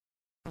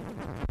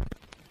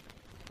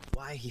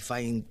Why he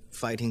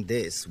fighting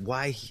this?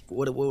 Why?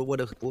 What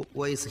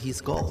is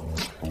his goal?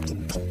 Do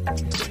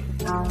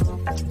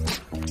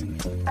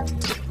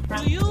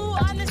you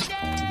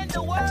understand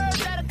the words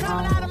that are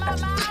coming out of my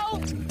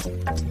mouth?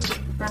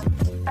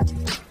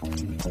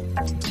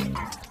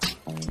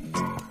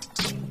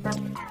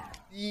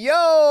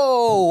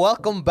 Yo,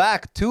 welcome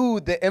back to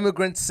the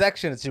immigrant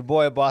section. It's your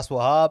boy Boss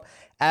Wahab.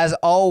 As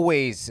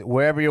always,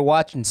 wherever you're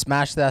watching,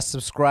 smash that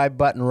subscribe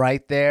button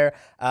right there.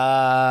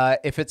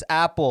 If it's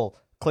Apple,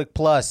 click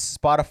plus.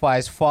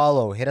 Spotify's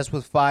follow. Hit us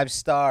with 5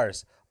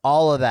 stars.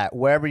 All of that.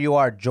 Wherever you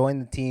are, join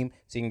the team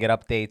so you can get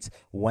updates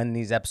when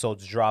these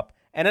episodes drop.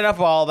 And enough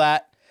of all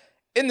that.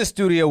 In the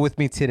studio with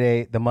me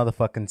today, the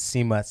motherfucking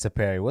Sima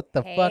Sepehri. What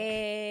the fuck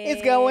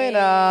is going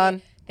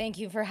on? Thank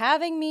you for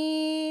having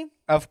me.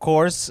 Of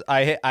course,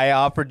 I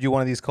offered you one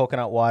of these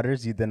coconut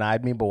waters. You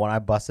denied me, but when I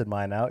busted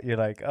mine out, you're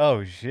like,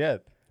 oh,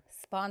 shit.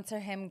 Sponsor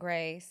him,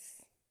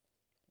 Grace.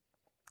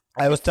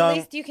 I was It's the telling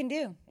least you can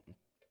do.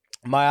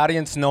 my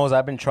audience knows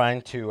I've been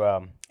trying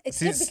to It's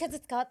good because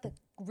it's got the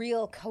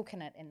real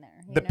coconut in there.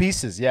 you the know?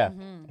 pieces, yeah.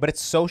 But it's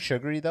so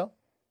sugary though.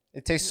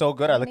 It tastes so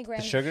good. How I many looked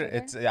at the grams of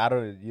sugar.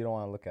 sugar? You don't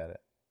want to look at it.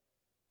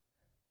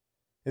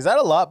 Is that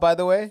a lot, by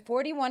the way?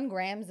 41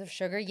 grams of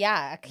sugar.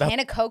 Yeah, a can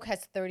of Coke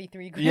has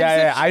 33 grams Yeah, of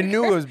yeah. sugar. I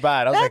knew it was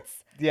bad. I was like,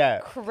 That's yeah,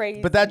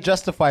 crazy. But that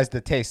justifies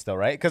the taste, though,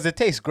 right? Because it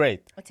tastes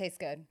great. It tastes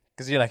good.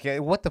 Because you're like, yeah,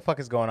 what the fuck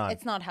is going on?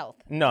 It's not health.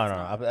 No.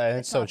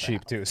 It's so not for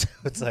cheap health. too. So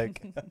it's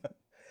like,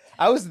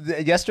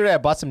 yesterday I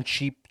bought some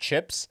cheap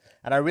chips,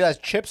 and I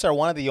realized chips are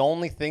one of the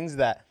only things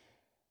that,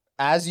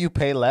 as you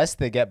pay less,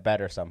 they get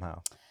better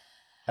somehow.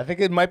 I think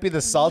it might be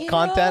the salt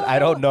content. I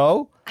don't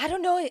know. I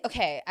don't know.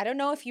 Okay, I don't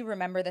know if you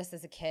remember this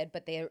as a kid,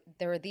 but there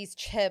were these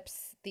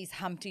chips, these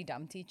Humpty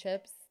Dumpty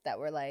chips that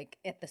were like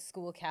at the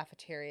school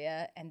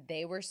cafeteria, and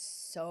they were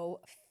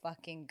so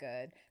fucking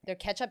good. Their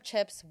ketchup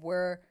chips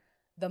were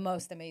the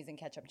most amazing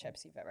ketchup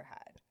chips you've ever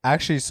had.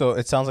 Actually, so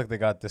it sounds like they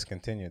got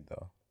discontinued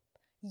though.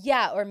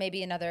 Yeah, or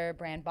maybe another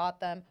brand bought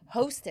them.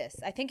 Hostess.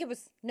 I think it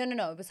was no,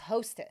 it was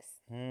Hostess.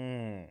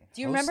 Do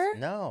you remember?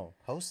 No,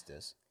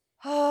 Hostess.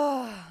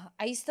 Oh,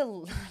 I used to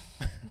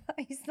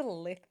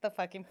lick the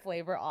fucking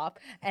flavor off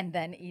and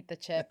then eat the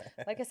chip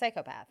like a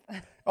psychopath.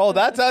 Oh,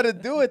 that's how to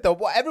do it though.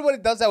 Well, everybody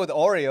does that with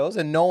Oreos,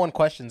 and no one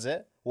questions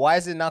it. Why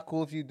is it not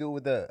cool if you do it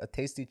with a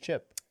tasty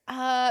chip?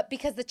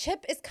 Because the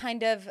chip is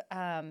kind of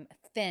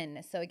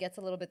thin, so it gets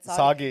a little bit soggy.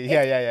 Soggy,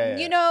 yeah.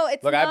 You know,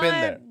 it's Look, not, I've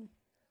been there.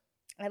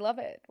 I love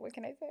it. What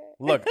can I say?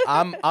 Look,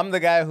 I'm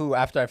the guy who,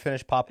 after I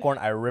finish popcorn,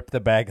 I rip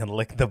the bag and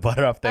lick the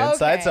butter off the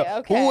inside. So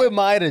okay. who am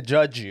I to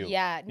judge you?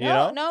 Yeah,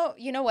 no.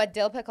 You know what?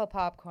 Dill pickle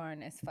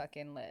popcorn is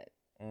fucking lit.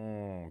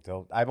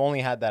 I've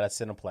only had that at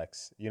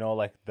Cineplex. You know,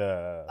 like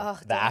the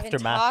Don't aftermath even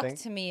talk thing.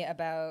 to me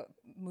about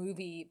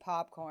movie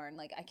popcorn.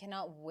 Like, I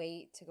cannot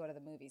wait to go to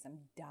the movies. I'm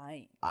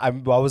dying. I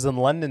was in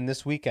London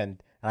this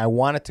weekend, and I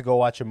wanted to go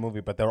watch a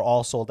movie, but they're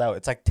all sold out.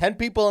 It's like 10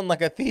 people in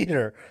like a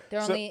theater.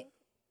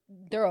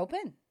 They're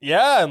open.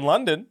 Yeah, in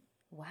London.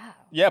 Wow.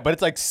 Yeah, but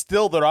it's like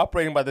still they're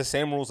operating by the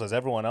same rules as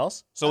everyone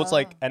else. So it's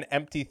like an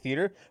empty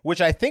theater,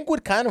 which I think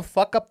would kind of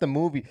fuck up the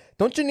movie.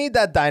 Don't you need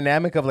that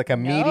dynamic of like a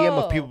medium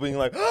of people being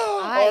like,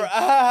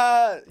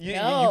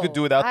 you could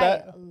do without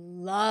that? I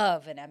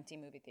love an empty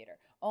movie theater.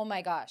 Oh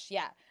my gosh,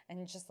 yeah.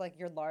 And just like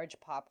your large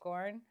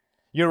popcorn.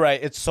 You're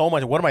right. It's so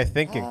much. What am I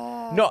thinking?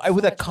 No,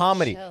 with a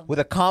comedy. chill. With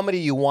a comedy,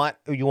 you want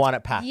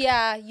it packed.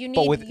 Yeah, you need.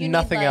 But with you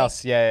nothing need, like,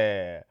 else,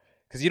 yeah.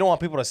 Because you don't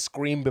want people to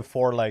scream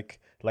before like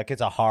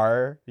it's a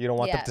horror. You don't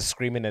want them Yeah. to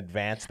scream in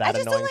advance. I That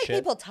just annoying don't like shit.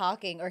 people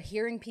talking or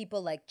hearing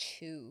people like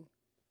chew.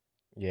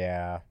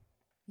 Yeah.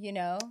 You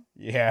know.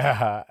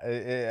 Yeah.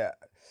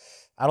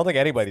 I don't think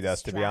anybody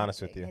does, to be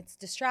honest with you. Distracting. It's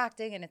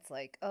distracting, and it's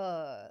like.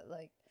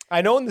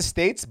 I know in the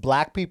States,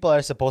 black people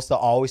are supposed to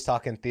always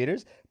talk in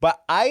theaters,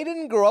 but I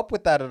didn't grow up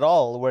with that at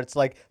all, where it's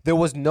like there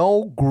was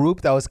no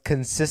group that was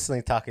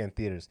consistently talking in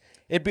theaters.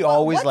 It'd be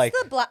always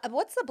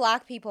what's the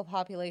black people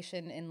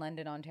population in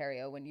London,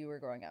 Ontario when you were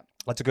growing up?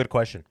 That's a good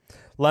question.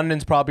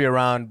 London's probably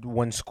around,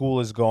 when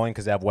school is going,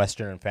 because they have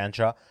Western and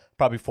Fanshawe,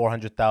 probably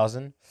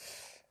 400,000.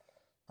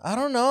 I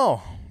don't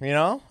know. You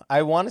know,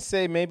 I want to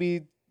say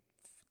maybe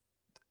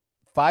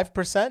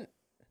 5%.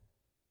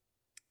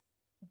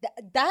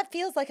 That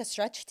feels like a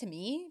stretch to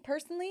me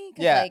personally.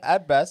 'Cause, Yeah, like,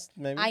 at best,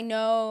 maybe. I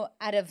know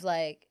out of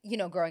like, you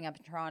know, growing up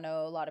in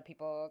Toronto, a lot of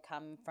people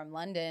come from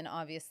London,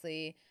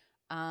 obviously.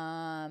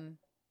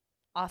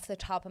 Off the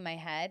top of my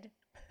head,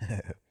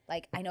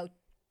 like I know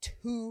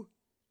 2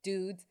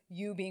 dudes,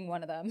 you being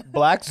one of them.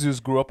 Black Zeus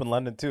grew up in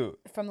London too.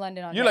 From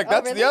London, Ontario. You're like,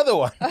 that's the other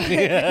one.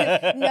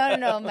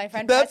 No. My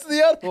friend. That's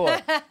the other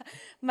one.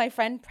 My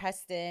friend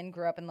Preston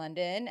grew up in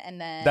London, and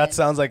then That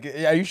sounds like.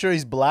 Are you sure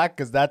he's black?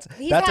 Because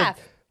he's that's half.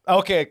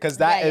 Okay, because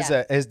that is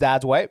Yeah. his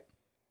dad's white,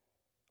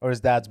 or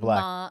his dad's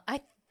black.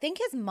 I think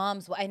his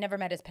mom's. I never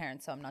met his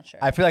parents, so I'm not sure.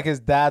 I feel like his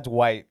dad's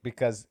white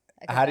because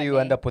Like how do that you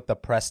end name. up with the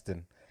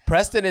Preston?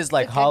 Preston is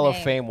like good Hall of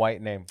name. Fame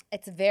white name.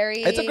 It's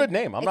very. It's a good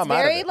name. I'm not mad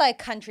at Very it. like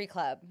country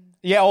club.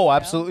 Yeah. Oh,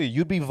 absolutely.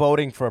 You'd be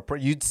voting for.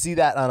 You'd see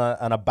that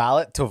on a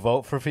ballot to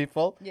vote for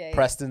people. Yeah.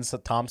 Preston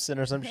Thompson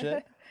or some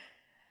shit.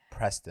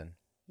 Preston.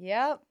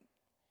 Yep.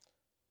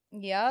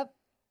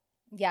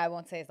 Yeah, I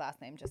won't say his last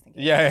name just in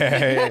case.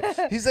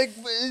 Yeah. He's like,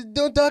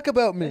 don't talk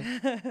about me.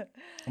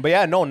 But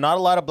yeah, no, not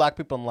a lot of black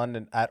people in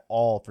London at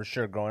all, for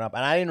sure, growing up.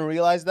 And I didn't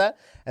realize that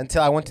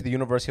until I went to the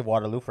University of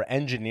Waterloo for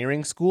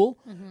engineering school,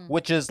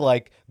 which is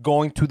like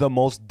going to the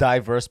most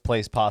diverse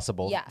place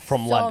possible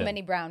from London. So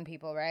many brown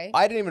people, right?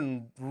 I didn't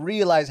even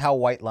realize how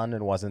white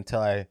London was until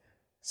I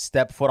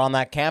stepped foot on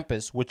that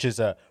campus, which is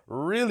a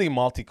really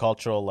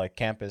multicultural like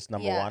campus,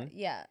 number one.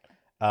 Yeah.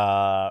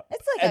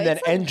 It's like and then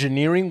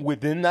engineering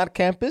within that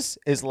campus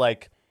is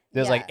like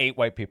there's like 8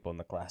 white people in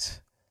the class.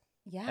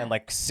 Yeah. And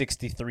like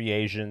 63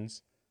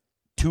 Asians,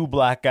 2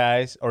 black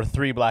guys or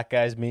 3 black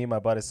guys, me, my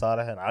buddy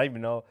Sada, and I don't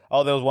even know.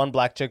 Oh, there was one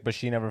black chick, but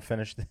she never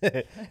finished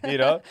it. You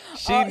know?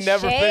 She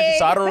never finished,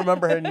 so I don't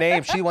remember her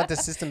name. She went to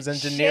systems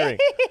engineering.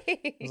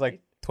 It was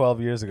like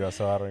 12 years ago,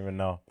 so I don't even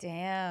know.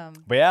 Damn.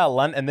 But yeah,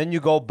 London, and then you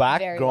go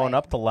back growing white.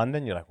 up to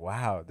London, you're like,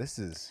 wow, this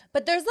is...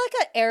 But there's like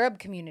an Arab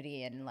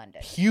community in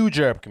London. Huge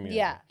Arab community.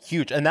 Yeah.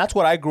 Huge. And that's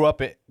what I grew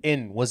up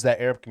in, was that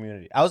Arab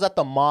community. I was at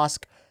the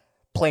mosque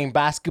playing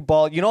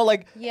basketball. You know,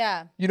 like...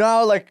 Yeah. You know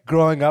how, like,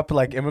 growing up,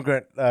 like,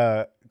 immigrant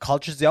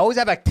cultures, they always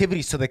have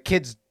activities so the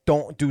kids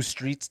don't do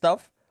street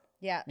stuff.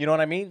 Yeah. You know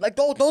what I mean? Like,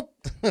 don't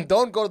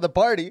don't go to the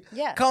party.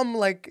 Yeah. Come,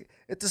 like,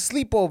 it's a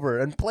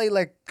sleepover and play,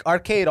 like,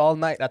 arcade all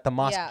night at the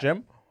mosque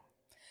gym.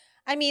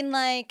 I mean,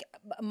 like,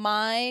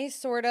 my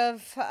sort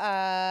of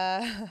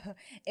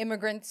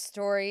immigrant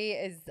story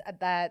is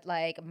that,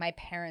 like, my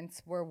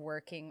parents were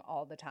working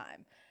all the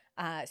time.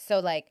 So,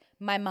 like,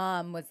 my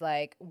mom was,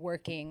 like,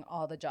 working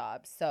all the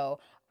jobs. So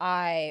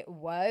I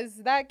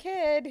was that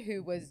kid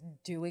who was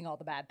doing all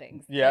the bad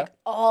things. Yeah. Like,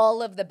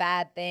 all of the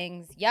bad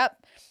things.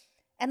 Yep.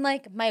 And,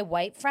 like, my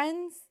white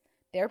friends,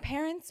 their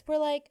parents were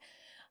like,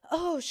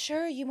 oh,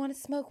 sure, you want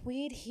to smoke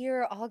weed?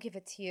 Here, I'll give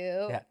it to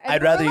you. Yeah. And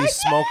I'd we were rather you like,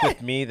 smoke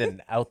with me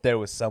than out there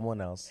with someone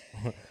else.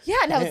 Yeah,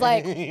 and I was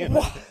like,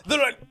 what? They're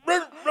like,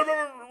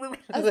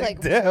 I was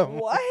like, damn.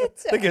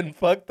 what? They're getting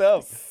fucked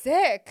up.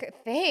 Sick,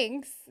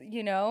 thanks,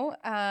 you know?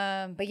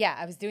 But yeah,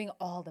 I was doing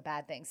all the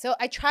bad things. So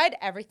I tried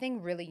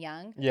everything really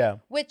young. Yeah.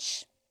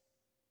 Which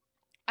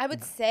I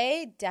would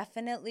say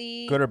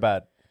definitely Good or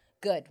bad?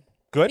 good.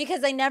 Good?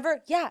 Because I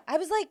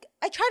was like,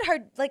 I tried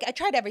hard, like I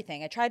tried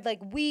everything. I tried like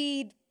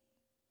weed,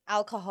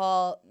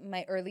 alcohol,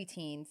 my early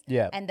teens.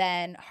 Yeah. And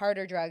then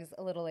harder drugs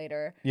a little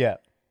later. Yeah.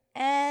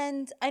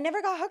 And I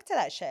never got hooked to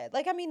that shit.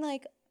 Like, I mean,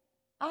 like,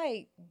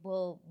 I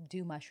will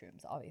do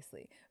mushrooms,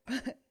 obviously.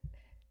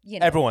 You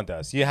know. Everyone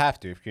does. You have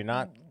to. If you're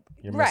not,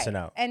 you're missing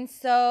out. And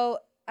so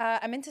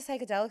I'm into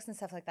psychedelics and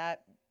stuff like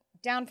that.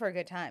 Down for a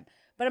good time.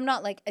 But I'm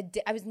not like,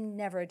 I was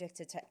never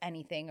addicted to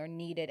anything or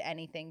needed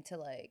anything to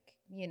like,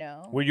 you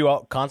know. Were you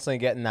all constantly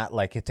getting that,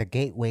 like, it's a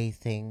gateway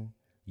thing?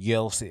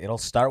 You'll see. It'll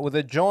start with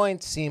a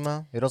joint,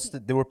 Sima.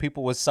 There were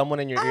people with someone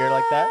in your ear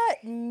like that?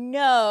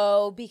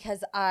 No,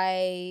 because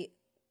I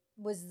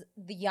was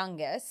the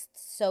youngest.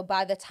 So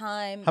by the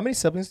time... How many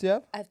siblings do you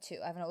have? I have 2.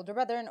 I have an older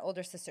brother and an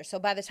older sister. So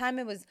by the time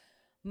it was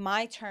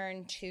my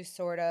turn to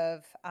sort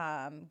of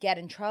get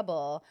in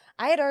trouble,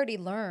 I had already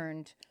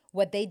learned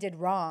what they did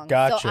wrong.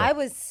 Gotcha. So I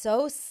was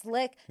so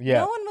slick. Yeah.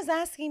 No one was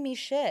asking me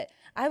shit.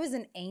 I was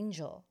an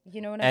angel. You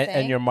know what I'm saying?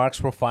 And your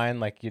marks were fine?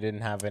 Like, you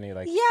didn't have any,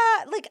 like...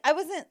 Yeah, like,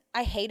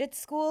 I hated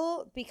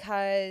school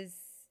because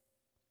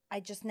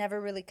I just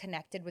never really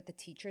connected with the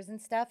teachers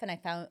and stuff. And I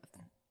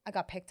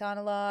got picked on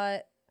a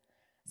lot.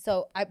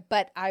 So,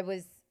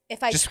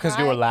 Just because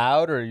you were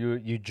loud or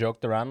you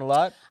joked around a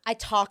lot? I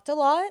talked a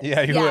lot.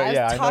 Yeah, you were.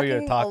 Yeah, I know you're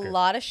a talker. A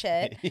lot of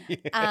shit. So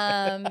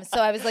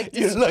I was like,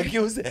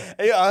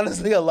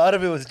 honestly, a lot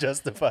of it was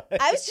justified.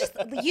 I was just,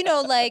 you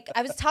know, like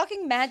I was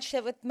talking mad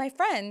shit with my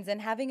friends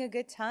and having a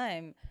good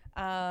time.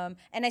 And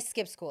I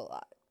skipped school a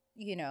lot,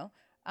 you know.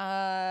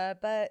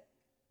 But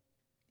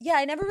yeah,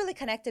 I never really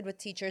connected with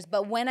teachers.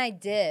 But when I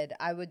did,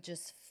 I would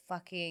just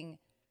fucking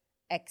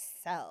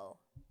excel,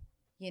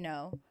 you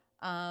know.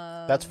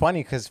 That's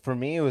funny because for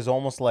me it was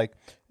almost like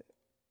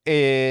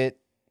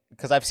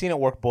because I've seen it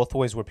work both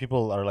ways where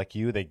people are like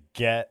you, they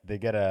get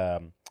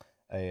a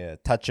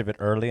touch of it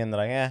early and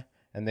they're like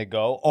and they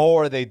go,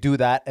 or they do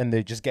that and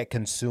they just get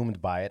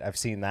consumed by it. I've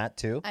seen that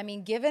too. I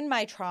mean, given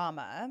my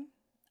trauma,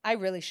 I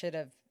really should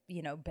have,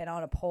 you know, been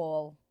on a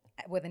pole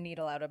with a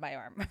needle out of my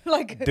arm,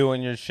 like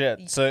doing your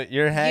shit. So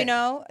you're you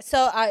know.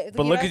 So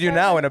But look at you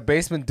now in a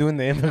basement doing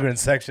the immigrant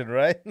section,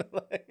 right?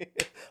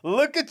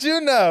 Look at you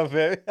now,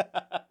 baby.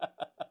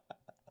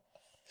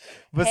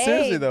 But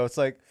seriously though, it's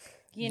like,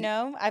 you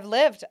know,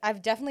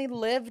 I've definitely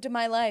lived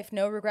my life.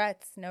 No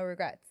regrets.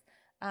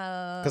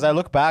 Because I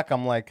look back,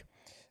 I'm like,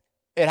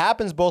 it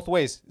happens both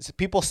ways. So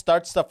people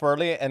start stuff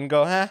early and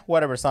go,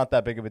 whatever, it's not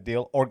that big of a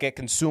deal, or get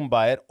consumed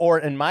by it. Or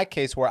in my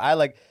case, where I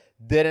like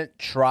didn't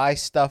try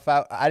stuff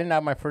out. I didn't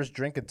have my first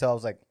drink until I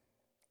was like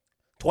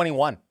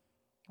 21.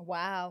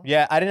 Wow.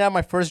 Yeah, I didn't have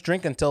my first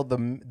drink until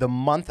the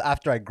month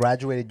after I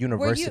graduated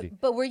university.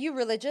 Were you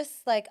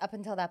religious like up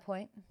until that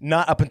point?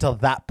 Not up until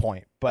that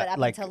point, but up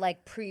like until like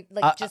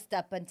just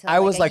up until I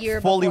was a like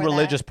year fully before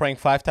religious, that? praying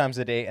 5 times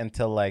a day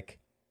until like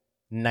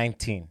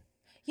 19.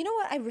 You know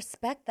what? I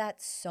respect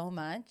that so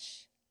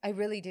much. I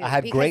really do. I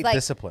had because, great like,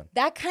 discipline.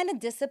 That kind of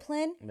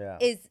discipline Yeah.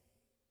 is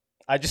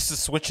I just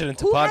switched it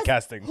into who has-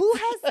 podcasting. who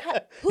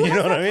has who You has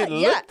know what that I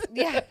mean?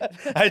 Yeah.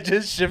 I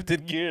just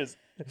shifted gears.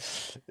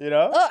 You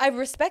know? Oh, I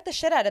respect the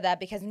shit out of that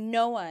because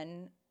no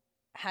one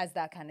has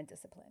that kind of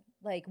discipline.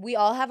 Like we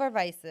all have our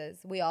vices,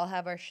 we all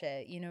have our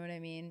shit. You know what I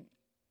mean?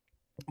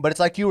 But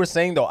it's like you were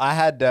saying though. I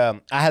had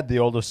the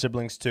older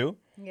siblings too,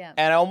 Yeah.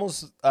 and I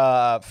almost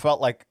felt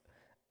like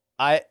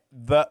I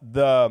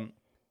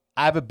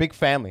have a big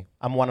family.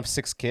 I'm one of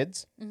 6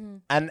 kids,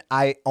 and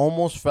I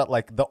almost felt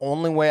like the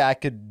only way I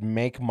could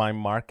make my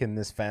mark in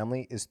this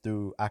family is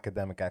through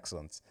academic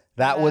excellence.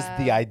 That was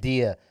the Wow.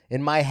 idea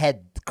in my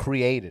head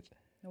created.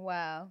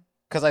 Wow.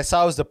 Because I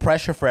saw it was the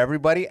pressure for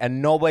everybody, and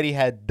nobody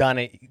had done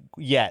it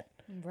yet.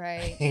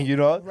 Right. You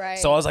know, Right.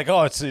 So I was like,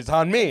 "Oh, it's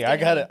on me. I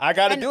gotta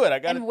And- do it. I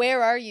gotta." And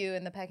where are you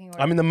in the pecking order?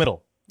 I'm in the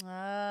middle.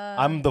 Ah,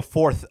 I'm the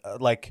fourth.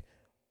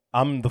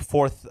 I'm the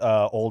fourth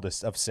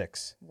oldest of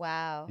 6.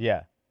 wow.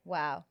 Yeah.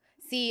 Wow.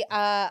 See,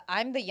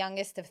 I'm the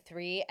youngest of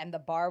 3, and the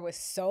bar was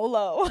so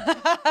low.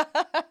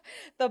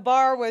 The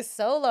bar was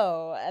so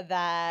low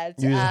that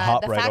You just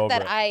hop the right fact over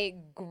that it. I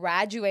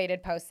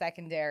graduated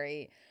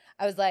post-secondary,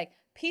 I was like,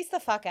 peace the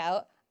fuck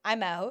out.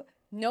 I'm out.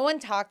 No one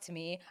talked to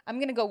me. I'm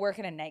gonna go work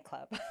in a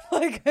nightclub.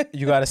 Like,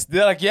 You gotta.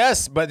 They're like,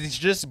 yes, but it's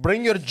just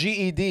bring your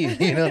GED.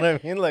 You know what I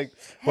mean? Like,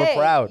 we're hey,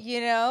 proud.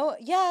 you know?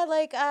 Yeah,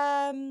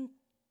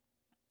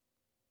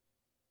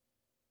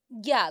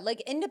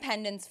 like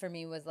independence for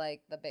me was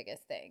like the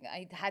biggest thing.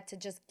 I had to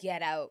just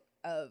get out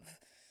of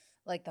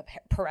like the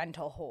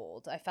parental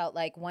hold. I felt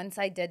like once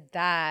I did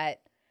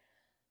that,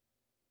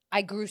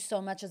 I grew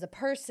so much as a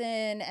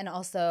person, and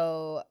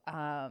also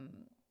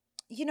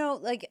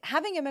like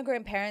having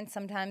immigrant parents,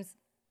 sometimes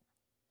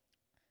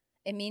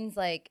it means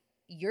like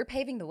you're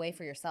paving the way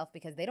for yourself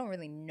because they don't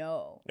really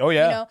know. Oh,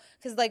 yeah. You know,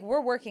 because like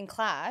we're working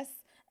class,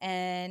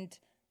 and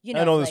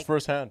I know this like,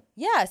 firsthand.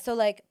 yeah, so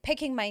like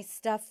picking my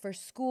stuff for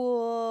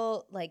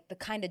school, like the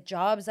kind of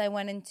jobs I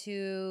went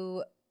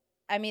into.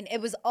 I mean,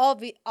 it was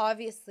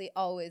obviously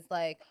always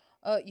like,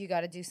 oh, you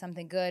got to do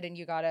something good and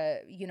you got to,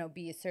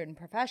 be a certain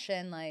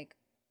profession. Like,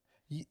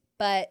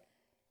 but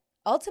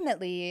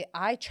ultimately,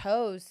 I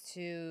chose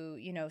to,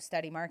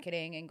 study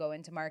marketing and go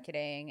into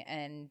marketing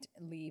and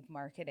leave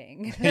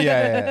marketing.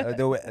 Yeah.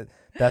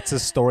 That's a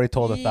story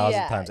told 1,000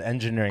 Yeah. times.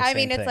 Engineering. I same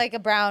mean, it's thing. like a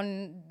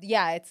brown,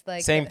 it's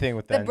like Same thing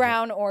with the the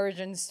brown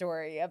origin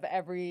story of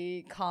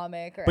every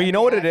comic. Or But you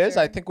know what every it is?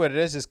 I actor. think what it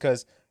is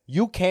because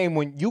you came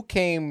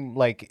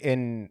like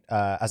in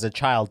as a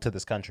child to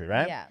this country,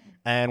 right? Yeah.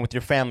 And with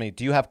your family,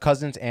 do you have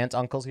cousins, aunts,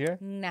 uncles here?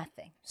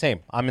 Nothing.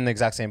 Same. I'm in the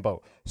exact same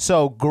boat.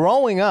 So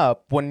growing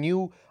up,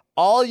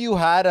 all you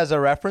had as a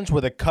reference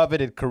were the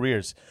coveted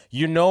careers.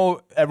 You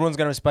know, everyone's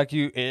gonna respect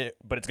you,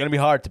 but it's gonna be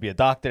hard to be a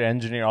doctor,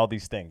 engineer, all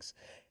these things.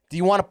 Do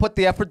you want to put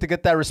the effort to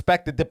get that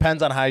respect? It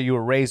depends on how you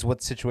were raised,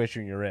 what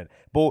situation you're in.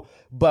 But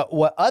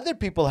what other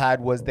people had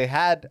was they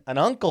had an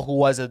uncle who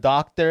was a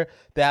doctor.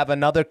 They have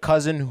another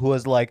cousin who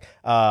was like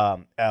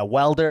a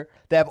welder.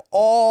 They have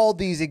all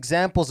these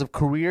examples of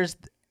careers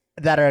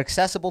that are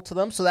accessible to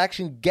them, so they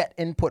actually get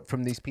input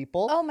from these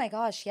people. Oh my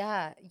gosh,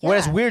 yeah.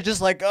 Whereas we're just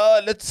like,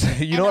 let's,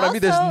 you know what I mean?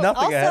 There's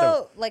nothing ahead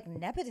of it. Like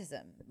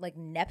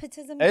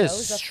nepotism It is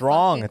goes a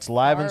strong. fucking It's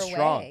live and far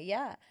strong. way.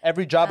 Yeah.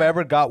 Every job I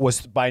ever got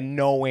was by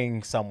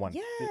knowing someone.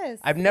 Yes,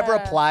 I've never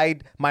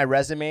applied my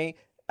resume,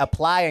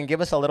 apply and give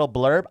us a little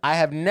blurb. I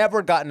have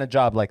never gotten a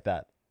job like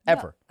that. No,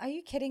 Ever. are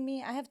you kidding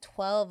me? I have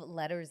 12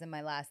 letters in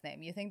my last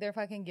name. You think they're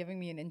fucking giving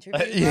me an interview,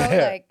 bro? Yeah.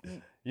 Like,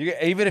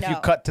 Even if you No.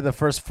 cut to the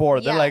first 4,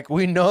 they're Yeah. like,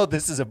 we know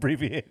this is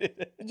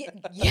abbreviated.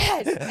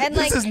 yes. And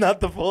like, This is not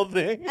the full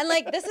thing. and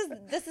like, this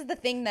is the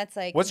thing that's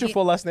like. What's your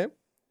full last name?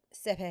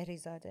 Sepehri.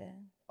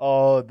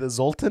 Oh, the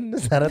Zoltan?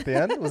 Is that at the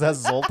end? Was that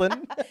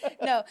Zoltan?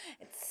 No,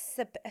 it's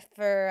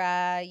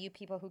for you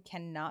people who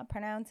cannot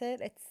pronounce it.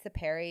 It's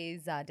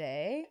Sepehri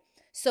Zadeh.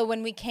 So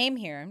when we came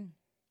here,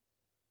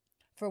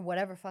 for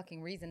whatever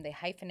fucking reason, they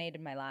hyphenated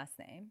my last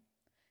name.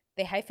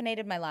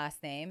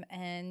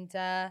 And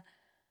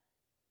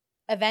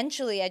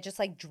eventually I just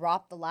like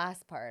dropped the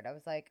last part. I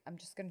was like, I'm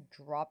just gonna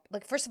drop.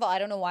 Like, first of all, I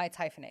don't know why it's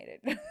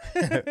hyphenated.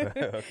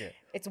 Okay.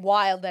 It's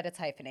wild that it's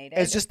hyphenated.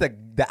 It's just the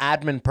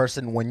admin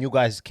person when you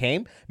guys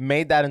came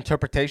made that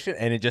interpretation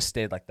and it just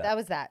stayed like that. that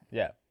was that.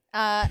 Yeah.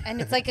 And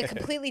it's like a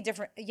completely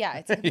different. Yeah,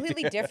 it's a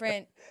completely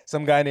different.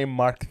 Some guy named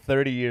Mark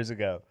 30 years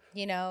ago.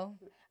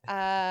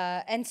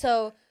 And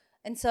so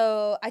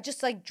I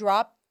just like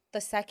dropped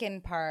the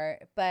second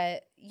part,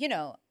 but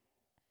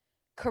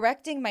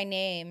correcting my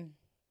name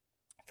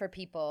for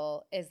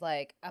people is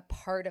like a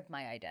part of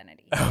my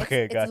identity.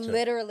 Okay, it's gotcha.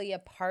 literally a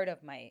part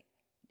of my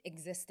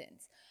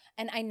existence.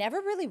 And I never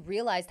really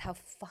realized how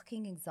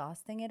fucking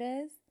exhausting it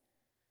is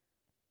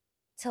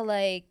to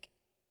like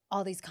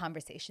all these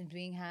conversations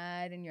being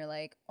had, and you're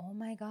like, oh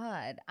my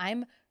God,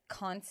 I'm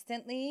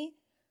constantly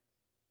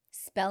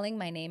spelling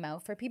my name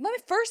out for people. My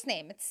first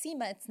name, it's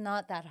Sima. It's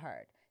not that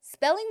hard.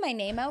 Spelling my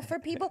name out for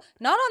people,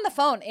 not on the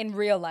phone, in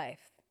real life.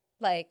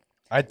 Like,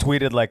 I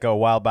tweeted like a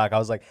while back. I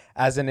was like,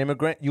 as an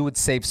immigrant, you would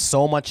save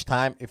so much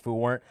time if we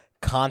weren't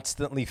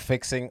constantly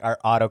fixing our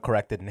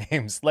auto-corrected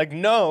names. Like,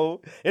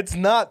 no, it's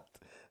not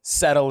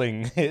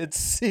settling.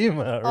 It's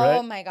Sima, right?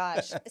 Oh my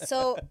gosh.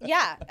 So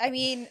yeah, I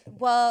mean,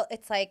 well,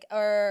 it's like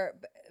or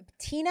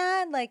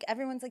Tina, like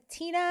everyone's like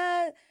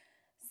Tina,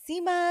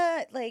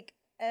 Sima, like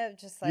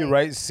just like You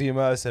write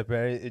Sima,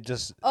 Sepehri, it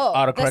just oh,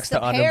 autocorrects the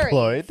to Sepehri,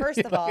 unemployed. First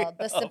of all,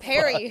 the oh,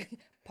 Sepehri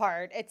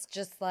part, it's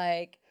just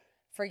like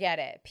forget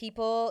it.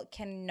 People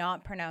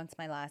cannot pronounce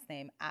my last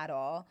name at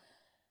all.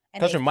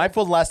 And Because my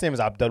full last name is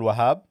Abdul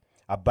Wahab,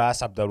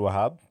 Abbas Abdul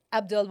Wahab.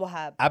 Abdul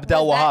Wahab.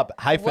 Abdul Wahab,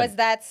 hyphen. Was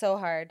that so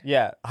hard?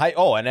 Yeah. Hi.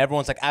 Oh, and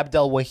everyone's like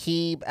Abdul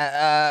Wahib.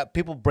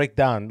 People break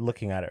down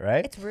looking at it,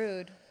 right? It's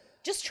rude.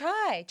 Just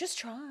try. Just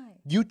try.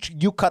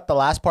 You cut the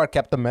last part,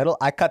 kept the middle.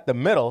 I cut the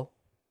middle,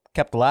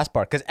 kept the last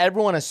part. Because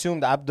everyone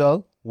assumed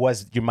Abdul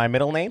was my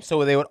middle name.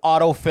 So they would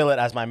autofill it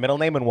as my middle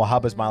name and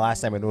Wahab is my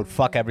last name. And it would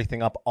fuck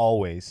everything up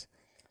always.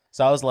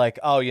 So I was like,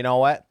 oh, you know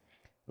what?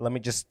 Let me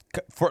just...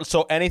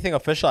 So anything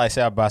official, I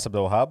say Abbas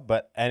Abdul Wahab.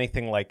 But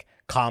anything like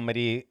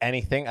comedy,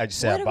 anything, I just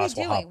say Abbas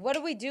Wahab. What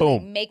are we doing?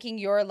 Boom. Making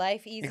your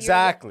life easier?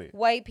 Exactly.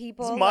 White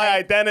people. This is my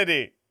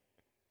identity.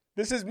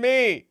 This is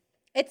me.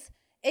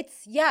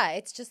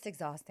 It's just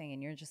exhausting,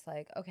 and you're just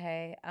like,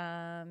 okay,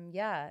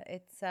 yeah.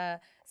 It's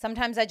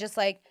sometimes I just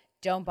like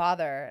don't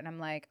bother, and I'm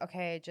like,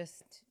 okay,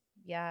 just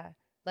yeah.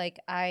 Like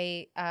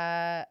You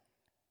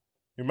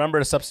remember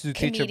the substitute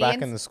teacher back in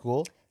comedians- the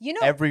school? You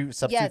know, Every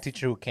substitute yes.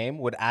 teacher who came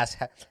would ask,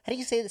 how do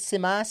you say it?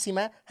 Sima,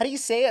 Sima? How do you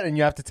say it? And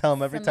you have to tell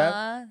them every time.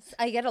 Sama.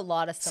 I get a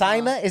lot of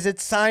Sima? Is it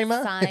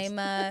Sima?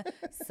 Sima,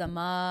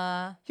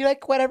 Sama. You're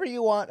like, whatever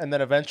you want. And then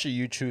eventually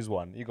you choose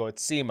one. You go,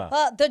 it's Sima.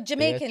 Well, the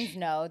Jamaicans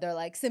know. They're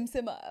like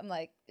Sima. I'm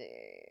like,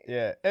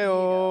 Yeah. you Ew.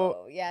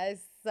 know, yes.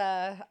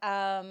 But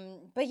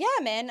yeah,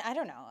 man, I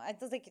don't know. I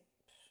was like,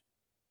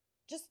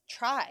 just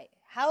try.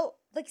 How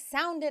like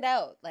sound it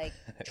out. Like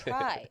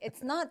try.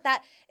 It's not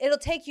that it'll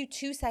take you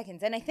 2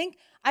 seconds. And I think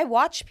I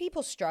watch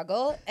people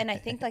struggle, and I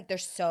think like they're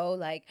so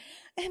like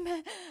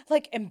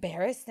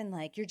embarrassed, and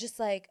like you're just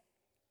like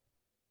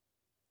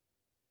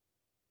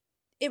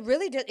it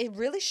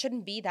really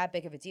shouldn't be that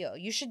big of a deal.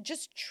 You should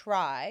just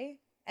try,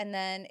 and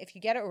then if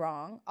you get it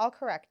wrong, I'll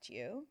correct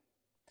you.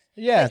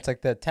 Yeah, Like, it's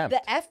like the attempt.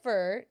 The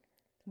effort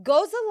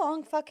goes a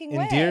long fucking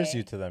way. Endears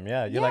you to them.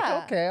 Yeah. You're Yeah.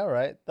 like, okay, all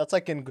right. That's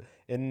like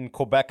in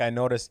Quebec, I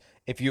noticed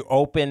if you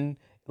open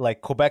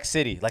like Quebec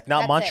City, like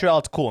not That's Montreal,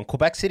 it's cool. In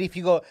Quebec City, if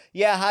you go,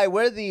 yeah, hi,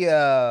 where do you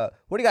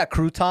got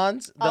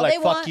croutons? They're All like, they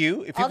fuck want-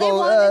 you. If you all they go,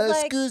 want is,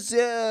 like- excuse,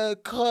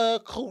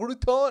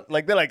 crouton,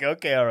 like they're like,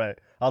 okay, all right,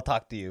 I'll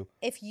talk to you.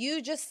 If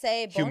you just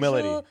say bonjour,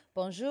 Humility.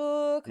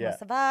 bonjour, comment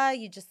ça va,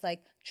 you just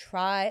like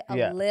try a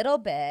Yeah. little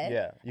bit,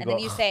 Yeah. You and go, then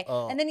you say,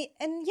 "Oh." and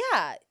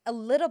yeah, a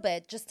little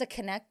bit just to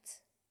connect.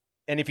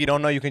 And if you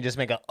don't know, you can just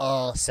make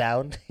a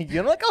sound.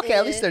 You're like, okay,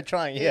 at least they're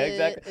trying. Yeah,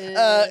 exactly.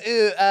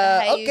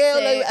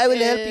 Okay, I will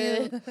help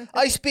you.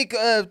 I speak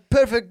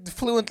perfect,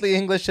 fluently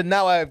English, and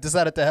now I've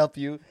decided to help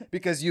you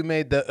because you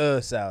made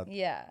the sound.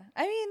 Yeah,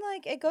 I mean,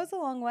 like it goes a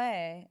long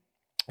way.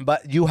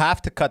 But you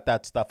have to cut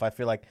that stuff. I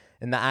feel like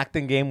in the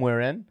acting game we're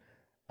in,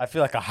 I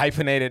feel like a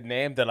hyphenated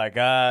name. They're like,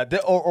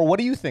 or what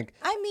do you think?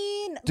 I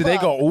mean, Do they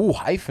go, look, ooh,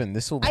 hyphen?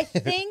 This will be. I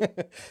think.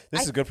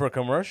 this is good for a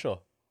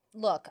commercial.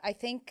 Look, I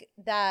think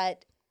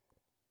that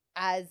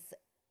as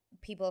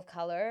people of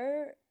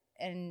color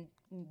and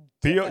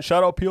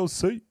Shout out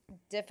POC.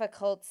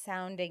 difficult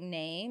sounding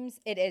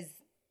names, it is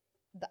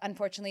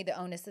unfortunately the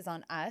onus is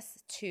on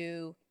us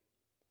to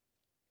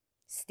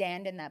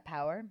stand in that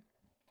power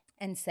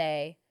and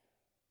say,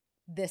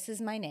 this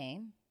is my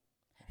name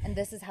and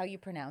this is how you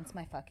pronounce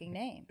my fucking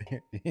name.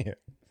 Yeah.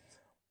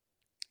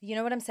 You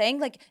know what I'm saying?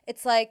 Like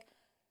it's like,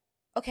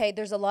 okay,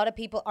 there's a lot of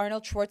people,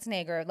 Arnold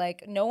Schwarzenegger,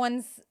 like no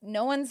one's fucking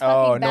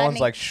Oh, no one's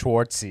batting- like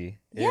Schwartzy.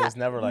 Yeah, It's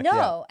never like, no.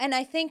 yeah. And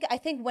I think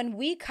when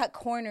we cut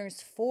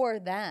corners for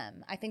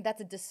them, I think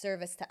that's a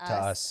disservice to us,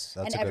 us.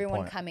 That's and a good everyone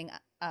point. coming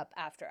up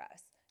after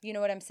us. You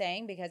know what I'm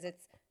saying? Because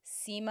it's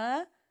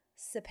Sima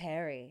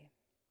Sepehri.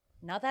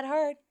 Not that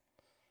hard.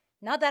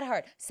 Not that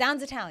hard.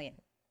 Sounds Italian.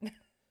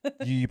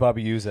 You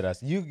probably use it as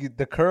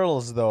the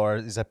curls though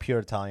is a pure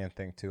Italian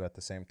thing too at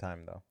the same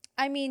time though.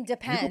 I mean,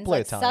 depends. play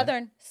Like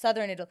Italian.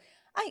 Southern Italy.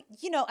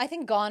 I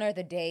think gone are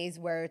the days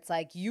where it's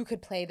like you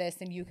could play this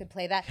and you could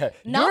play that.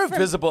 You're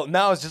invisible.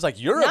 Now it's just like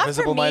you're a not for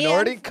visible me,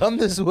 minority. Come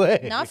this way.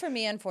 Not for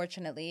me,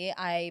 unfortunately.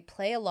 I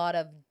play a lot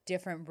of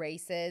different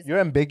races. You're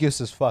ambiguous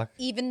as fuck.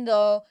 Even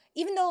though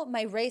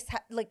my race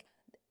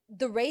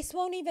the race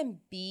won't even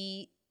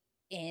be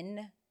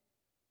in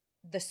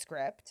the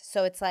script.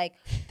 So it's like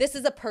this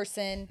is a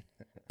person,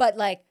 but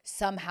like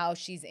somehow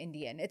she's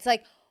Indian. It's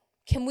like,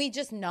 can we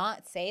just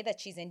not say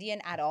that she's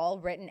Indian at all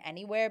written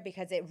anywhere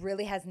because it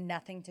really has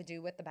nothing to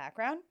do with the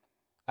background?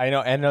 I know,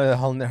 and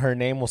her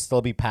name will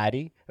still be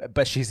Patty,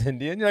 but she's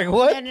Indian. You're like,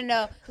 what?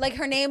 No. Like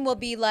her name will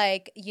be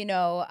like,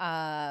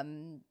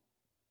 Ranjita.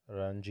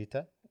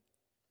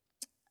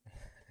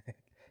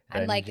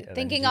 I'm like and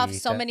thinking then of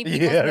so Gita. many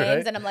people's Yeah, names,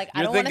 right? and I'm like, I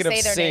You're don't want to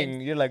thinking say of their Sing.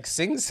 names. You're like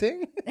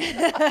Sing.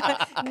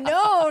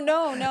 No.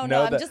 I'm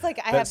that- just like,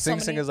 I that have so Sing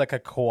many. Sing is like a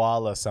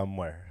koala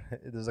somewhere.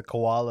 There's a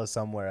koala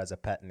somewhere as a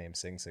pet named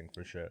Sing Sing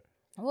for sure.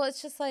 Well,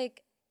 it's just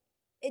like,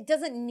 it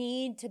doesn't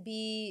need to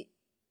be.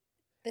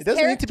 This It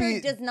doesn't need to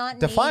character be does not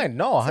defined. Need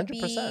No, to 100%.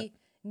 be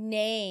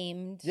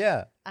named.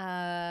 Yeah. You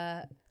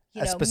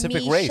A know,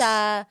 specific race.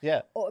 Misha,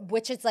 Yeah.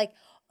 which is like,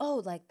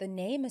 oh, like the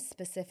name is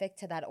specific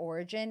to that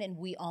origin, and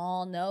we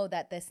all know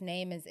that this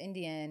name is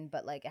Indian,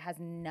 but like it has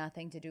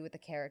nothing to do with the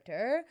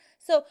character.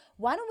 So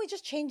why don't we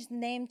just change the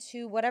name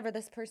to whatever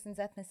this person's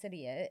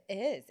ethnicity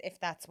is, if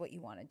that's what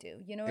you want to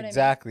do? You know what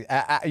Exactly.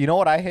 You know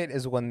what I hate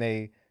is when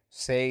they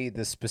say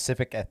the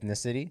specific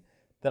ethnicity.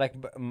 They're like,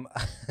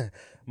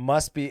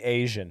 must be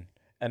Asian.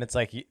 And it's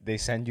like they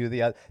send you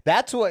the other.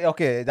 That's what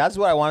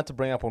I wanted to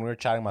bring up when we were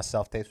chatting about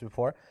self-tapes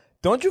before.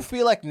 Don't you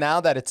feel like now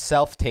that it's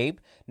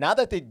self-tape, now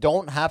that they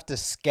don't have to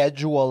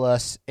schedule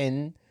us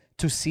in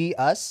to see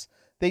us,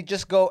 they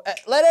just go,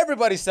 let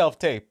everybody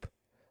self-tape.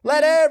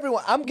 Let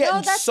everyone. I'm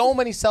getting so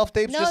many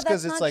self-tapes just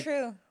because it's like.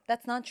 True.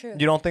 That's not true.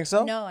 You don't think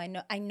so? No,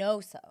 I know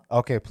so.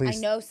 Okay, please.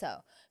 I know so.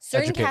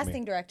 Certain Educate me.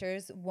 casting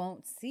directors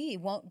won't see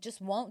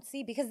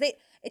because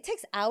it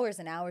takes hours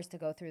and hours to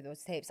go through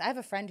those tapes. I have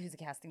a friend who's a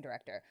casting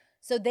director,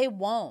 so they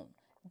won't.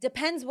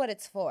 Depends what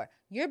it's for.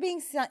 You're being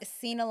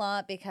seen a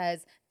lot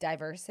because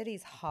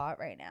diversity's hot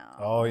right now.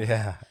 Oh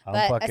yeah, I'm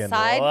But fucking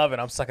aside- loving.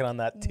 I'm sucking on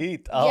that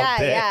teeth all yeah,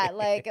 day. yeah.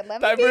 Like let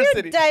me do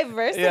your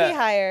diversity Yeah.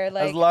 hire.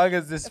 Like as long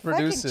as this fucking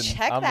producing,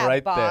 check I'm that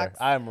right box.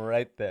 there. I'm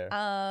right there.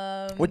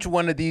 Which Which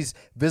one of these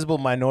visible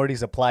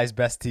minorities applies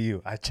best to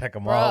you? I check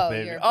them bro, all,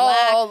 baby. you're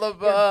black, All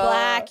of you're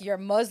black, you're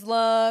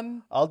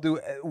Muslim. I'll do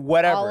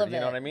whatever. All of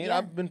You know it, what I mean? yeah.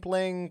 I've been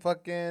playing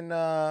fucking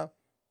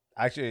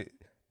actually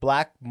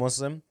black,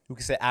 Muslim. You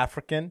could say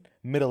African,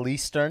 Middle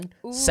Eastern,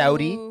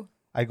 Saudi. Ooh.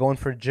 I go in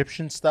for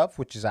Egyptian stuff,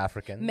 which is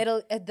African.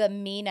 The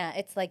MENA.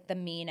 It's like the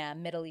MENA,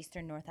 Middle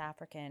Eastern, North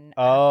African.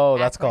 Oh,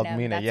 that's called acronym.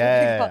 MENA. That's what we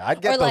Yeah, call- I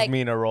get or those like,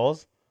 MENA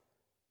roles.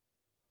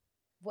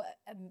 What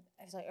I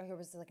was like, or it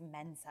was like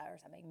Mensa or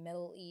something.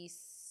 Middle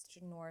East,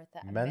 North.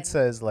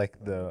 Mensa is like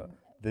the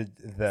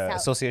South.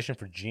 Association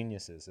for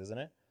Geniuses, isn't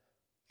it?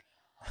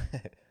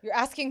 You're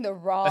asking the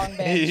wrong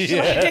bitch.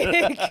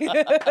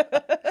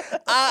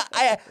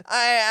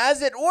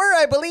 As it were,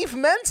 I believe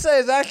Mensa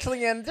is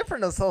actually in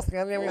different association.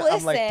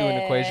 I'm like doing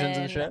equations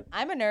and Listen, shit.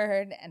 I'm a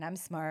nerd and I'm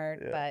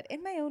smart, but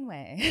in my own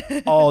way.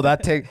 Oh,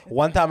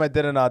 one time I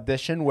did an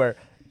audition where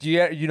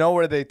you know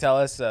where they tell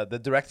us the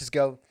directors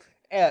go,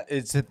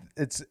 it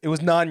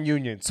was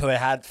non-union, so they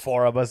had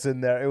 4 of us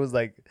in there. It was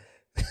like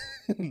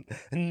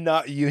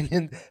not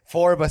union,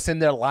 4 of us in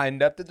there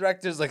lined up. The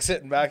director's like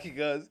sitting back. He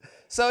goes,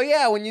 so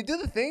yeah, when you do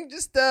the thing,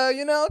 just tell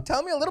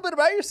me a little bit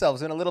about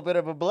yourselves in a little bit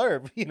of a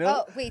blurb. You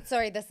know. Oh wait,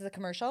 sorry, this is a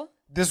commercial.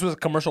 This was a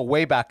commercial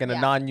way back in a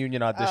Yeah.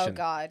 non-union audition. Oh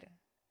God.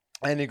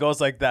 And he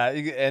goes like that,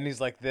 and he's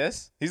like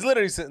this. He's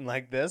literally sitting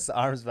like this,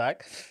 arms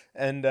back,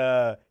 and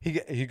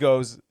he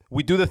goes,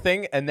 "We do the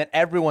thing," and then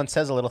everyone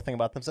says a little thing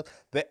about themselves.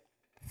 The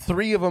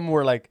 3 of them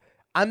were like,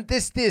 "I'm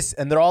this,"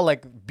 and they're all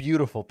like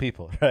beautiful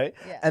people, right?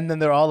 Yeah. And then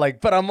they're all like,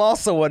 "But I'm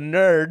also a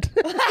nerd."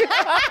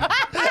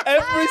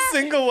 Every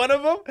single one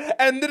of them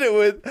ended it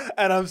with,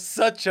 "And I'm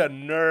such a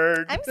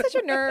nerd." I'm such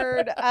a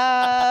nerd.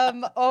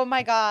 Oh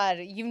my God.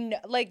 You know,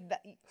 like.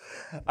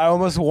 I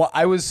almost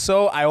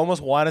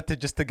wanted to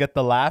just to get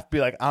the laugh, be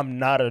like, "I'm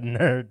not a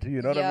nerd,"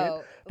 you know what I mean?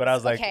 Yo, But I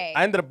was like, okay.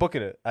 I ended up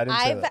booking it. I didn't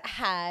say I've that.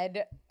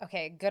 had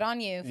good on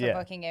you for Yeah.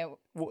 booking it.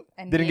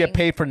 And Didn't get being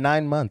paid for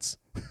 9 months.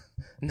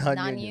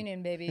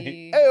 non-union,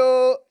 baby.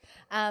 Ayo.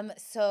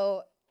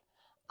 So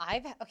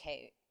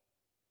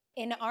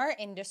in our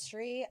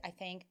industry, I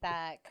think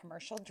that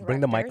commercial directors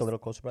Bring the mic a little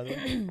closer, by the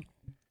way.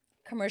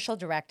 commercial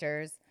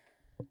directors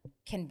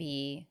can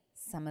be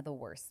some of the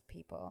worst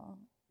people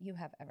you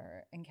have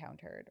ever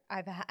encountered.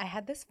 I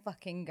had this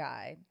fucking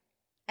guy,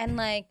 and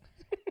like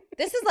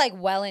this is like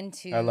well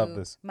into I love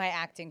this. my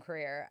acting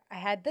career. I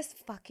had this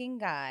fucking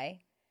guy,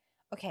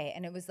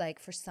 and it was like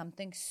for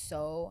something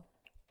so,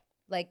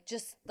 like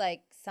just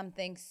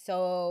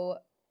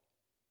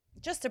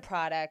a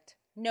product,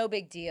 no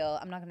big deal.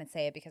 I'm not gonna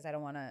say it because I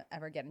don't want to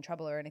ever get in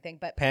trouble or anything,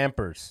 but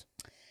Pampers.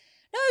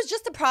 no, it was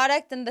just a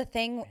product, and the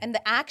thing and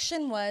the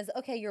action was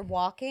you're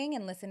walking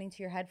and listening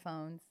to your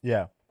headphones.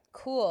 Yeah.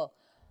 Cool.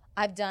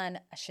 I've done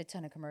a shit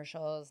ton of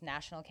commercials,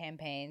 national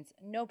campaigns.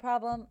 No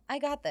problem. I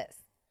got this.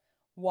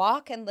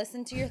 Walk and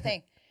listen to your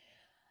thing.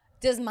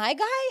 Does my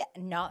guy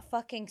not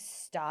fucking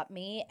stop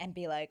me and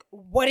be like,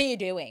 "What are you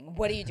doing?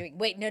 What are you doing?"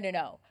 Wait,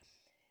 no.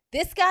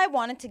 This guy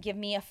wanted to give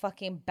me a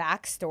fucking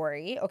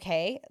backstory,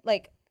 okay?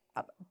 Like,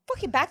 a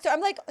fucking backstory.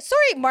 I'm like,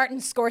 sorry, Martin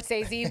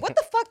Scorsese. What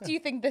the fuck do you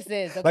think this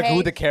is, okay? Like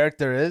who the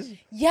character is?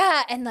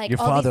 Yeah, and like Your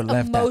all father these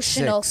left at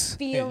emotional 6.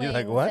 feelings. You're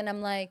like, what? And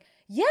I'm like,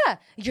 Yeah,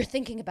 you're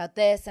thinking about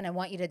this, and I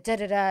want you to da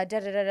da da da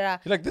da da da.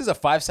 You're like, this is a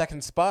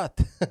 5-second spot.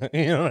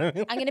 You know what I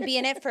mean? I'm gonna be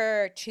in it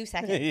for 2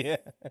 seconds.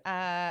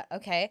 Yeah.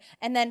 Okay.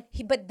 And then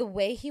but the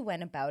way he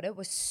went about it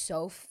was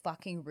so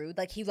fucking rude.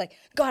 Like he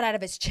got out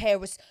of his chair,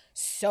 was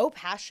so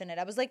passionate.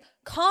 I was like,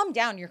 calm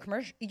down.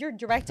 You're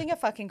directing a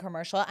fucking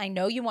commercial. I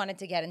know you wanted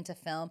to get into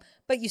film,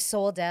 but you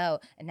sold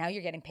out, and now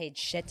you're getting paid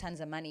shit tons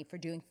of money for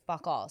doing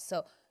fuck all.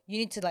 So you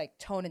need to like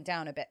tone it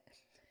down a bit.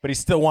 But he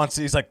still wants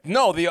to. He's like,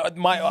 no,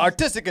 my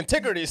artistic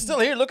integrity is still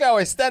here. Look how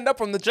I stand up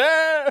from the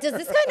chair. Does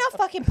this guy not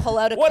fucking pull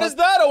out a What cookie? is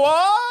that, a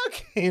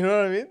walk? You know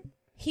what I mean?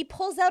 He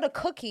pulls out a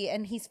cookie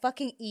and he's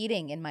fucking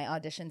eating in my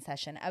audition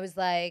session. I was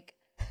like,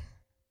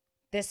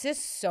 this is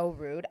so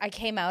rude. I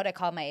came out, I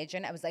called my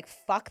agent. I was like,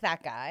 fuck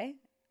that guy.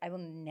 I will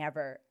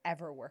never,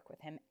 ever work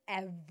with him,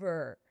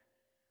 ever.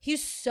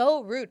 He's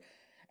so rude.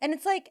 And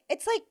it's like,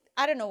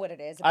 I don't know what it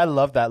is. I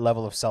love that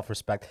level of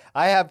self-respect.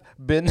 I have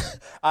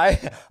I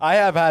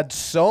have had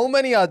so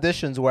many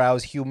auditions where I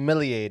was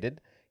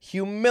humiliated,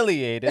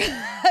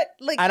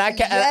 Like, and I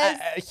can't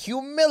yes.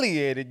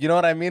 humiliated. You know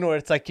what I mean? Where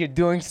it's like you're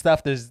doing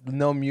stuff, there's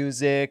no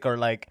music, or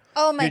like,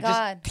 Oh my you're just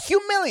God.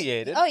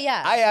 humiliated. Oh,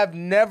 yeah. I have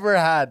never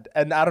had,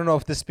 and I don't know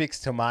if this speaks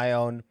to my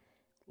own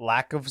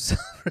lack of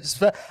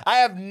self-respect. I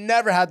have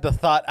never had the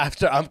thought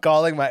after I'm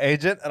calling my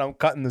agent and I'm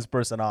cutting this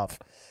person off.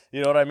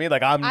 You know what I mean?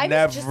 Like, I'm I was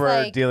never just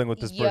like, dealing with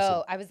this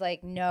person. I was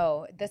like,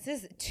 no, this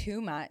is too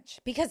much,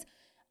 because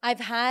I've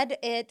had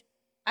it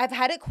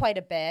quite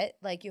a bit.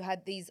 Like, you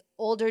had these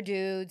older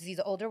dudes, these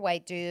older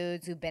white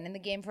dudes who've been in the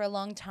game for a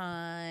long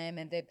time,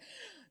 and they've,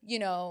 you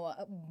know,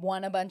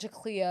 won a bunch of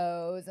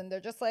Clios, and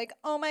they're just like,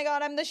 oh my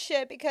God, I'm the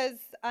shit because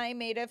I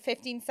made a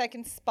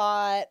 15-second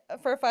spot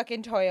for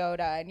fucking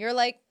Toyota. And you're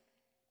like,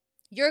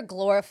 you're a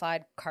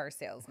glorified car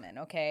salesman,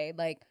 okay?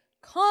 Like,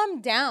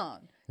 calm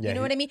down. Yeah, You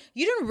know what I mean?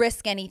 You didn't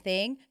risk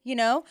anything, you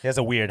know? He has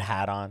a weird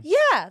hat on.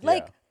 Yeah,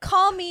 like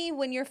call me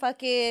when you're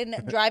fucking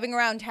driving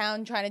around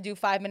town trying to do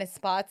 5-minute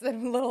spots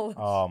in little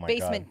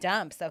basement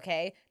dumps,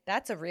 okay?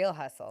 That's a real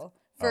hustle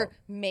for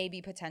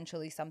maybe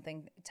potentially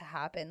something to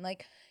happen.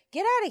 Like,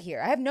 get out of here.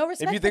 I have no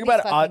respect If you for think these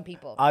about fucking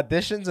people.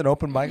 auditions and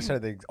open mics are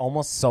they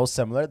almost so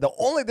similar. The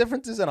only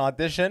difference is an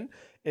audition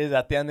is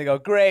at the end they go,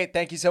 great,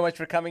 thank you so much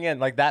for coming in.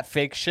 Like, that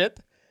fake shit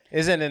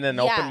isn't in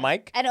an open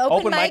mic. An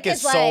open mic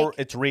is so like,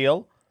 it's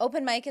real.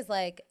 Open mic is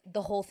like,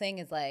 the whole thing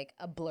is like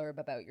a blurb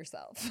about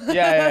yourself.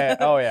 Yeah.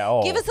 Oh, yeah.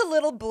 Oh. Give us a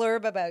little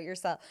blurb about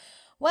yourself.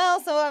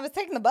 Well, so I was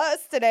taking the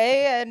bus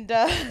today, and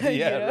Yeah, you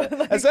know,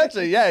 like,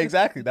 essentially, yeah,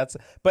 exactly.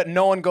 But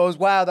no one goes,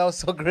 wow, that was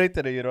so great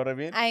today. You know what I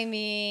mean? I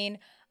mean,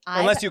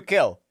 Unless you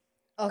kill.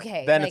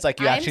 Okay. Then it's like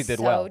you actually did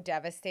well. I'm so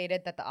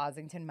devastated that the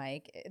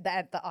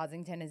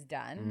Ossington is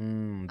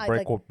done.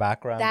 Break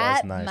background.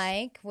 That was nice.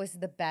 mic was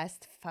the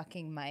best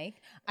fucking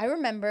mic. I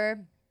remember.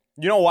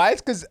 You know why?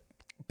 It's because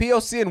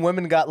POC and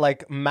women got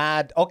like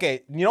mad.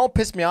 Okay, you know what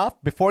pissed me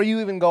off? Before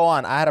you even go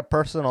on, I had a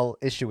personal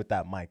issue with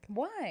that mic.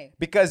 Why?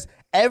 Because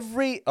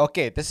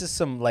this is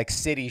some like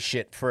city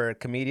shit for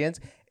comedians.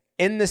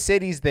 In the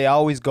cities, they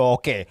always go,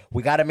 okay,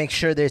 we got to make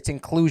sure there's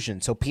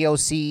inclusion. So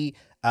POC,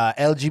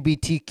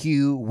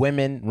 LGBTQ,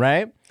 women,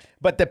 right?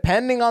 But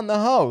depending on the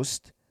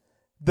host,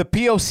 the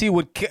POC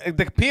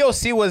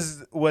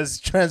was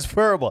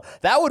transferable.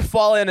 That would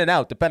fall in and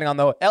out depending on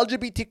the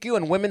LGBTQ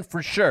and women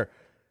for sure.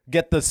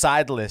 Get the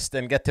side list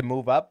and get to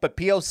move up. But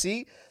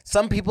POC,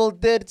 some people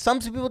did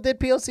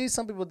POC,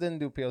 some people didn't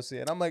do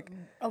POC. And I'm like,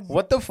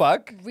 what the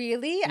fuck?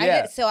 Really?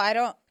 Yeah. I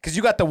don't. Because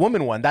you got the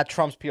woman one. That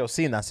trumps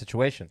POC in that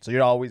situation. So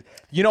you're always,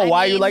 you know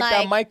why you like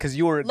that mic? Because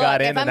you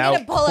got in and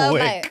out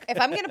quick. If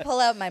I'm going to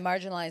pull out my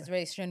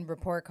marginalization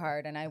report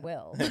card, and I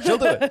will. She'll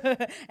do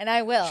it. And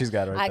I will. She's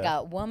got it right I there.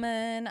 got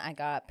woman. I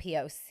got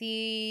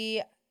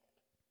POC.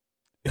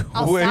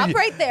 I'll stop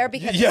right there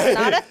because it's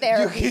not a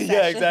therapy session.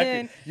 Yeah,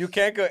 exactly. You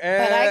can't go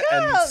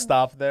and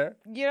stop there.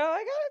 You know,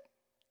 I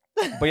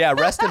got it. But yeah,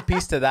 rest in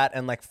peace to that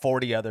and like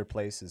 40 other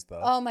places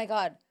though. Oh my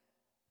God.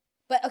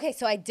 But okay,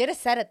 so I did a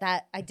set at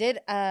that. I did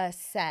a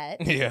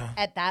set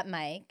at that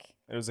mic.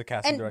 It was a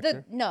casting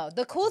director.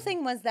 The cool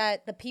thing was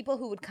that the people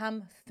who would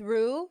come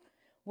through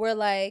were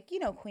like, you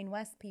know, Queen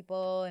West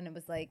people, and it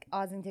was like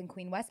Ossington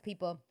Queen West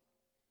people.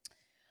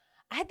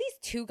 I had these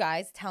two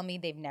guys tell me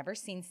they've never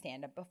seen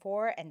stand-up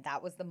before, and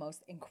that was the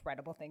most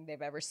incredible thing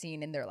they've ever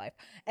seen in their life.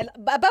 And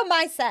about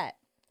my set.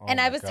 Oh and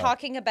my I was God.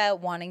 talking about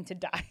wanting to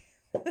die.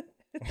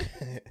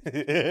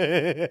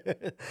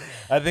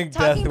 I think Talking death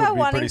about would be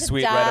wanting pretty to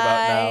sweet die, right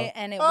about now.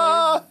 and it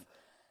was,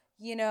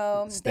 you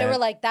know, they Stand. were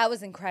like, that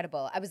was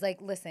incredible. I was like,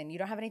 listen, you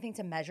don't have anything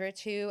to measure it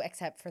to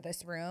except for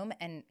this room,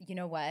 and you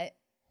know what?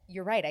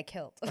 You're right, I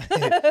killed.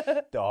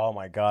 Oh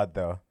my God,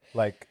 though.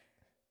 Like,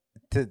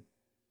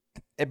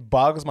 it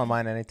boggles my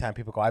mind anytime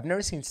people go, I've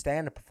never seen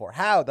stand-up before.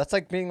 How? That's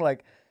like being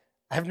like,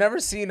 I've never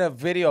seen a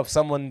video of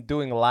someone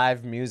doing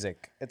live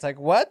music. It's like,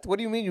 what? What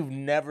do you mean you've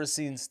never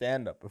seen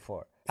stand-up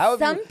before? How have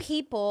Some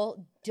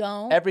people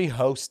don't. Every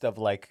host of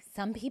like...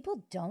 Some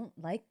people don't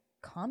like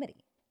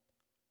comedy.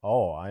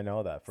 Oh, I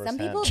know that firsthand.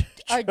 Some people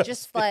are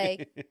just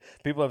like...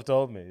 People have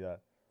told me, yeah.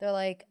 They're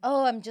like,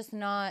 oh, I'm just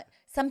not.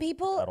 Some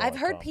people, don't I've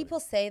like heard comedy. people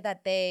say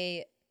that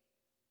they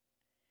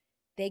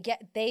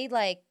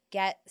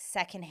get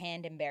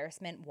secondhand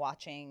embarrassment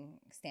watching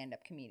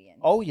stand-up comedians.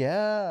 Oh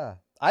yeah,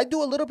 I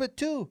do a little bit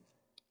too.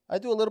 I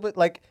do a little bit.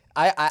 Like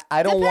I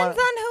don't Depends want.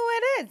 on who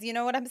it is. You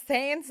know what I'm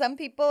saying? Some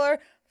people are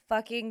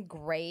fucking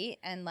great,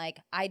 and like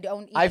I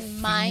don't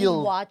even mind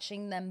feel-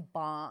 watching them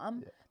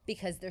bomb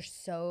because they're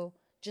so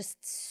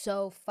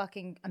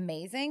fucking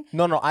amazing.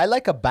 No, I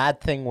like a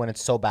bad thing when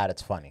it's so bad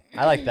it's funny.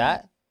 I like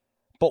that.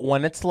 But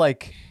when it's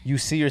like you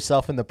see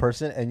yourself in the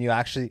person and you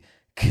actually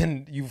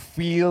you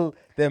feel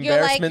the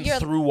embarrassment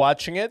through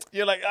watching it,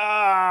 you're like,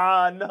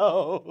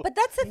 no. But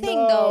that's the thing,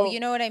 though. You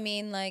know what I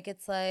mean? Like,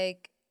 it's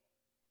like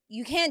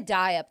you can't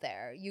die up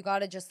there. You got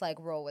to just like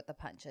roll with the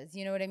punches.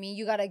 You know what I mean?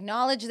 You got to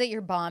acknowledge that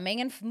you're bombing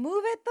and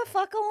move it the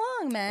fuck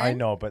along, man. I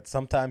know, but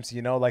sometimes,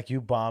 like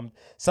you bomb.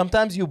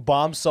 Sometimes you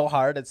bomb so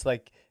hard, it's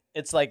like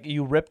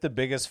you rip the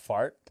biggest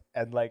fart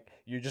and like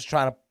you're just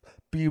trying to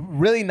be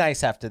really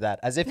nice after that,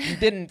 as if you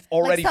didn't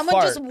already like someone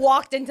fart. just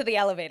walked into the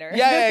elevator.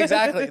 Yeah,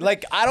 exactly.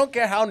 Like, I don't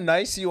care how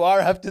nice you are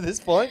up to this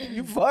point,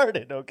 you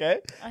farted, okay?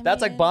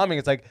 That's like bombing.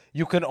 It's like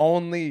you can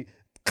only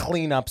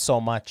clean up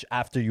so much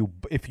after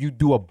if you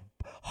do a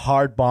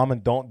hard bomb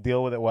and don't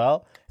deal with it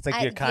well. It's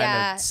like you're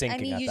kind of sinking.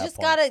 I mean, you at that just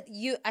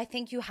point. I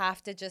think you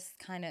have to just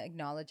kind of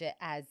acknowledge it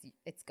as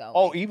it's going.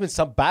 Oh, even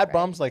some bad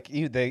bombs, like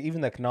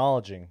even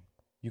acknowledging,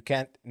 you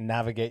can't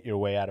navigate your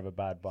way out of a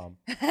bad bomb.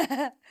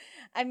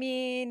 I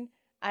mean,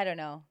 I don't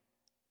know.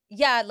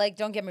 Yeah, like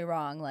don't get me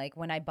wrong. Like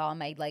when I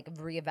bomb, I like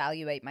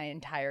reevaluate my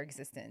entire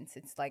existence.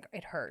 It's like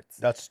it hurts.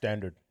 That's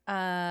standard.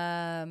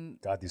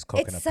 God, these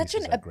coconut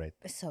pieces are great.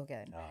 So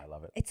good. Oh, I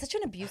love it. It's such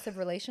an abusive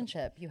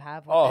relationship you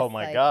have. With Oh this,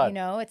 my like, God. You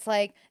know, it's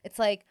like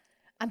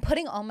I'm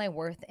putting all my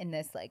worth in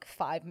this like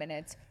 5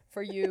 minutes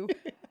for you.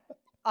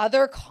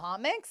 Other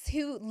comics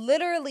who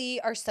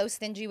literally are so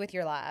stingy with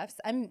your laughs.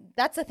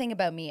 That's the thing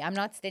about me. I'm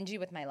not stingy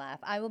with my laugh.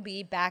 I will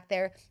be back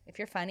there. If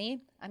you're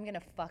funny, I'm going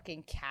to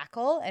fucking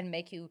cackle and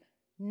make you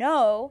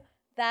know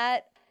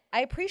that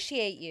I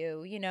appreciate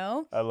you, you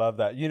know? I love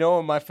that. You know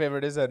what my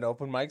favorite is at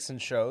open mics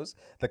and shows?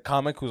 The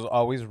comic who's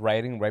always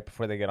writing right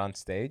before they get on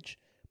stage,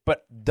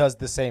 but does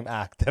the same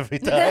act every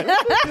time.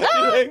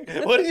 Like,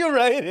 what are you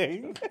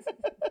writing?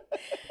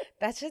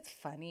 That's just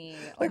funny.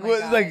 Like, oh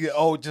what? my Like,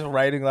 gosh. just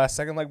writing last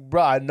second. Like,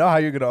 bro, I know how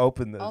you're gonna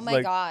open this. Oh my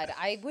like, God.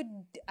 I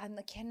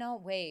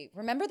cannot wait.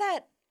 Remember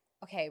that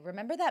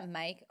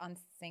mic on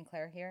St.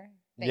 Clair here?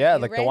 that Yeah,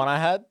 you like the ran? one I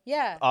had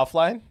Yeah.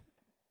 offline.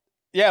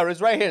 Yeah, it was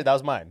right here. That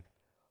was mine.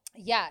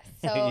 Yeah.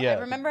 So Yeah, I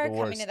remember the coming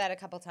worst. to that a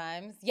couple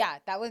times. Yeah,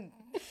 that was.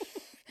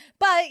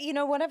 But you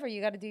know, whatever. You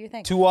got to do your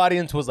thing. 2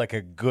 audience was like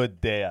a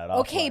good day at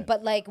Okay, offline.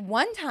 but like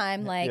one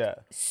time, like Yeah.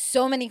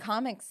 so many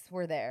comics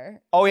were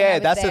there. Oh when I yeah,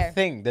 was that's there. the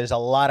thing. There's a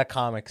lot of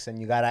comics, and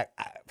you gotta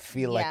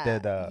feel like they're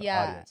the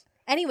audience.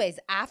 Anyways,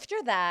 after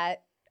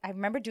that, I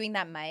remember doing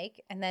that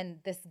mic, and then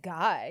this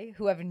guy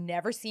who I've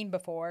never seen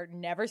before,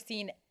 never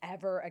seen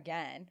ever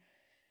again,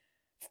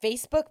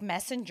 Facebook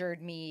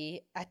messengered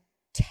me a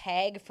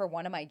tag for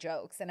one of my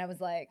jokes, and I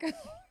was like,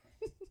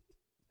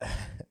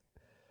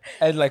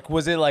 And like,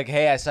 was it like,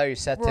 hey, I saw your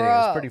set today. It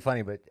was Bro. pretty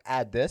funny, but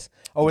add this,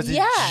 or was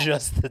Yeah. it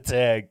just the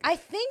tag? I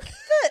think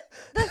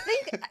the thing,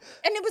 and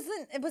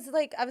it was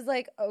like I was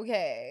like,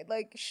 okay,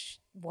 like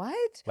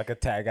what? Like a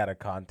tag out of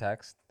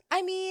context,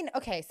 I mean,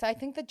 okay, so I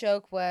think the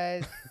joke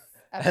was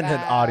about, and an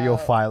audio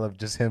file of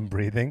just him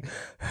breathing.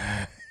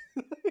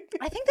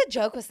 I think the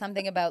joke was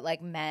something about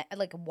like men,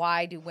 like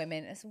why do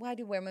women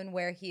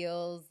wear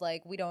heels?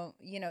 Like we don't,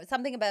 you know,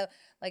 something about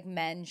like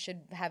men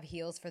should have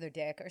heels for their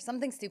dick or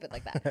something stupid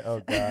like that. Oh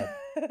god.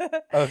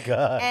 Oh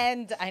god.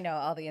 And I know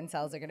all the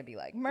incels are gonna be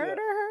like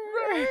murder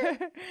her.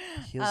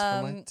 Heels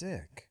for my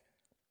dick.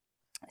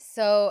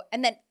 So,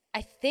 and then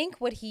I think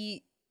what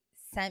he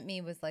sent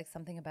me was like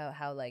something about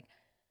how like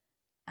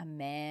a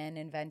man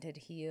invented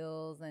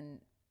heels and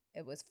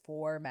it was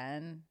for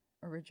men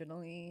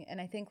originally. And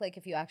I think like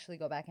if you actually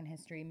go back in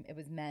history, it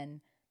was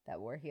men that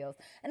wore heels.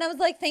 And I was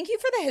like, thank you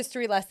for the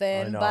history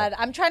lesson, know. but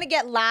I'm trying to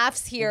get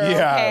laughs here,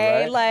 Yeah,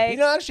 okay? right? Like, you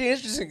know, actually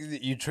interesting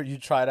that you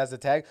tried as a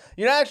tag.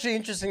 You know, actually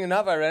interesting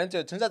enough, I ran into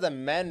it. Turns out that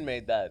men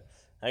made that.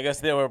 I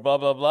guess they were blah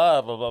blah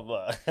blah blah blah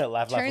blah.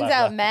 Laugh, turns laugh,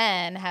 out laugh.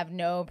 men have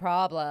no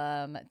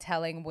problem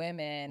telling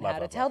women Laugh, how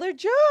to laugh, tell their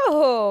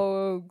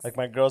jokes. Like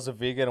my girl's a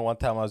vegan, and one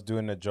time I was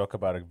doing a joke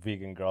about a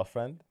vegan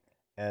girlfriend,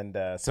 and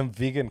some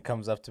vegan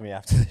comes up to me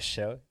after the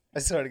show. I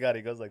swear to God,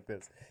 he goes like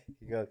this.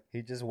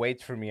 He just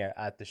waits for me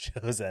at the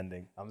show's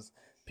ending.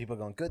 People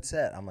going, good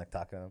set. I'm like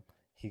talking to him.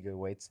 He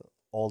waits.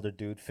 Older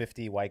dude,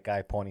 50, white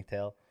guy,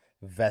 ponytail,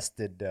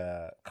 vested,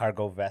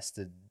 cargo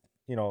vested.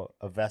 You know,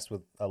 a vest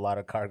with a lot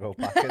of cargo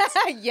pockets.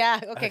 Yeah,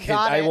 okay,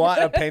 got it. I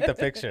want to paint the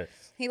picture.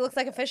 He looks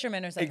like a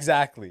fisherman or something.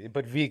 Exactly,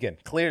 but vegan,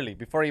 clearly,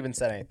 before he even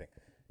said anything.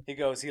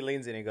 He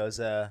leans in, he goes,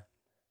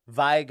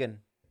 vegan.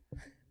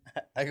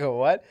 I go,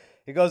 what?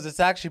 He goes, it's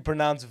actually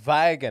pronounced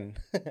vegan.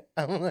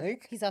 I'm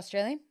like, He's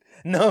Australian?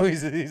 no,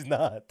 he's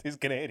not. He's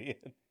Canadian.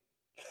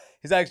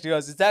 He actually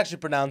goes, it's actually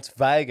pronounced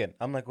vegan.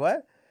 I'm like,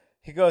 what?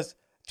 He goes,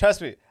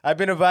 Trust me, I've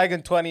been a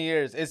vegan 20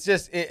 years. It's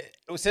just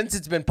since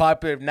it's been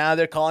popular, now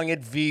they're calling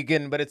it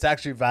vegan, but it's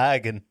actually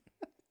vegan.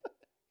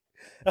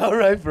 All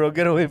right, bro,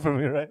 get away from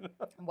me right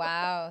now.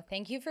 Wow.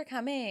 Thank you for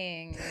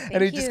coming.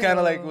 And he Thank just kind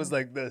of like you. was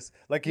like this.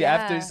 Like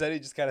after he Yeah. said, he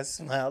just kind of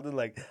smiled and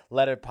like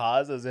let it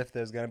pause as if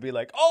there's gonna be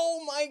like,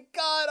 oh my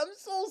god, I'm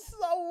so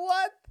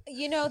what?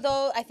 You know,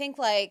 though, I think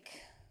like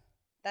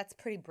that's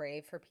pretty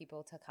brave for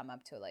people to come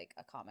up to like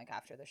a comic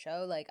after the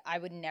show. Like I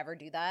would never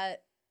do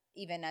that,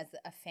 even as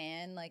a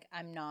fan. Like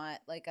I'm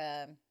not like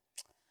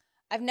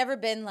I've never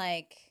been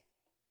like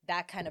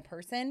that kind of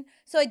person.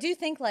 So I do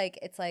think like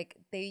it's like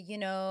they, you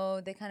know,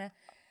 they kind of.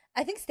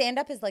 I think stand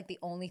up is like the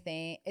only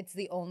thing. It's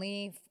the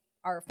only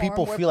art form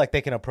People where feel like they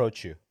can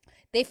approach you.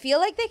 they feel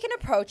like they can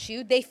approach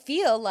you. They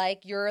feel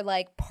like you're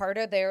like part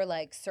of their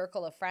like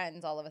circle of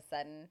friends all of a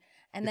sudden.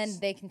 And then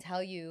they can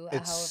tell you.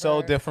 It's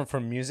so different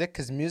from music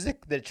because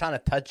music, they're trying to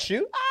touch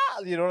you.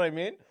 You know what I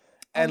mean?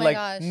 And my like,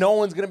 gosh. no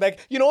one's gonna be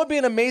like, you know what would be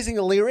an amazing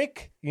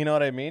lyric? You know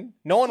what I mean?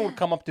 No one would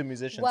come up to a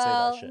musician and say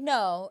that shit.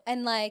 No.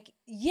 And like,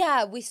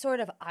 yeah, we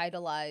sort of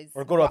idolize.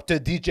 Or go up to a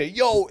DJ,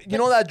 yo, you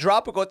know that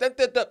drop? Or go,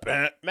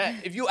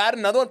 man, if you add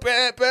another one, dude,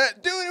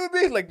 it would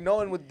be like, no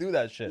one would do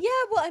that shit. Yeah,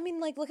 well, I mean,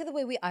 like, look at the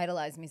way we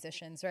idolize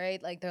musicians,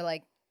 right? Like, they're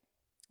like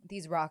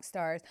these rock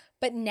stars.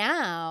 But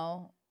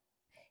now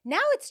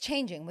it's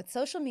changing. With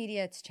social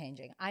media, it's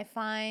changing. I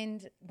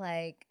find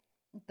like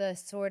the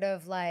sort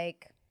of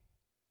like,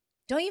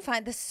 don't you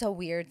find this so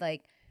weird?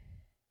 Like,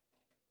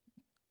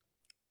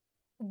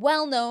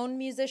 well-known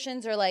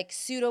musicians or like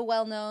pseudo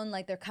well-known,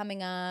 like they're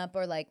coming up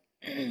or like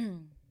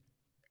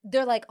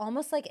they're like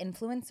almost like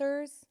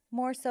influencers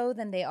more so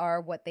than they are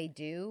what they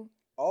do.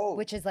 Oh,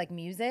 which is like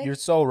music. You're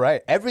so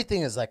right.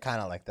 Everything is like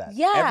kind of like that.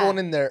 Yeah. Everyone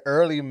in their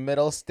early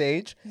middle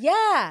stage.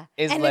 Yeah.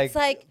 Is and like, it's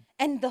like,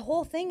 and the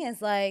whole thing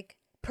is like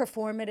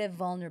performative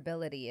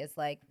vulnerability is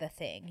like the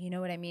thing. You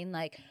know what I mean?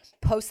 Like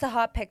post a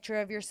hot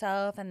picture of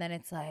yourself and then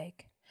it's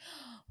like,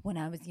 when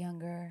I was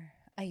younger,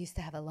 I used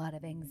to have a lot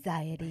of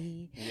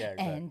anxiety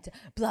and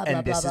blah, blah, blah,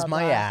 and this blah, is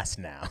my blah. ass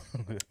now.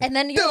 And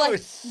then you're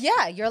like,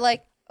 yeah, you're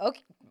like,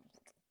 okay,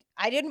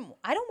 I don't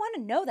want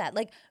to know that.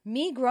 Like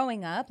me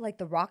growing up, like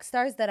the rock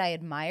stars that I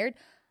admired,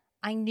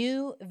 I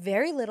knew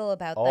very little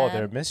about them. Oh,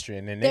 they're a mystery,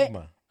 an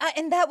enigma.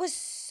 And that was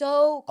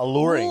so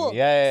alluring. Cool.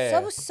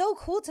 Yeah. So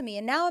cool to me.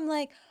 And now I'm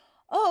like,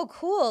 oh,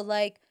 cool.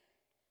 Like,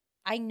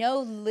 I know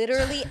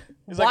literally.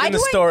 It's like in the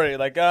story,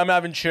 like I'm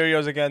having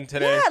Cheerios again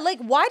today. Yeah, like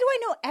why do I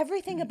know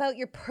everything about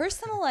your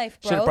personal life,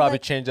 bro? Should have probably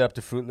like, changed it up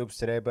to Fruit Loops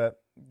today, but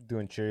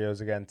doing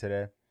Cheerios again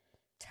today.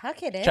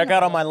 Tuck it in. Check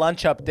out on my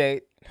lunch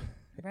update.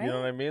 Right? You know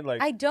what I mean?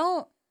 Like I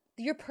don't.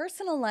 Your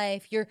personal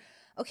life, your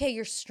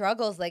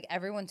struggles, like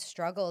everyone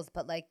struggles,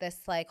 but like this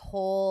like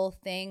whole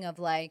thing of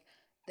like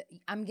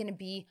I'm gonna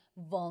be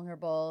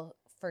vulnerable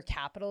for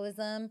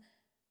capitalism.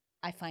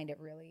 I find it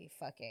really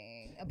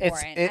fucking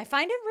abhorrent. I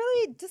find it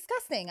really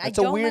disgusting. It's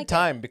a weird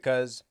time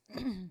because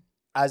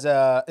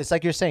it's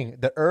like you're saying,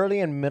 the early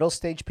and middle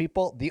stage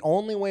people, the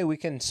only way we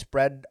can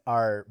spread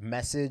our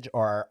message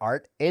or our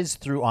art is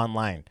through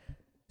online.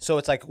 So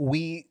it's like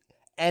we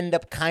end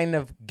up kind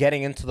of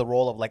getting into the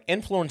role of like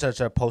influencers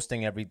are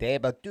posting every day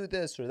about do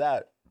this or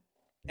that.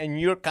 And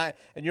you're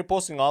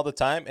posting all the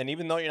time, and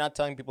even though you're not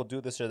telling people do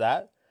this or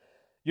that,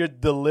 your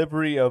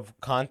delivery of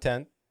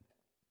content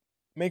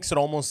makes it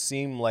almost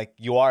seem like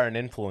you are an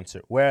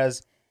influencer.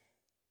 Whereas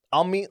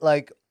I'll meet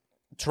like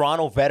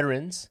Toronto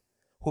veterans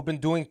who've been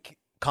doing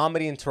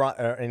comedy in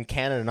Toronto, in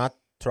Canada, not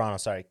Toronto,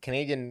 sorry,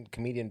 Canadian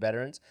comedian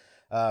veterans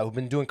who've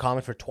been doing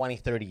comedy for 20,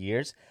 30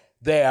 years.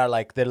 They are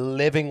like, they're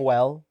living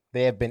well.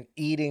 They have been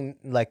eating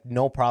like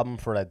no problem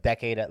for a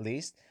decade at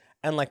least.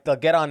 And like they'll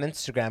get on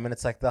Instagram and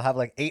it's like they'll have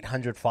like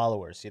 800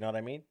 followers, you know what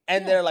I mean?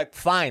 And they're like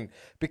fine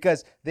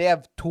because they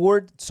have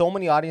toured, so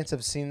many audiences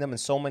have seen them and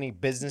so many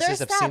businesses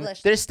have seen them.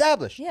 They're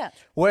established. Yeah.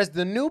 Whereas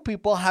the new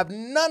people have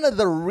none of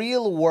the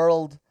real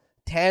world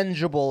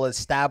tangible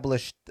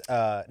established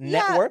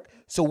network.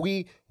 So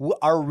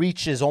our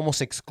reach is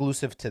almost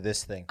exclusive to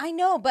this thing. I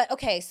know, but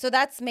okay, so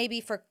that's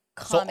maybe for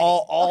comedy. So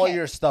all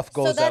your stuff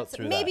goes out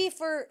through maybe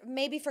that.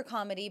 maybe for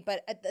comedy,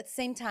 but at the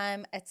same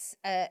time, it's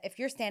if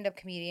you're a stand-up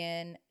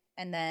comedian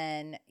and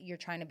then you're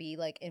trying to be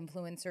like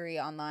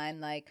influencery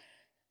online, like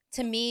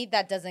to me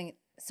that doesn't.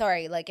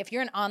 Sorry, like if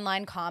you're an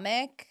online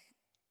comic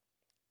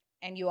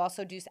and you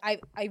also do, I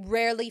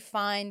rarely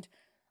find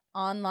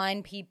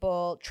online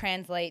people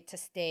translate to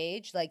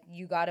stage. Like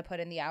you got to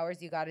put in the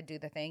hours, you got to do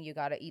the thing, you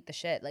got to eat the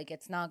shit. Like you're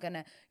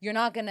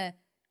not gonna.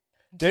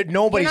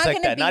 Nobody's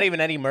like that. Not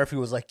even Eddie Murphy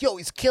was like, yo,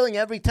 he's killing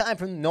every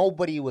time.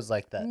 Nobody was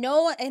like that.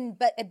 No,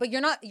 but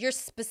you're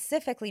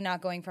specifically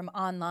not going from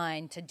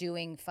online to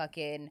doing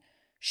fucking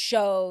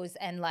shows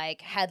and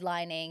like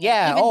headlining.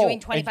 Yeah, and even doing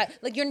 25.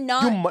 Like you're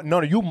not.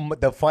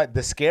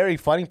 The scary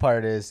funny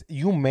part is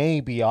you may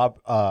be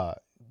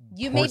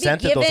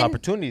presented those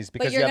opportunities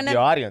because you have the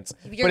audience,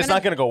 but it's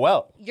not going to go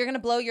well. You're going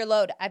to blow your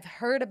load. I've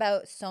heard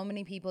about so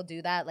many people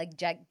do that, like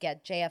get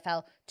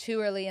JFL too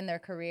early in their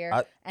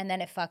career, and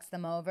then it fucks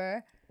them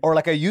over. Or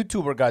like a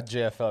YouTuber got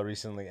JFL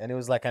recently, and it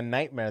was like a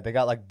nightmare. They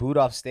got like booed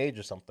off stage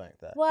or something like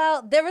that.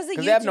 Well, there was a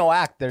Because they have no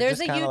act. They're there's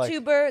just a kind of like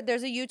YouTuber.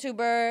 There's a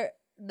YouTuber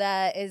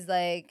that is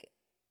like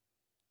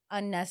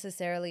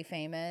unnecessarily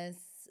famous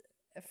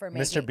for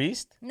making. Mr.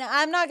 Beast. No,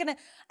 I'm not gonna.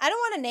 I don't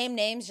want to name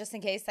names just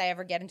in case I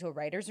ever get into a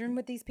writer's room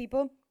with these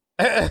people.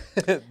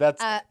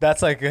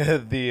 That's like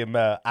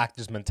the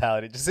actor's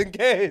mentality, just in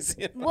case.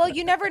 You know? Well,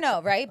 you never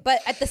know, right? But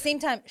at the same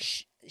time,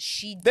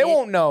 she did, They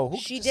won't know. Who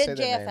she could just did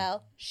say their name?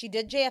 JFL. She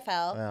did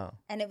JFL, Yeah.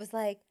 and it was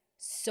like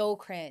so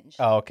cringe.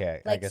 Oh,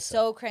 okay. I Like guess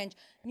so cringe.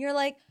 And you're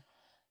like,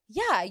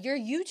 yeah, your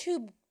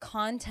YouTube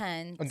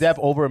content. They have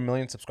over 1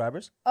 million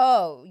subscribers.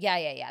 Oh,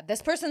 yeah.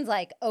 This person's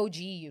like OG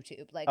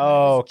YouTube, like when it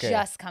Oh, was okay.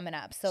 just coming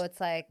up. So it's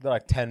like, They're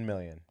like 10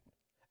 million.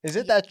 Is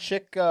it that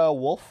chick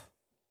Wolf?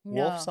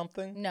 no, Wolf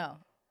something? No,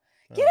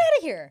 get out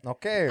of here.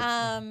 Okay.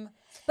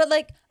 But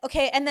like,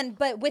 okay, and then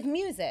but with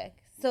music,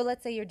 so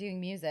let's say you're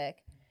doing music.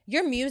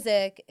 Your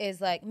music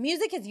is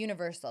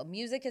universal.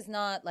 Music is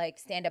not like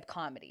stand-up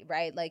comedy,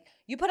 right? Like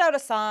you put out a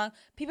song,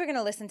 people are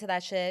gonna listen to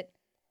that shit.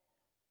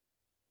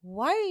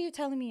 Why are you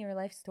telling me your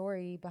life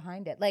story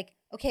behind it? Like,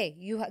 okay,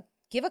 you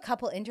give a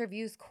couple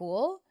interviews,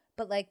 cool,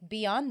 but like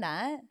beyond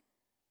that,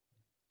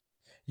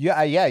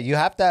 yeah, you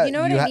have to. you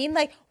know what I mean?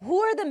 Like, who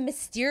are the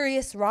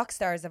mysterious rock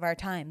stars of our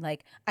time?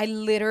 Like, I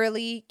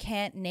literally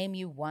can't name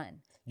you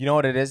one. You know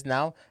what it is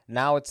now?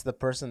 Now it's the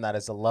person that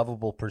is a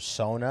lovable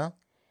persona.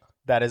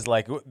 That is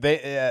like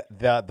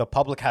the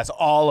public has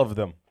all of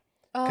them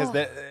because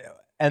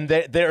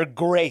they're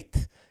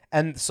great,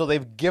 and so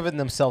they've given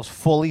themselves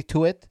fully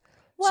to it.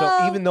 So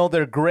Well- even though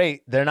they're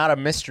great, they're not a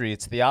mystery.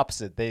 It's the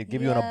opposite. They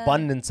give you an Yeah.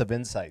 abundance of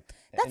insight.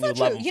 That's and not love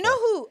true. them You for it.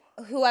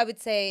 know who I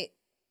would say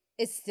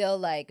is still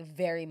like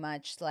very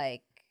much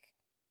like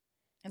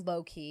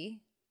low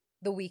key?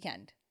 The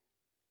Weeknd.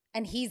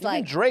 And he's Even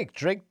like Drake.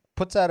 Drake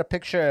puts out a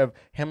picture of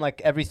him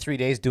like every 3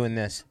 days doing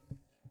this.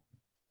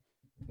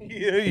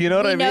 You know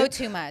what I we mean? know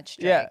too much,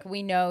 Drake. Yeah.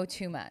 We know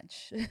too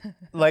much.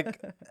 Like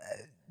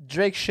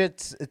Drake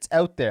shit's it's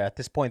out there at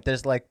this point.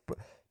 There's like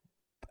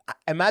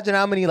imagine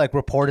how many like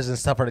reporters and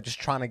stuff are just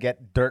trying to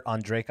get dirt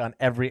on Drake on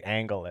every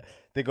angle.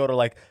 They go to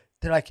like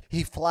they're like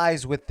he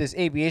flies with this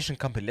aviation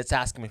company. Let's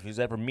ask him if he's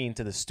ever mean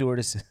to the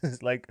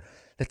stewardesses. Like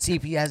let's see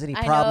if he has any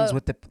I problems know.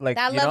 with the like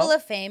That you level know?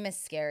 of fame is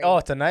scary. Oh,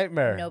 it's a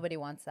nightmare. Nobody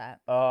wants that.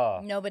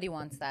 Oh. Nobody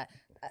wants that.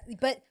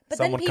 But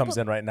Someone then people, comes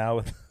in right now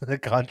with the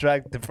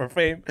contract for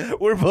fame.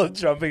 We're both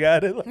jumping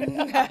at it.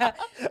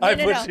 I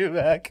no, push no. you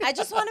back. I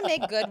just want to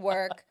make good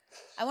work.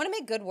 I want to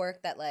make good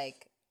work that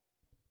like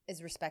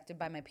is respected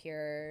by my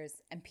peers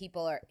and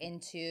people are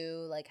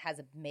into, like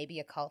has maybe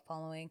a cult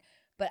following.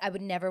 But I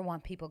would never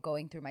want people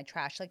going through my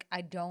trash. Like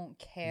I don't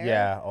care.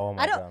 Yeah. Oh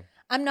my god.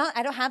 I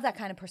don't have that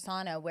kind of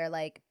persona where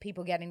like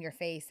people get in your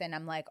face and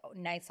I'm like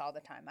nice all the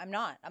time. I'm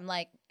not. I'm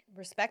like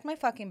respect my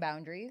fucking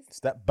boundaries.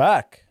 Step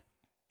back.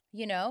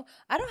 You know,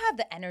 I don't have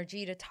the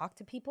energy to talk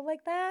to people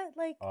like that.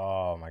 Like,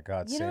 Oh my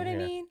god. you know same what I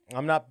here. mean?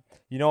 I'm not.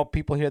 You know,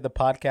 people hear the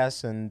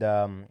podcast and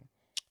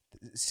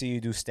see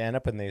you do stand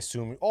up and they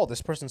assume, oh,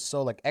 this person's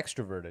so like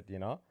extroverted. You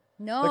know.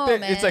 No, Like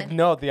man. it's like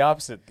no, the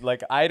opposite.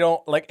 Like I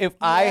don't like if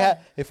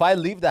if I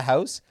leave the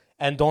house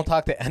and don't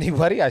talk to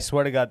anybody, I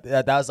swear to God,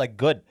 that was like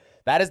good.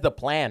 That is the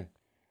plan.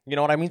 You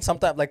know what I mean?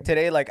 Sometimes like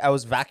today, like I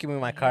was vacuuming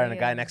my car and a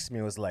guy next to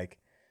me was like,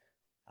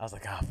 I was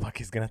like, oh fuck,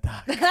 he's gonna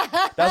talk.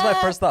 That was my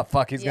first thought.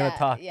 Fuck, he's gonna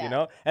talk. yeah. You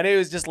know? And it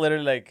was just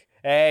literally like,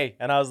 hey,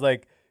 and I was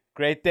like,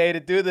 great day to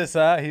do this,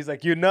 huh? He's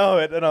like, you know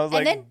it, and I was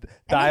like,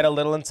 died a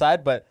little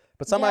inside, but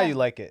somehow Yeah. you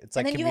like it. It's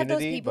like and then you have those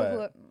community, people but. who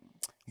are,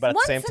 But at the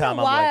once same time, in I'm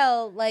a like,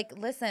 while, like,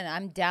 listen,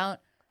 I'm down.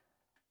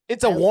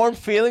 it's a warm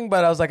feeling,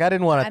 but I was like, I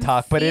didn't want I'm to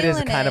talk, but it is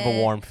feeling kind of a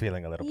it. warm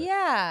feeling a little bit.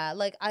 Yeah,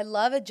 like I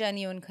love a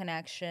genuine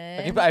connection.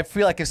 Like, I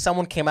feel like if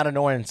someone came out of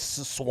nowhere and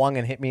swung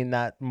and hit me in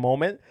that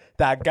moment,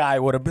 that guy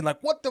would have been like,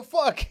 what the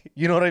fuck?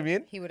 You know what I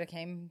mean? He would have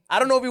came. I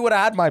don't know if he would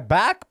have had my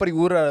back, but he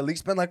would have at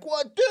least been like,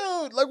 what,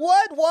 dude? Like,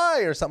 what?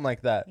 Why? Or something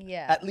like that.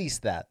 Yeah. At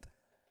least that.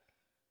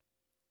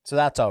 So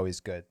that's always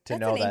good to That's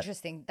know an that.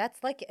 interesting.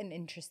 That's like an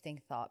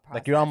interesting thought process.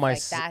 Like, you're on my Like,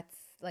 s- that's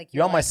like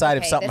you're on my like, side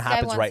if okay, something this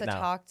happens guy right wants now.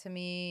 to talk to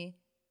me.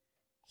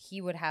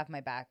 He would have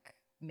my back,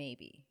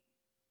 maybe.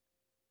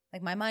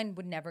 Like my mind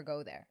would never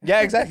go there.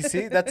 Yeah, exactly.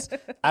 See, that's,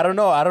 I don't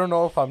know. I don't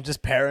know if I'm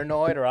just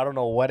paranoid or I don't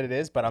know what it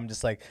is, but I'm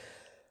just like,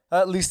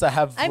 at least I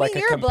have I like mean,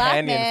 a you're a black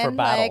companion man. for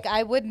battle. Like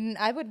I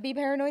would be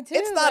paranoid too.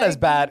 It's not like, as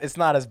bad. It's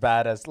not as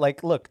bad as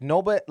like. Look,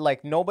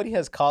 nobody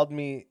has called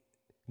me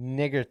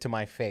nigger to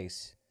my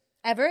face.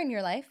 ever in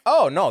your life.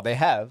 Oh no, they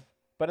have.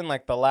 But in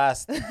like the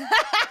last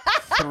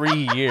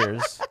 3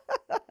 years,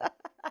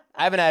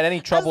 I haven't had any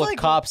trouble with like-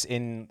 cops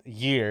in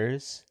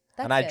years,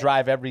 and That's I it.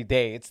 drive every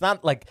day. It's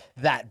not like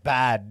that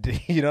bad.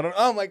 You know?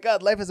 Oh my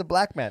God, life as a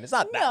black man. It's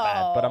not that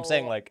bad. But I'm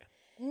saying No. like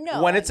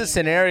No. when I it's a mean,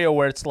 scenario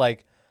where it's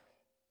like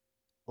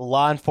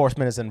law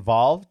enforcement is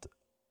involved,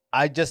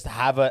 I just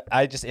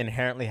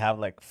inherently have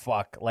like,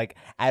 fuck, like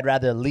I'd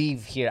rather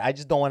leave here. I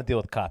just don't want to deal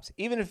with cops.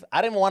 Even if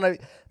I didn't want to,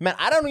 man,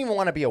 I don't even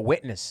want to be a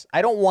witness.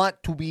 I don't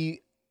want to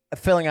be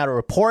filling out a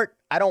report.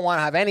 I don't want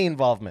to have any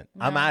involvement.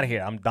 I'm out of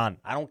here. I'm done.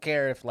 I don't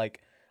care if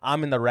like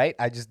I'm in the right.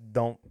 I just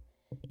don't,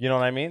 you know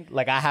what I mean?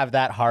 Like I have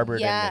that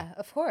harbored in me. Yeah,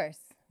 of course.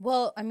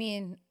 Well, I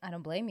mean, I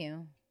don't blame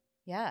you.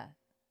 Yeah.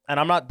 And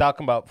I'm not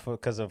talking about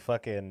because of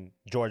fucking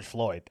George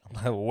Floyd.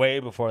 Way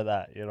before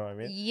that, you know what I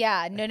mean?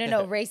 Yeah, no.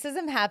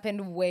 Racism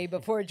happened way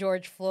before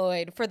George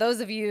Floyd. For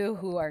those of you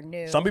who are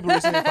new. Some people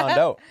recently found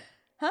out.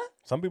 Huh?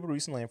 Some people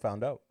recently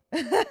found out.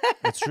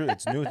 It's true.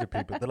 It's new to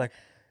people. They're like,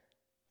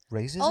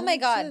 racism? Oh my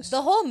God. exists?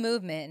 The whole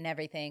movement and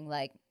everything,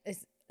 like,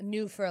 is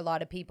new for a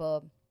lot of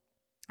people,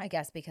 I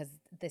guess, because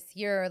this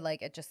year,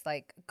 like, it just,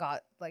 like,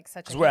 got, like,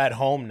 such a... Because we're at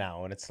home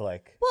now, and it's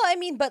like... Well, I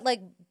mean, but,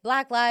 like,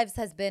 Black Lives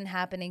has been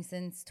happening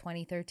since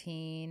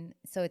 2013,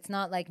 so it's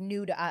not, like,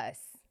 new to us.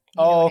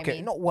 You know Oh, what okay. I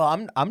mean? No, well,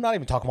 I'm not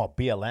even talking about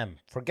BLM.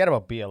 Forget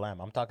about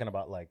BLM. I'm talking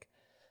about, like,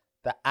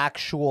 the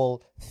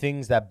actual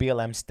things that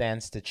BLM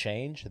stands to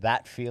change.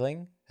 That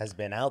feeling has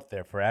been out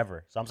there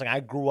forever. So I'm saying I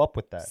grew up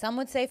with that. Some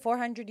would say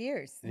 400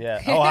 years. Yeah.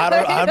 Oh,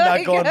 I'm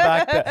not going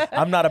back there.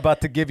 I'm not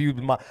about to give you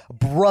my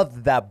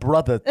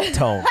brother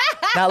tone.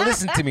 Now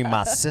listen to me,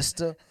 my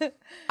sister. I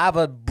have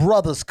a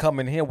brothers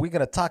coming here. We're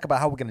gonna talk about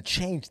how we're gonna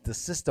change the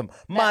system.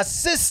 My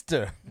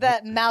sister.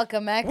 That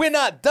Malcolm X. We're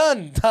not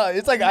done.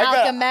 It's like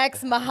Malcolm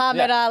X,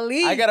 Muhammad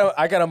Ali. I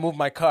gotta move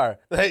my car.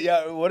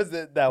 Yeah. What is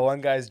it? That one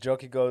guy's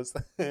joke. He goes.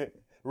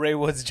 Ray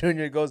Woods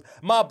Jr. goes,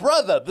 my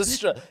brother.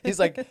 He's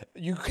like,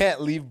 you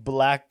can't leave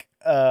black.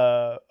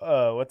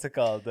 What's it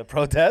called? The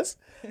protest,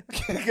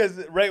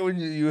 because right when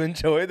you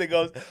enjoy it, it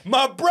goes,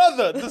 my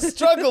brother. The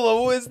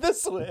struggle is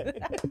this way.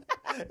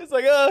 It's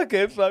like, oh,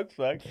 okay, fuck.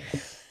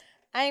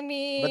 I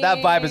mean, But that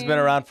vibe has been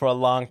around for a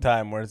long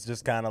time, where it's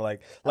just kind of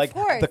like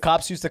course. the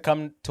cops used to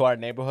come to our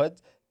neighborhood,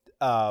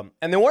 and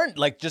they weren't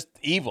like just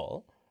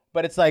evil,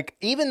 but it's like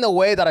even the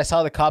way that I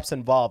saw the cops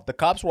involved. The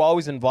cops were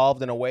always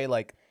involved in a way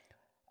like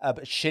a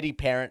shitty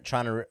parent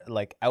trying to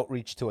like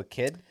outreach to a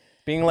kid,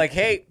 being like,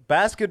 hey,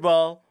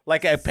 basketball,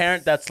 like a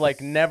parent that's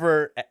like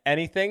never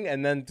anything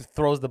and then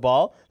throws the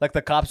ball. Like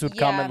the cops would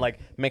come Yeah. and like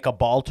make a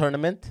ball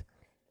tournament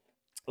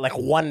like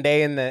one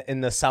day in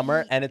the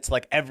summer, and it's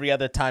like every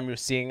other time you're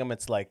seeing them,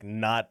 it's like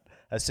not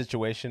a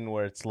situation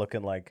where it's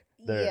looking like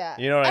they're, yeah.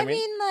 you know what I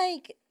mean?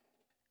 Like,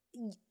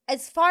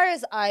 as far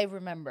as I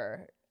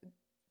remember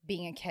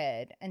being a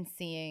kid and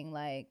seeing,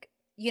 like,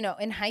 you know,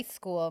 in high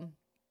school,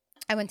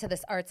 I went to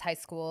this arts high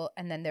school,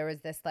 and then there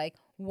was this like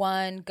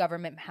one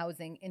government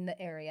housing in the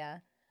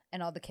area,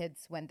 and all the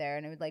kids went there,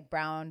 and it was like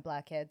brown,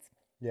 black kids.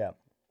 Yeah.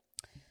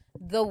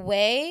 The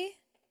way,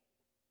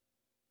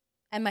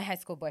 and my high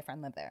school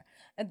boyfriend lived there.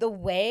 And the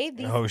way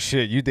these, Oh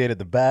shit, you dated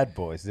the bad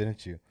boys,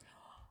 didn't you?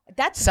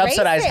 that's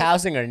Subsidized racist.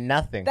 housing or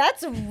nothing.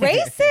 That's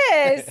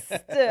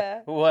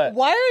racist. What?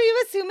 Why are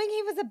you assuming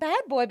he was a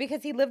bad boy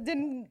because he lived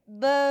in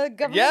the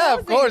government Yeah, housing?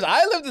 of course.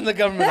 I lived in the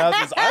government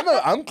houses.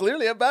 I'm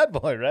clearly a bad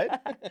boy, right?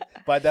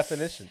 By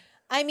definition.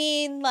 I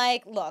mean,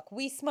 like, look,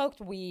 we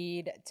smoked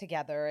weed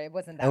together. It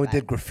wasn't that And we bad.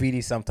 did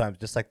graffiti sometimes,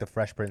 just like the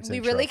Fresh Prince We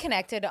intro. really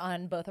connected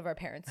on both of our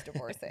parents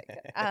divorcing.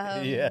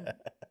 Yeah.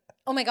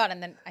 Oh my God.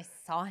 And then I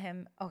saw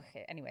him.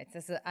 Okay. Anyways,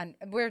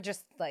 we're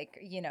just like,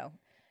 you know,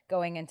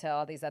 going into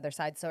all these other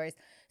side stories.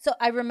 So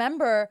I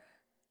remember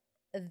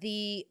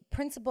the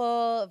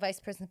principal, vice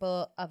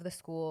principal of the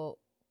school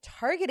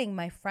targeting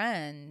my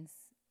friends.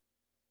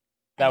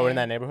 That were in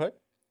that And- neighborhood?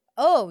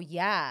 Oh,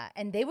 yeah.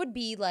 And they would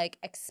be like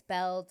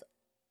expelled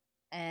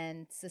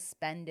and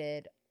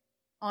suspended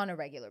on a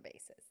regular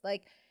basis.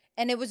 Like,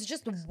 and it was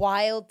just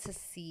wild to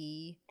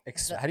see.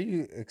 How do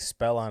you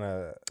expel on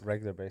a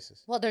regular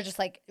basis? Well, they're just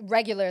like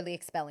regularly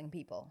expelling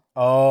people.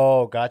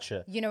 Oh,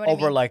 gotcha. You know what I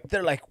Over mean? like,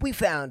 they're like,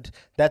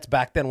 that's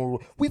back then, where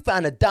we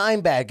found a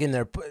dime bag in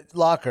their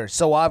locker.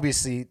 So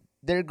obviously,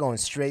 they're going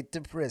straight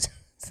to prison.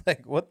 It's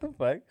like, what the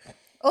fuck?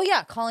 Oh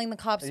yeah, calling the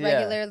cops Yeah.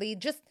 regularly.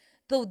 Just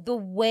the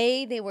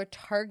way they were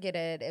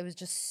targeted, it was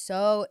just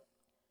so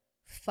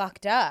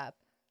fucked up.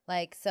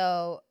 Like,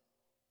 so,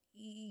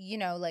 you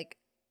know, like,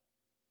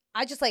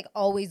 I just like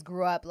always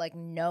grew up like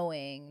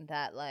knowing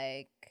that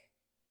like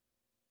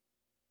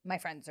my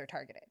friends are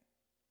targeted.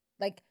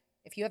 Like,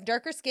 if you have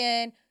darker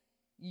skin,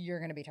 you're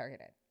gonna be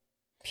targeted.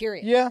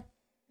 Period. Yeah.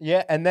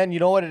 Yeah. And then you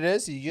know what it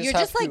is? You're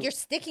just like, you're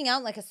sticking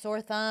out like a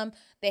sore thumb.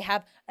 They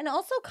have, and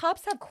also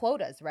cops have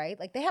quotas, right?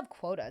 Like they have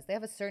quotas. They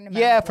have a certain amount.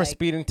 Yeah, of, for like,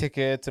 speeding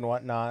tickets and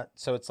whatnot.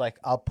 So it's like,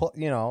 I'll put,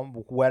 you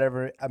know,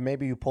 whatever,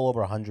 maybe you pull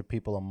over 100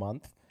 people a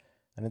month.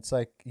 And it's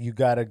like, you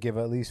got to give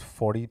at least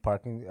 40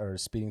 parking or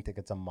speeding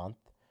tickets a month,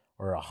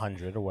 or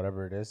 100 or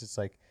whatever it is. It's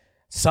like,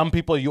 some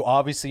people you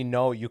obviously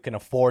know you can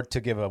afford to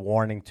give a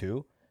warning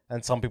to.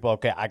 And some people,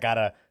 okay, I got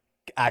to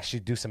actually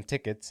do some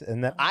tickets.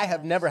 And then I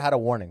have never had a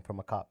warning from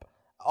a cop.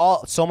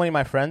 So many of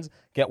my friends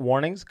get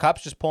warnings.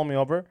 Cops just pull me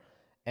over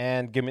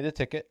and give me the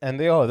ticket. And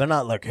they're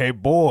not like, hey,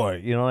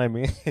 boy, you know what I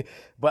mean?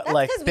 But That's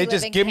like, 'cause we they live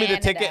just in give me the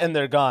ticket Canada. and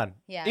they're gone.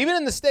 Yeah. Even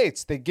in the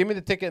States, they give me the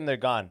ticket and they're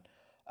gone.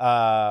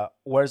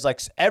 Whereas like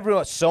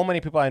so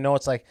many people I know,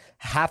 it's like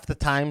half the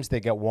times they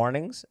get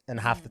warnings and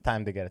half the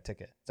time they get a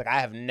ticket. It's like, I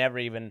have never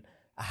even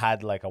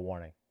had like a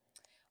warning.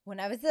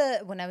 When I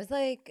was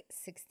like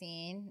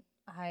 16,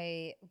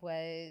 I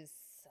was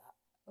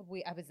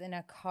I was in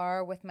a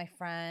car with my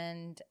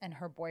friend and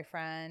her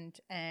boyfriend,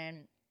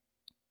 and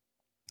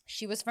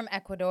she was from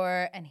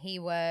Ecuador and he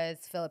was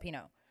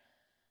Filipino.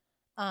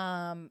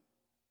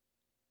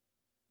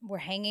 We're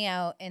hanging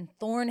out in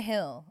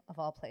Thornhill of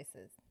all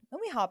places.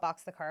 And we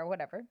hotbox the car,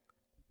 whatever.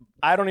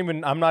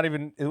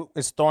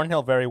 Is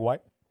Thornhill very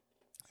white?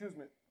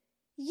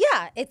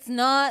 Yeah, it's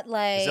not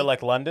like. Is it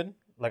like London?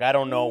 Like, I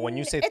don't know. When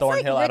you say It's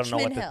Thornhill, like I don't know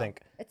what Richmond to Hill.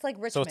 think. It's like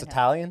Richmond So it's Hill.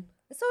 Italian?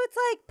 So it's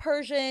like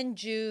Persian,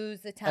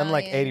 Jews, Italian. And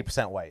like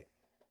 80% white.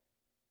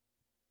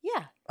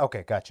 Yeah.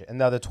 Okay, gotcha. And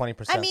the other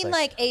 20%. I mean,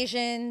 like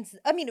Asians.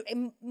 I mean,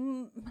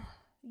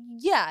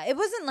 yeah, it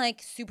wasn't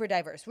like super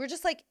diverse. We're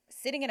just like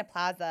sitting in a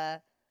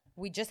plaza.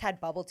 We just had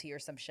bubble tea or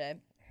some shit.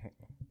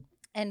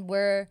 And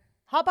we're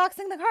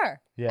hotboxing the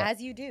car. Yeah.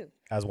 As you do.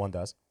 As one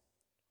does.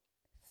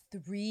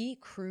 3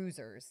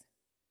 cruisers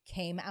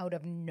came out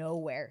of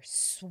nowhere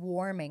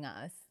swarming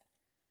us.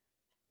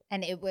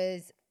 And it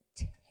was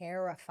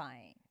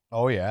terrifying.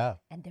 Oh, yeah.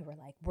 And they were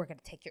like, we're going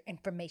to take your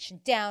information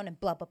down and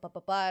blah, blah, blah,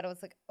 blah, blah. And I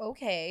was like,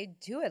 okay,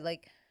 do it.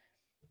 Like,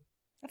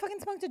 I fucking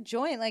smoked a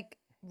joint. Like,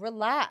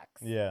 relax.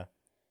 Yeah.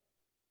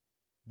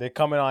 They're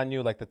coming on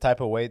you like the type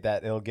of way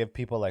that it'll give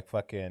people like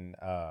fucking,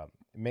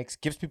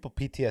 gives people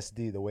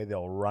PTSD the way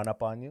they'll run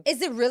up on you.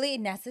 Is it really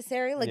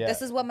necessary? Like, Yeah.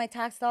 this is what my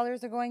tax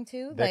dollars are going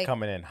to? They're like,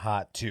 coming in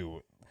hot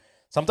too.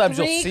 Sometimes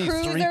you'll 3 see 3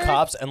 cruisers?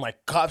 cops and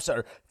like cops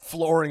are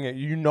flooring it.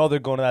 You know they're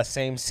going to that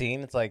same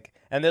scene. It's like,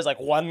 and there's like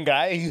one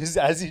guy who's,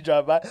 as he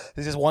drive by,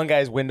 there's just one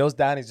guy's windows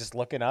down. He's just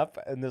looking up,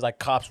 and there's like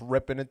cops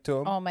ripping it to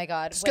him. oh my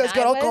God. This When guy's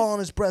got I alcohol was- on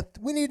his breath.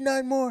 We need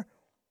 9 more.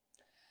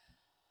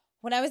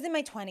 When I was in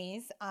my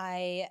 20s,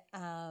 I,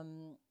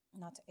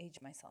 not to age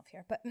myself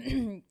here, but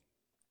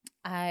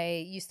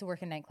I used to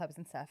work in nightclubs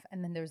and stuff.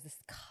 And then there was this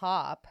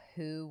cop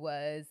who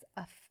was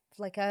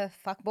like a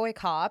fuckboy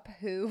cop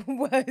who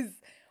was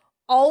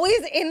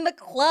always in the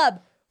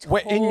club.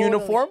 Wait, in Totally.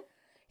 uniform?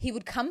 He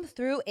would come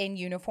through in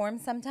uniform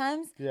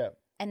sometimes. Yeah.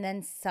 And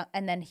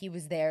then he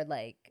was there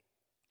like,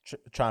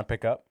 Trying to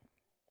pick up.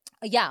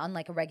 yeah, on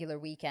like a regular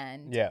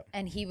weekend. Yeah.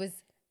 And he was,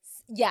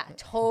 yeah,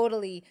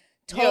 totally.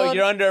 Yo,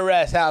 you're under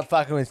arrest. How I'm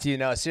fucking with you.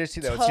 No,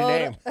 seriously though, what's your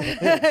name?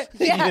 Yeah,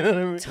 You know what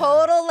I mean?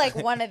 total like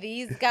one of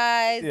these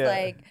guys. Yeah.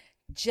 Like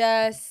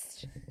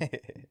just,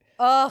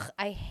 ugh,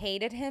 I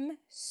hated him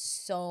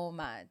so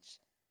much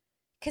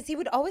because he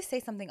would always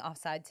say something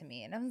offside to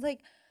me, and I was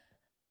like,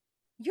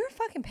 "You're a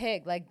fucking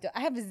pig." Like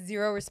I have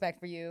 0 respect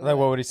for you. Like,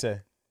 what would he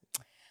say?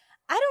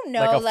 I don't know,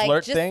 Like a like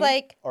flirt just thing?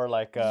 like. Or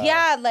like,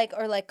 Yeah, like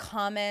or like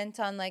comment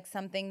on like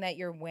something that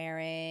you're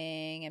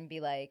wearing and be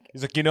like,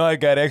 he's like, I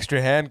got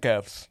extra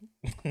handcuffs.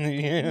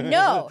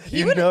 no, he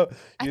you would. know,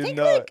 I you think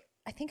know like it.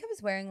 I think I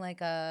was wearing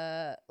like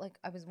I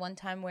was one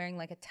time wearing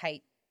like a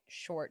tight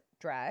short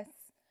dress,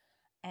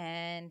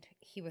 and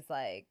he was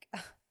like,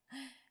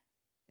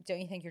 "Don't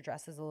you think your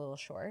dress is a little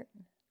short?"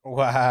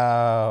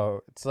 Wow.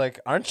 It's like,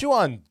 aren't you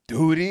on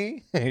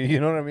duty? You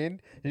know what I mean?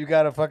 You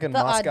got a fucking The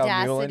Moscow mule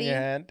in audacity. your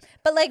hand.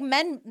 But like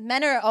men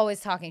are always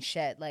talking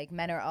shit. Like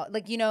men are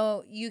like you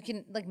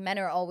can like men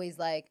are always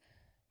like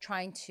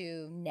trying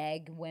to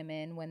nag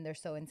women when they're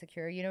so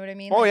insecure. You know what I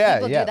mean? Oh, Like, yeah,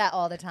 people yeah. do that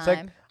all the time.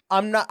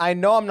 It's like, I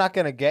know I'm not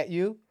going to get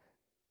you.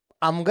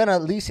 I'm going to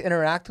at least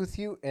interact with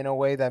you in a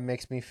way that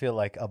makes me feel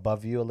like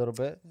above you a little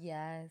bit.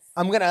 yes.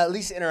 I'm going to at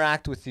least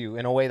interact with you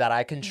in a way that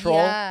I control.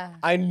 Yeah.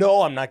 I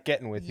know I'm not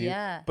getting with you.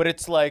 Yeah. But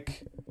it's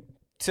like,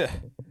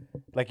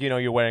 like,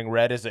 you're wearing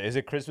red. Is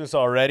it Christmas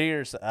already?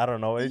 Or I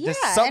don't know. It's just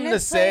Yeah, something and to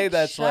it's say like,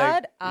 that's like.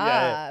 shut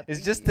Yeah, up.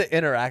 it's just to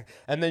interact.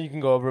 And then you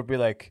can go over and be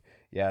like,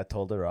 yeah, I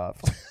told her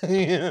off.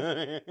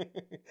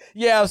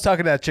 Yeah, I was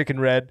talking to that chicken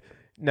red.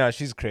 No,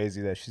 she's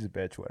crazy. That she's a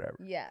bitch. Whatever.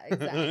 Yeah,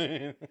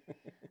 exactly.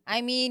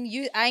 I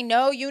mean, I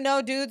know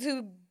dudes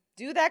who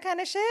do that kind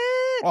of shit.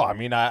 Oh, I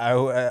mean,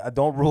 I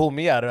don't rule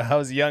me out. If I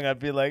was young, I'd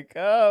be like,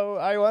 oh,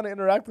 I want to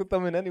interact with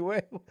them in any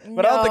way.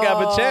 But I don't think I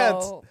have a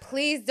chance. No,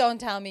 please don't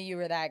tell me you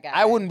were that guy.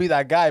 I wouldn't be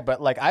that guy,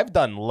 but like I've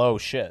done low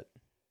shit.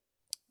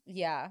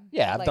 Yeah.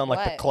 Yeah, I've done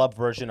like the what? club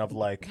version of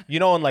like,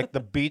 on like the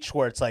beach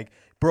where it's like,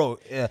 bro,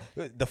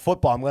 the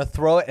football, I'm going to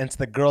throw it and it's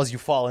the girls, you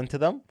fall into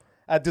them.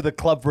 I do the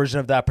club version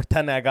of that,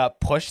 pretending I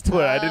got pushed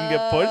where I didn't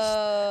get pushed.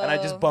 And I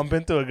just bump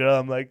into a girl.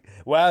 I'm like,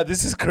 wow,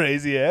 this is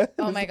crazy, eh?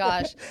 Oh my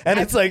gosh. And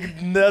it's like,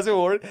 doesn't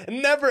work.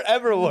 Never,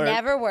 ever work.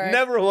 Never work.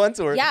 Never once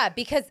work. Yeah,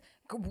 because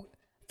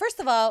first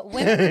of all,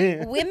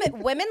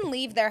 women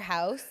leave their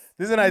house.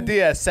 This is an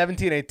idea at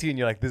 17, 18.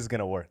 You're like, this is going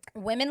to work.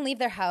 Women leave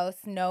their house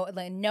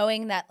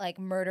knowing that like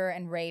murder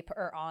and rape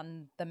are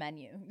on the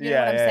menu. You know Yeah,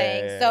 what I'm yeah,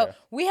 saying? yeah, So yeah.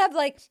 we have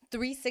like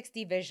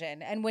 360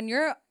 vision. And when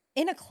you're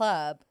in a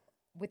club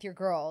with your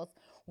girls,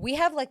 we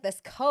have like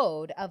this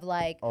code of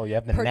like, Oh, you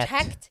have the net.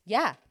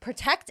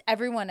 protect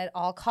everyone at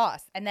all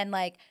costs. And then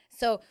like,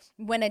 so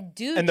when a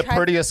dude And the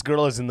prettiest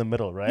girl is in the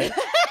middle, right?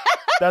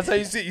 That's how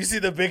you see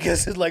the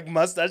biggest like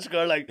mustache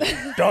girl, like,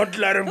 don't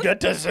let him get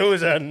to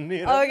Susan.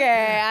 You know?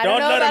 Okay, I don't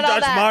Don't know let him about all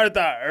touch that.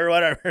 Martha or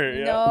whatever.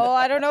 you know? No,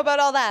 I don't know about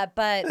all that,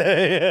 but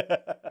Yeah.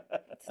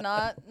 it's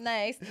not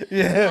nice.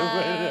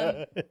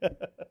 Yeah.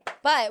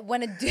 But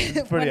when a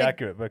dude, Pretty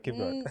accurate, but keep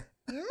going.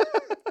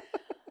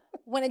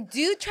 when a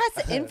dude tries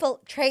to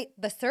infiltrate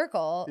the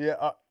circle,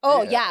 Yeah.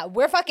 yeah,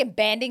 we're fucking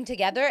banding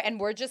together and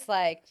we're just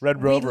like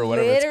Red Rover,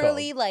 whatever it's called.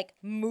 literally like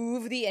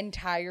move the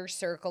entire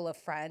circle of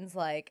friends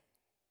like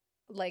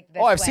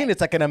this I've way. seen it's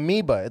like an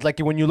amoeba. It's like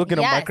when you look in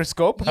a Yes.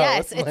 microscope. how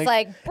Yes, it's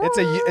like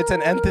it's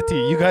an entity.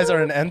 You guys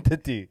are an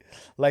entity.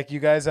 Like you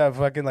guys have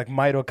fucking like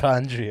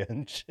mitochondria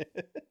and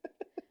shit.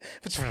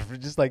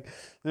 Just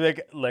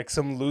like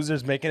some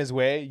losers making his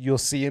way. You'll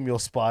see him, you'll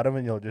spot him,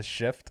 and you'll just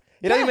shift.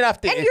 He doesn't even have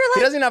to. And you're He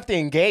like- doesn't even have to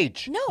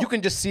engage. No. You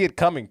can just see it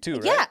coming too,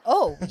 right? Yeah.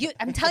 Oh,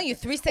 I'm telling you,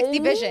 360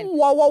 vision.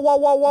 Whoa, whoa, whoa,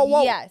 whoa, whoa,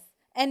 whoa. Yes.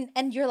 And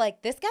you're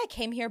like, this guy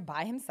came here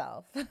by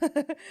himself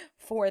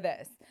for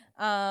this.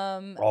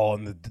 And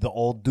the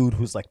old dude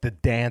who's like the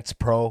dance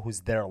pro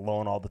who's there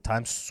alone all the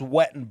time,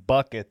 sweating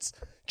buckets,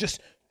 just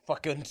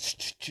fucking.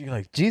 You're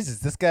like, Jesus,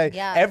 this guy.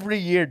 Yeah. Every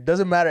year,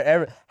 doesn't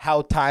matter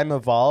how time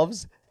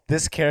evolves.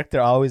 This character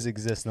always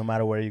exists, no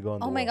matter where you go in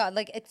the Oh my world. God.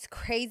 Like, it's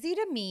crazy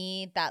to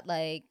me that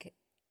like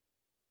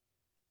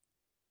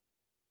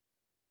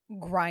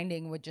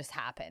grinding would just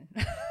happen.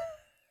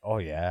 Oh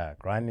yeah,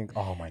 grinding.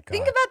 Oh my God.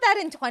 Think about that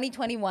in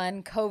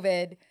 2021,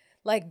 COVID,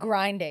 like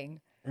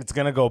grinding. It's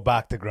gonna go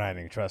back to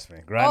grinding. Trust me.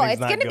 Grinding's it's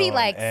not gonna be going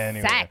like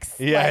anywhere. sex.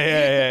 Yeah, Like,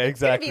 yeah, it's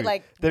gonna be exactly.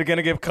 like- They're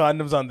gonna give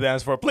condoms on the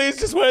dance floor. Please,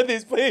 just wear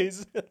these,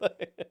 please.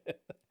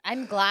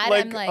 I'm glad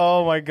like, I'm like,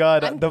 oh my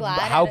God, I'm glad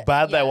how I-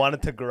 badly I yeah.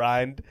 wanted to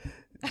grind.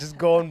 Just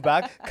going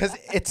back, because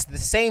it's the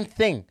same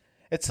thing.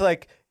 It's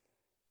like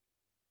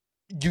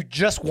you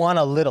just want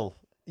a little.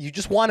 You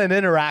just want an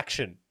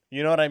interaction.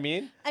 You know what I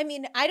mean? I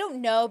mean, I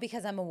don't know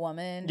because I'm a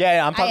woman.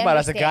 Yeah, I'm talking I about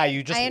as a guy. understand.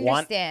 You just I want.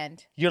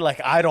 understand. You're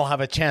like, I don't have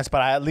a chance, but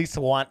I at least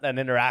want an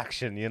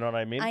interaction. You know what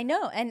I mean? I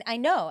know, and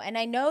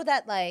I know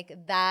that like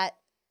that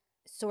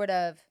sort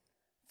of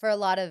for a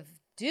lot of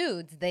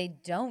dudes, they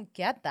don't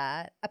get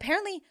that.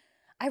 Apparently,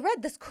 I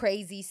read this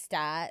crazy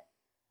stat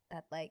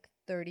that like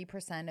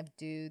 30% of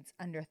dudes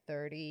under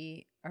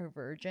 30 are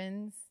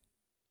virgins.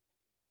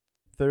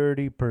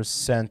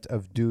 30%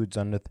 of dudes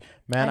under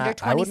man, Under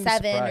I wouldn't be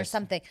 27 or surprised.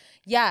 something.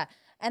 Yeah.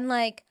 And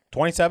like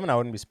 27, I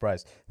wouldn't be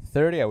surprised.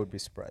 30, I would be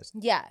surprised.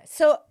 yeah.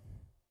 So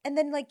and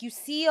then like you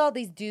see all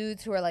these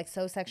dudes who are like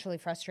so sexually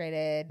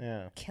frustrated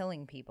Yeah.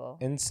 killing people.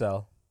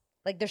 Incel.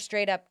 Like they're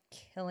straight up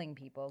killing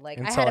people. Like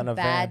I Incel had in a a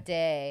bad van.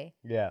 day.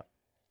 Yeah.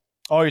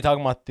 Oh, you're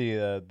talking about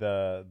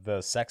the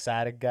sex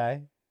addict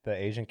guy, the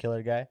Asian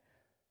killer guy?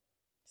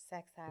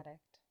 Sex addict.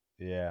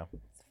 Yeah.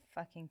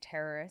 Fucking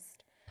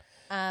terrorist.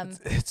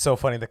 It's so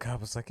funny. The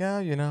cop was like, yeah,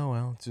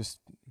 well, just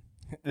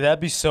that'd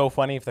be so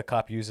funny if the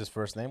cop used his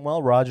first name.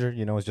 Well, Roger,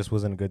 it just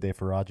wasn't a good day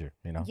for Roger,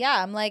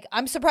 Yeah, I'm like,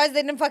 I'm surprised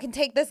they didn't fucking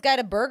take this guy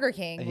to Burger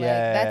King. Like,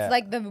 Yeah. that's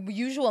like the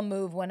usual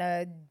move when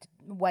a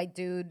white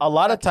dude. A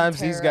lot of fucking times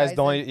these guys don't.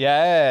 terrorizes.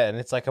 Yeah, and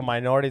it's like a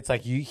minority. It's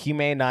like he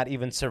may not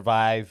even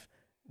survive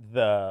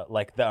the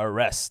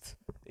arrest.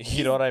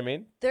 You know what I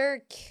mean?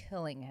 They're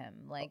killing him.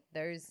 Like,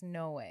 there's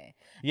no way.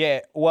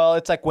 Yeah. Well,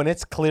 it's like when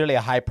it's clearly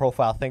a high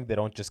profile thing, they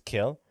don't just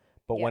kill.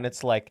 But Yeah. when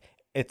it's like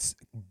it's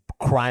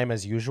crime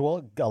as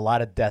usual, a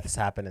lot of deaths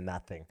happen in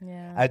that thing.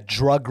 Yeah. A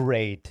drug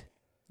raid.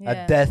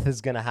 Yeah. A death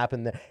is gonna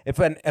happen there. If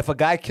a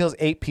guy kills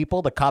 8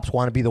 people, the cops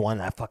want to be the one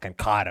that fucking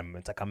caught him.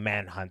 It's like a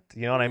manhunt.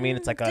 You know what I mean?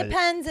 It's like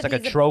Depends it's if like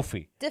a he's a-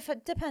 trophy.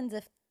 Depends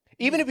if.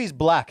 Even if he's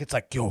black, it's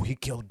like, yo,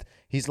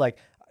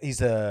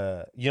 he's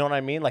a, you know what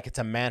I mean? Like it's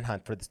a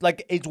manhunt for this.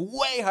 Like it's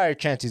way higher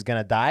chance he's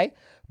gonna die.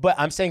 But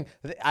I'm saying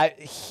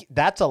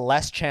that's a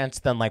less chance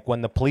than like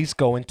when the police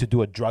go in to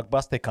do a drug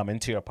bust. They come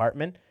into your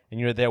apartment and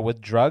you're there with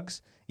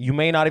drugs. You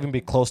may not even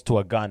be close to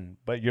a gun,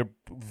 but you're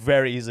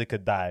very easily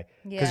could die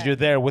because Yeah. you're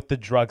there with the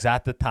drugs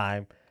at the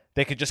time.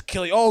 They could just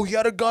kill you. Oh, he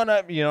had a gun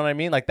at me. You know what I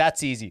mean? Like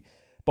that's easy.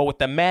 But with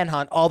the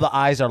manhunt, all the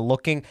eyes are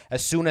looking.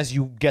 As soon as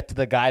you get to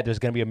the guy, there's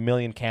gonna be a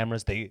million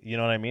cameras. You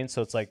know what I mean?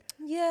 So it's like,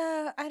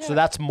 Yeah, I don't. so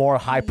that's more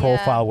high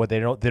profile where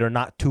they're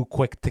not too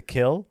quick to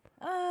kill.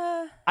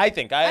 I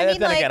think. I mean,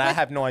 then like, again, I with-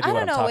 have no idea I what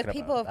don't I'm know. talking With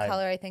people about. of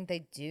color, I think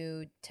they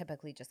do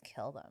typically just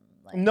kill them.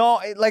 Like, No,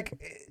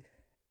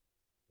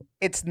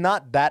 it's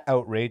not that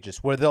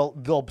outrageous. Where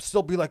they'll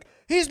still be like,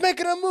 he's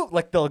making a move.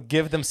 Like they'll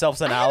give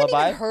themselves an I haven't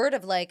alibi. even heard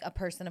of like a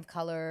person of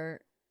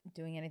color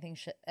doing anything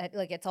shit.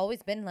 Like it's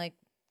always been like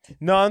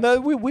No,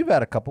 we've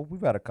had a couple.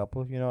 We've had a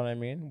couple. You know what I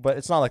mean? But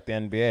it's not like the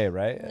NBA,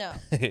 right?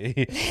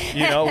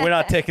 No. We're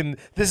not taking.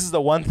 This is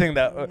the one thing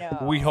that No.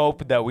 we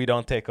hope that we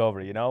don't take over.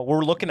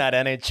 We're looking at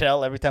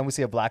NHL every time we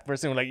see a black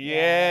person. We're like,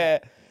 yeah.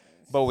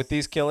 But with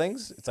these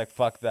killings, it's like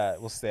fuck that.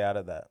 We'll stay out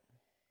of that.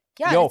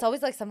 yeah. Yo. It's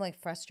always like some like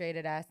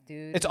frustrated ass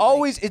dude. It's who's, like,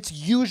 always. It's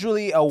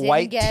usually a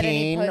white get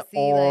any teen pussy,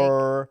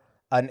 or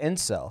an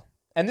incel.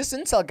 And this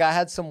incel guy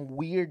had some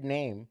weird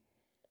name.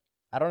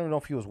 I don't even know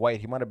if he was white.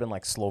 He might have been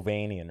like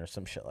Slovenian or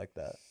some shit like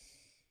that.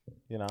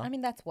 I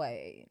mean that's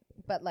white,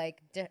 but like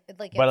But it's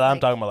I'm like,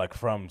 talking about like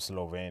from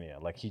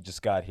Slovenia. Like he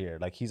just got here.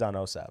 Like he's on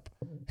OSAP.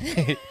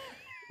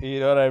 You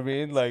know what I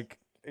mean? Like,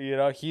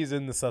 he's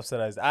in the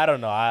subsidized. I don't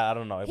know. I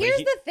don't know. But Here's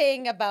the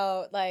thing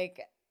about like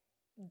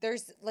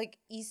there's like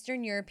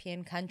Eastern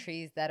European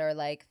countries that are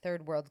like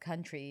third world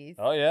countries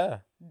Oh yeah.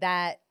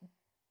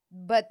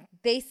 but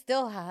they're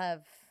still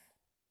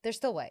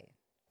white.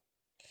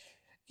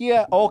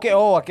 Yeah. Okay.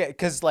 Oh, okay.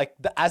 Because like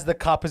as the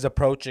cop is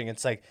approaching,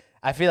 it's like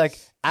I feel like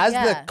as the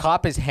Yeah.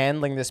 cop is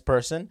handling this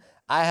person,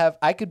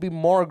 I could be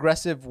more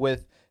aggressive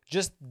with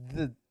just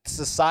the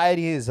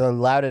society is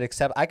allowed to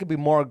accept. I could be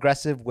more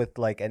aggressive with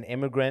like an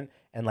immigrant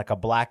and like a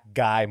black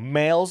guy.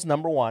 Males,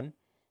 number one.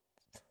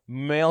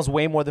 Males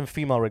way more than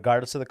female,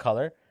 regardless of the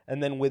color.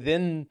 And then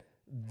within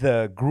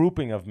the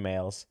grouping of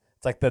males,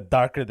 it's like the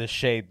darker the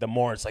shade, the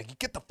more it's like you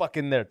get the fuck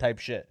in there type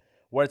shit.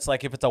 Where it's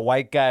like if it's a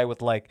white guy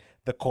with like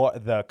the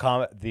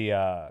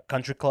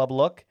country club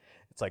look,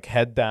 it's like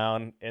head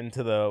down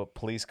into the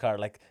police car.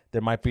 Like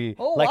there might be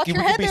Oh, like watch you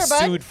your could head be there,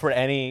 bud. sued for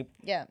any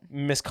Yeah.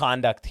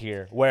 misconduct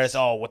here. Whereas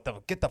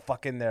get the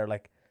fuck in there.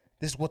 Like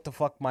this is what the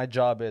fuck my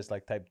job is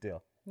like type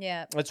deal.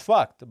 Yeah. It's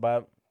fucked,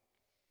 but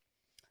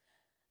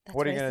That's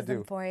what are you gonna racism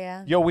do? for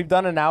you? Yo, we've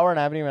done an hour and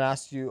I haven't even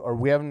asked you, or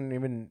we haven't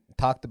even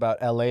talked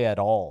about LA at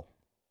all.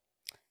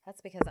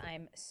 That's because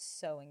I'm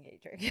so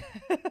engaging.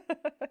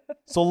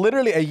 So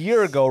literally a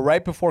year ago,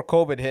 right before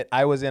COVID hit,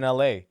 I was in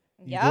LA.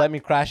 You Yep. let me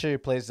crash at your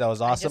place. That was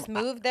I awesome. just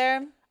moved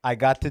there. I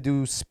got to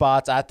do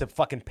spots. I had to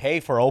fucking pay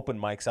for open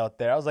mics out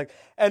there. I was like,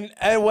 and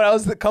when I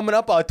was coming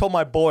up, I told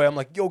my boy, I'm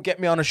like, yo, get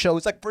me on a show.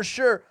 He's like, for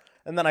sure.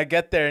 And then I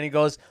get there and he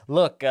goes,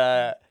 look,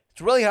 it's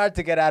really hard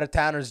to get out of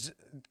towners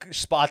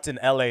spots in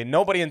LA.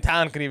 Nobody in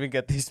town can even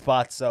get these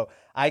spots. So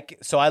I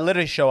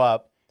literally show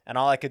up and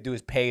all I could do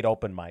is paid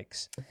open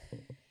mics.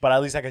 But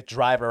at least I could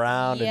drive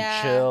around Yeah.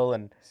 and chill.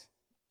 And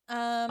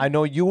I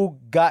know you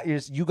got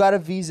a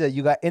visa.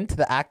 You got into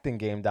the acting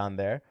game down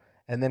there.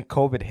 And then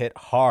COVID hit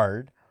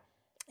hard.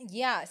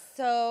 Yeah.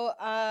 So,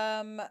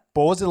 But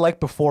what was it like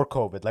before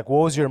COVID? Like,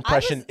 what was your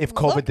impression if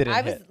COVID didn't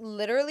I hit? was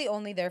literally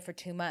only there for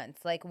 2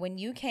 months. Like when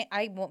you came,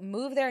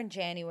 moved there in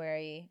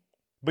January.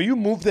 But you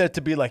moved there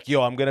to be like,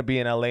 yo, I'm going to be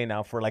in LA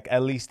now for like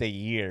at least a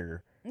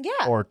year.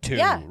 Yeah. Or two,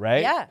 yeah,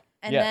 right? Yeah.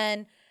 And Yeah.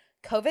 then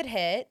COVID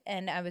hit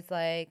and I was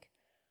like,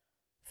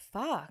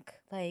 fuck.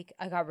 Like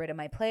I got rid of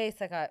my place.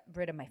 I got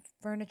rid of my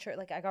furniture.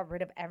 Like I got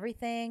rid of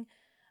everything.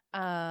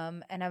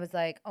 And I was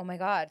like, oh my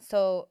God.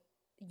 So,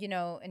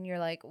 and you're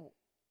like,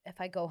 if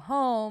I go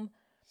home,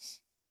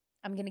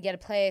 I'm going to get a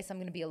place. I'm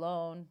going to be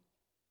alone.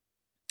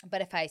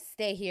 But if I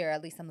stay here,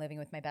 at least I'm living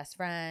with my best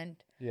friend.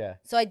 Yeah.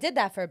 So I did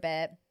that for a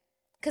bit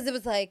because it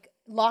was like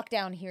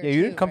lockdown here. Yeah, you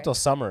too, didn't come right? till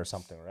summer or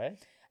something, right?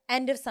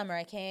 End of summer.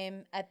 I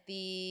came at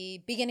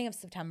the beginning of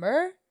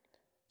September.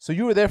 So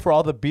you were there for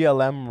all the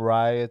BLM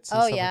riots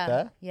and Oh stuff yeah, like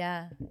that?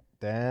 yeah.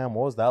 Damn,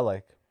 what was that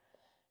like?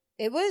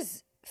 It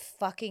was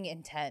fucking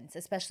intense,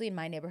 especially in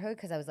my neighborhood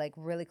because I was like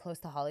really close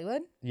to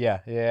Hollywood.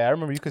 Yeah, I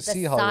remember you could The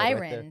see Hollywood right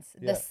there. sirens,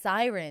 Yeah. the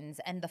sirens,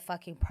 and the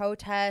fucking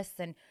protests,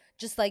 and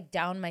just like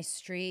down my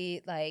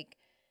street, like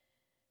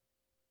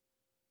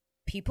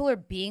people are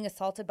being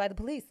assaulted by the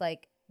police.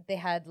 Like they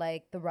had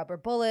like the rubber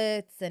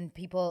bullets, and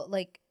people are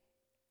like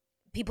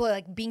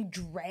being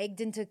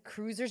dragged into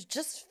cruisers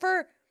just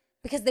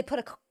because they put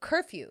a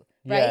curfew,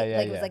 right? Yeah,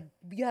 like it was yeah. like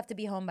you have to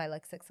be home by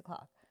like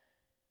 6:00.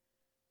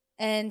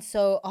 And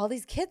so all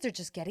these kids are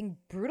just getting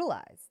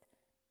brutalized.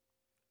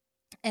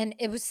 And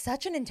it was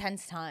such an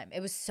intense time. It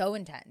was so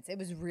intense. It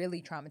was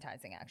really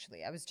traumatizing,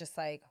 actually. I was just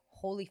like,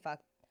 holy fuck.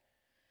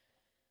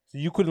 So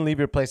you couldn't leave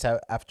your place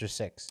after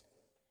 6?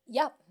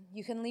 Yep,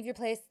 you can leave your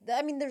place.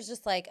 I mean, there's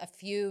just like a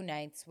few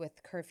nights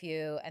with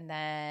curfew. And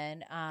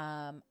then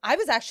I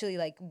was actually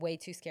like way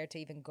too scared to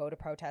even go to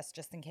protest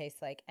just in case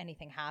like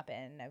anything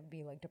happened. I would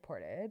be like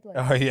deported. Like,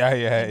 Oh,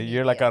 yeah.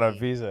 You're like on a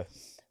immediately. visa.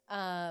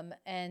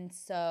 And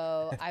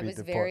so I Be was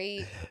deported.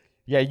 very...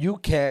 Yeah, you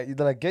can't.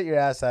 Like, get your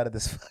ass out of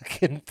this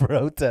fucking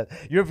protest.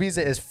 Your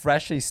visa is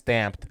freshly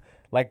stamped.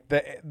 Like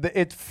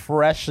it's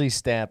freshly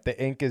stamped. The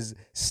ink is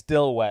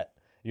still wet.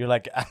 You're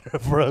like out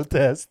of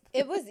protest.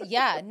 It was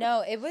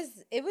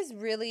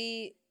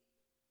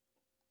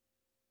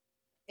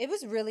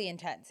really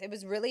intense. It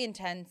was really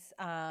intense.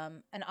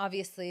 And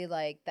obviously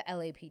like the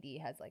LAPD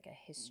has like a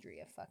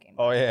history of fucking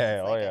Oh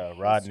yeah, violence, like, a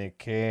history. Rodney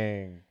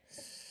King.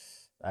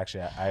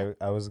 Actually,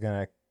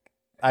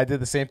 I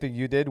did the same thing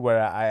you did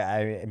where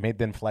I made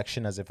the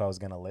inflection as if I was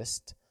gonna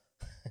list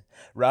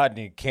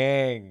Rodney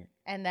King.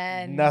 And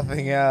then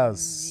Nothing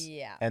else.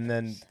 Yeah. And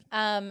then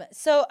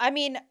So I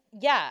mean,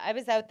 yeah, I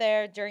was out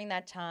there during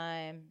that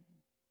time.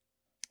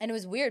 And it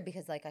was weird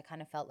because like I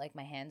kind of felt like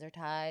my hands are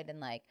tied and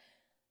like,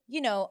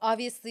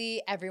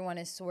 obviously everyone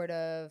is sort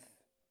of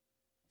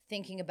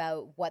thinking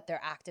about what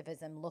their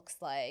activism looks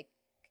like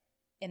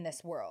in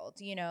this world,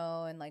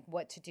 and like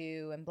what to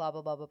do and blah,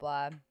 blah, blah, blah,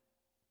 blah.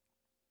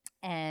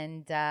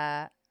 And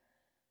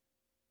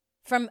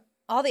from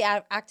all the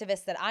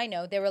activists that I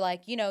know, they were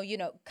like,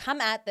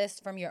 come at this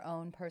from your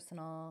own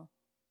personal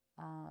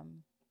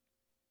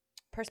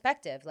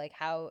perspective, like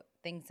how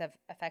things have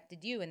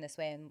affected you in this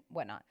way and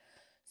whatnot.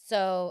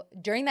 So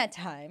during that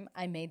time,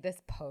 I made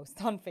this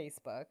post on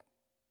Facebook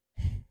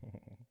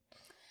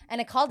and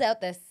it called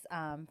out this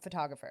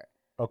photographer.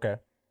 okay,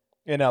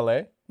 in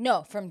LA.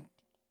 No, from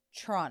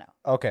Toronto.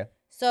 Okay.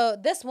 So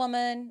this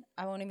woman,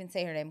 I won't even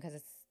say her name because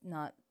it's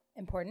not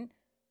important.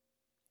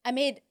 I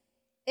made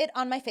it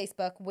on my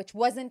Facebook, which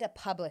wasn't a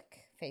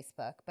public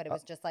Facebook, but it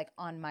was just like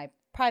on my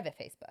private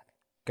Facebook.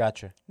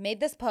 Gotcha. Made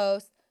this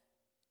post.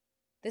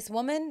 This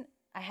woman,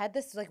 I had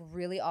this like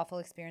really awful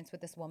experience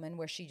with this woman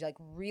where she like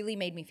really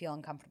made me feel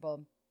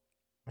uncomfortable.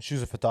 She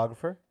was a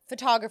photographer?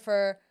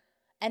 Photographer.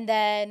 And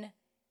then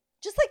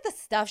just like the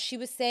stuff she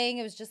was saying,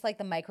 it was just like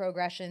the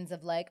microaggressions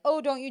of like,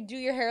 oh, don't you do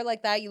your hair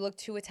like that? You look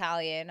too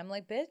Italian. I'm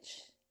like,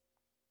 bitch,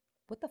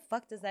 what the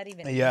fuck does that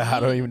even mean? Yeah, I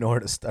don't even know where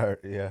to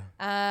start. Yeah.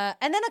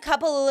 And then a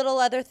couple of little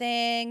other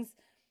things.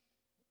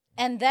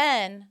 And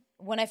then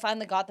when I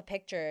finally got the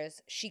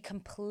pictures, she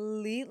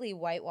completely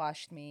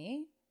whitewashed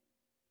me.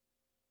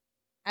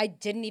 I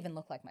didn't even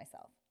look like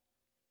myself.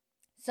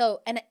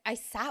 So, and I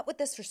sat with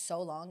this for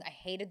so long. I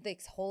hated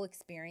this whole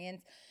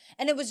experience.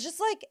 And it was just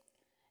like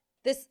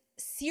this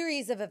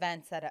series of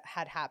events that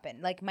had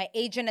happened. Like my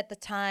agent at the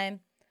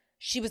time,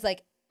 she was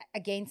like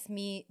against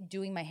me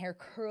doing my hair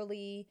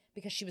curly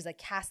because she was like,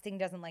 casting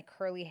doesn't like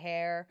curly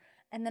hair.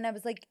 And then I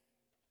was like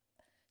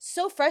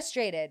so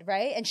frustrated,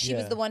 right? And she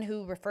was the one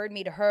who referred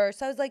me to her.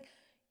 So I was like,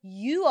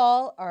 you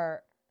all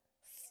are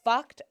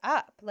fucked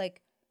up.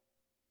 Like,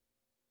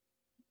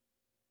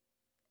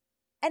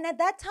 and at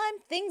that time,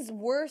 things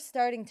were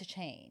starting to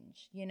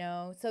change, you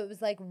know? So it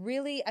was like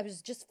really, I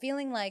was just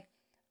feeling like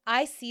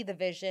I see the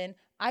vision.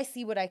 I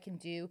see what I can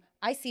do.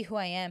 I see who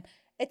I am.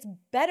 It's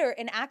better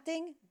in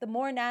acting, the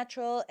more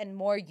natural and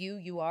more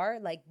you are,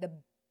 like the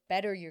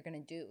better you're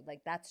going to do.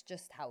 Like that's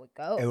just how it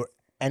goes.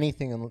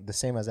 The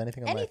same as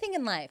anything in life. Anything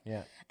in life.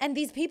 Yeah. And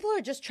these people are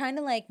just trying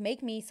to like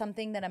make me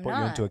something that I'm Put not.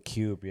 you into a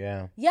cube,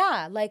 yeah.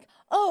 Yeah, like,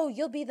 oh,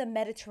 you'll be the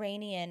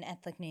Mediterranean,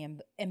 ethnically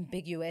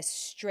ambiguous,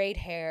 straight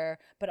hair,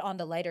 but on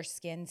the lighter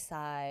skin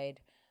side.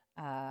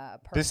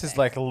 This is person.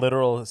 like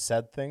literal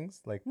said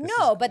things? Like this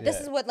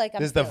this is what like I'm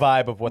This is the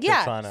feeling. vibe of what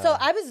they're trying to... So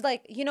I was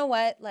like, you know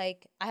what?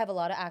 Like, I have a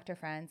lot of actor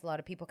friends, a lot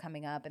of people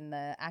coming up in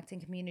the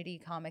acting community,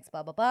 comics,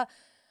 blah, blah, blah.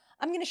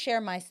 I'm going to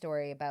share my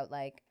story about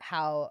like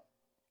how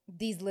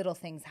these little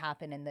things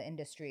happen in the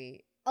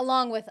industry,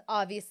 along with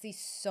obviously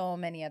so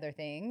many other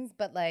things.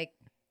 But like,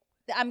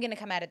 I'm going to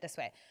come at it this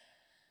way.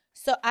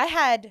 So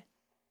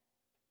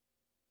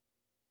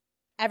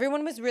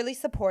everyone was really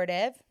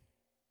supportive.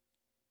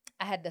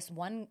 I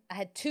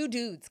had two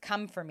dudes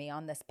come for me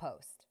on this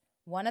post.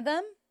 One of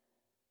them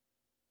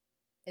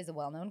is a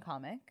well-known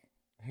comic.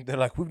 They're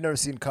like, we've never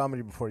seen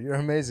comedy before. You're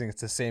amazing.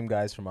 It's the same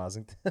guys from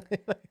Ossington.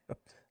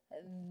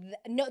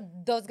 No,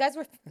 those guys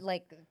were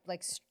like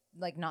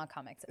not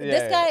comics. Yeah,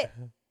 This guy,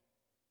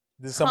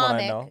 this is someone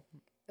I comic, know.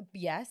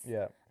 yes.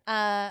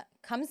 Yeah.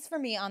 Comes for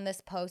me on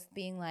this post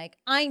being like,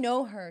 I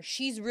know her.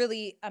 She's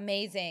really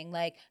amazing.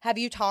 Like, have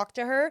you talked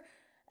to her?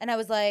 And I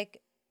was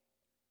like,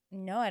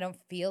 no, I don't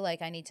feel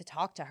like I need to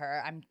talk to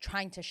her. I'm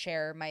trying to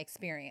share my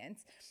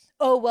experience.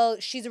 Oh, well,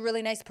 she's a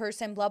really nice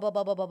person, blah, blah,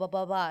 blah, blah, blah, blah,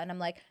 blah, blah. And I'm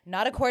like,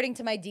 not according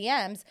to my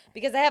DMs,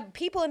 because I have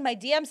people in my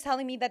DMs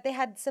telling me that they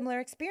had similar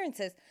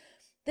experiences.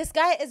 This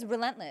guy is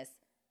relentless.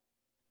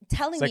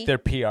 Telling It's like me, their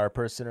PR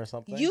person or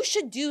something. you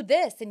should do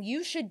this and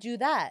you should do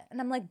that.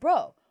 And I'm like,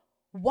 bro,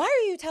 why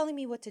are you telling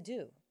me what to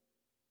do?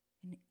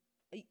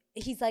 And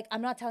he's like,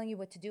 I'm not telling you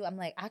what to do. I'm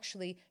like,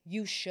 actually,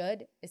 you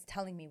should is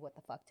telling me what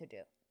the fuck to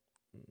do.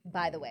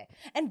 By the way.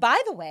 And by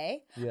the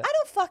way, I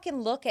don't fucking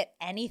look at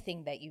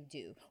anything that you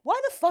do. Why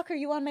the fuck are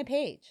you on my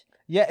page?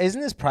 Yeah, isn't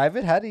this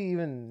private? How do you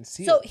even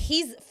see So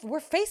it? we're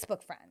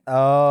Facebook friends.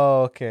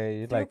 Oh, okay.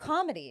 You're Through like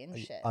comedy and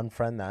shit.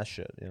 unfriend that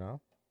shit, you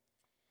know?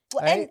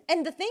 Well,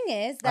 and the thing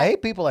is that I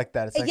hate people like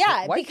that. It's like,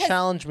 Yeah, why because-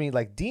 challenge me?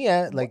 Like,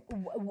 DM, like,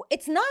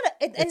 it's not.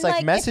 It's like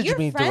if message you're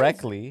me friends-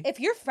 directly. If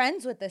you're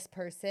friends with this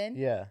person,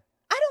 yeah.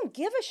 I don't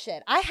give a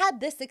shit. I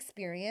had this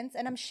experience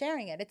and I'm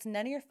sharing it. It's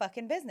none of your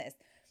fucking business.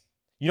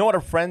 You know what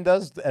a friend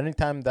does?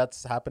 Anytime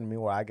that's happened to me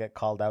where I get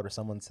called out or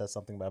someone says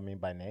something about me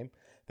by name,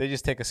 they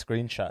just take a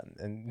screenshot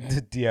and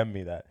DM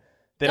me that.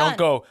 They Done. don't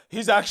go,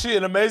 he's actually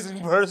an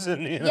amazing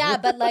person. You know? Yeah,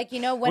 but like, you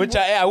know, when Which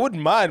I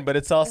wouldn't mind, but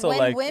it's also when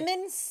like...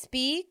 women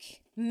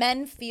speak,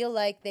 men feel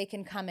like they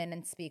can come in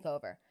and speak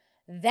over.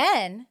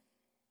 Then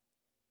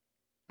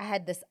I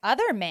had this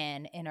other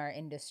man in our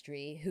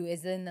industry who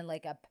is in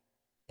like a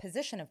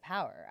position of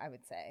power, I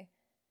would say.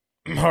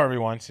 Harvey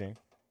Weinstein.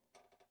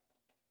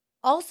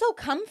 Also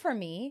come for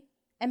me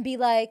and be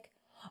like,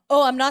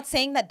 oh, I'm not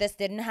saying that this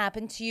didn't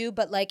happen to you,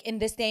 but like in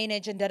this day and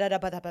age and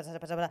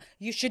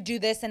you should do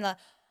this. And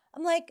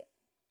I'm like,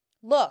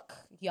 look,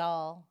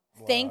 y'all,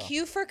 thank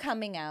you for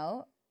coming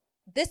out.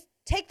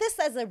 Take this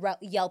as a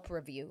Yelp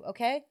review,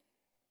 okay?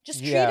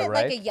 Just treat it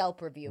like a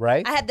Yelp review.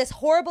 Right. I had this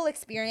horrible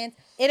experience.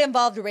 It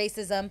involved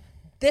racism.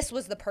 This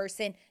was the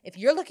person. If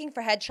you're looking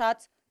for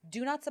headshots,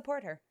 do not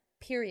support her.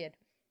 Period.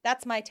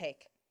 That's my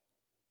take.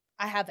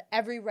 I have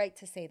every right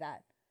to say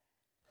that.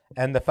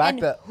 And the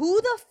fact that...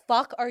 who the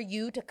fuck are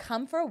you to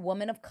come for a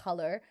woman of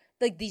color?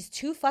 Like these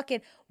two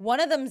fucking... One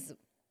of them's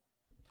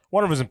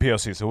One of them is in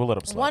POC, so we'll let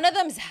him slide. One of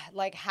them's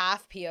like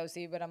half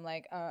POC, but I'm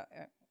like...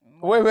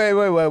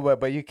 Wait.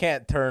 But you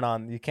can't turn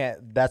on... You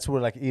can't... That's where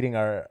like eating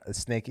our...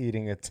 snake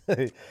eating it.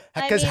 Because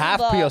mean, half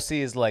look, POC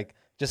is like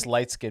just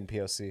light-skinned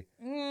POC.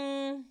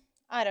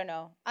 I don't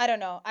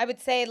know. I would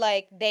say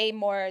like they're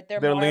They're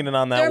more, leaning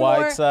on that they're white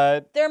more-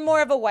 side. They're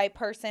more of a white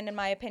person in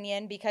my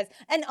opinion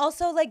and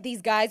also like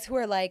these guys who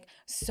are like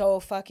so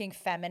fucking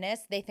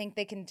feminist, they think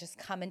they can just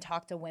come and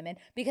talk to women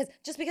because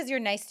just because you're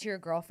nice to your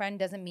girlfriend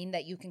doesn't mean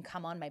that you can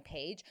come on my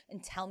page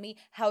and tell me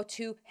how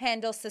to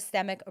handle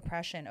systemic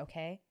oppression,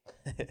 okay?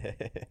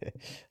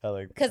 I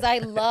like Because I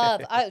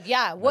love, Nice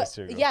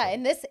to your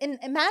girlfriend.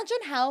 imagine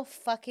how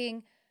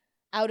fucking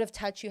out of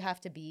touch you have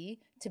to be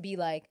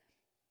like,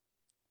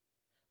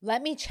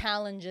 let me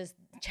challenge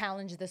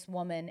this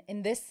woman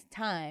in this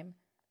time.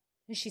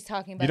 And she's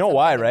talking about You know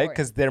why, something right? important.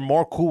 Because they're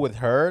more cool with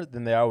her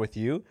than they are with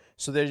you.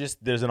 So they're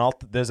just there's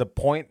a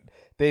point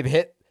they've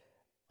hit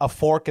a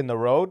fork in the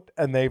road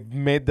and they've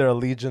made their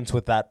allegiance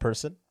with that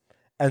person.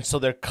 And so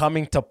they're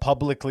coming to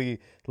publicly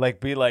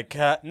be like,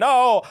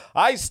 no,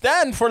 I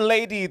stand for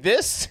lady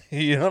this.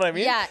 You know what I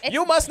mean? Yeah,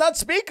 You must not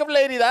speak of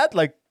lady that.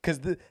 Because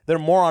they're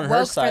more on her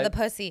woke side. for the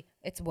pussy.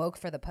 It's woke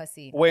for the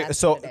pussy. Wait, That's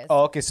so what it is.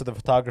 okay, so the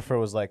photographer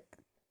was like,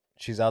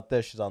 she's out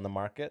there, she's on the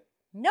market.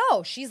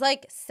 No, she's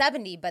like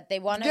 70, but they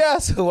want to. Yeah,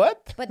 so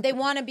what? But they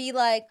want to be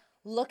like,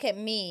 look at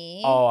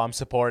me. Oh, I'm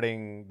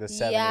supporting the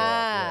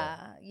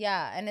 7-year-old.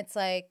 Yeah, and it's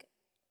like,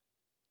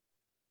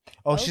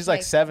 Oh, she's like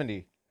Okay.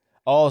 70.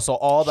 Oh, so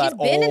all that She's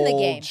been in the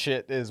old game.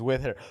 shit is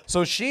with her.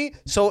 So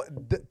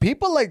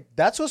people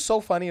that's what's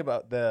so funny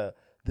about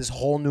this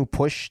whole new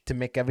push to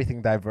make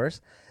everything diverse.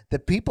 The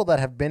people that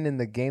have been in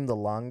the game the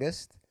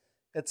longest,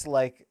 it's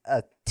like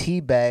a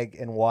tea bag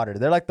in water.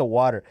 They're like the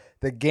water.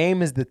 The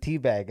game is the tea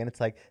bag, and it's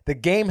like the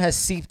game has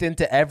seeped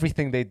into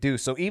everything they do.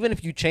 So even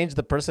if you change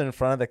the person in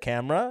front of the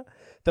camera,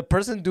 the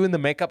person doing the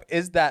makeup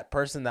is that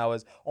person that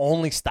was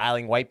only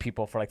styling white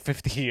people for like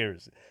 50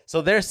 years.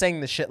 So they're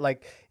saying the shit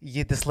like,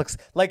 yeah, this looks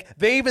like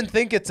they even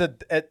think it's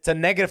a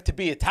negative to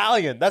be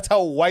Italian. That's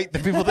how white the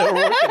people that were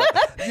working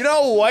on. You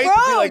know, white to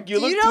be Bro, like, you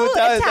do look you too know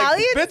Italian. It's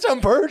Italian? like, bitch, I'm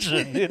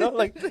Persian. You know,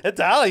 like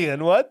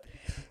Italian, what?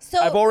 so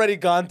I've already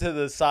gone to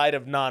the side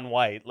of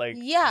non-white. Like,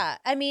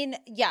 I mean,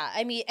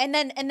 and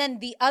then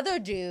the other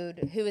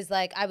dude who is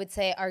like, I would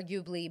say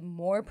arguably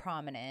more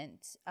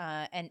prominent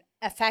and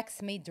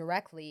affects me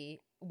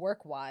directly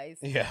work-wise.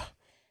 yeah.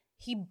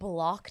 He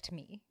blocked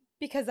me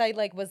because I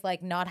was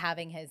not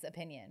having his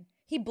opinion.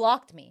 He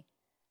blocked me.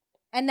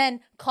 And then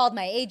called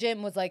my agent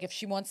and was like, if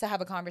she wants to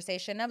have a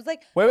conversation. I was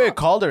like, Wait,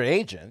 called your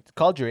agent.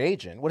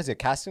 What is it,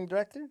 casting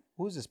director?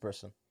 Who's this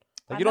person?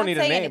 Like, you don't need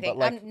a name, anything. but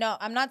like,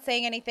 I'm not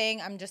saying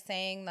anything. I'm just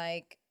saying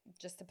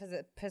just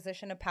a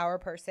position of power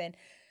person.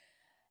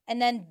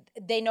 And then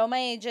they know my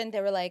agent.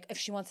 They were like, if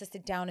she wants to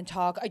sit down and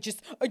talk, I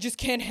just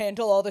can't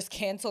handle all this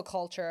cancel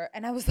culture.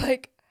 And I was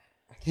like,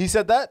 he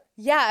said that?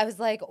 yeah, I was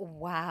like,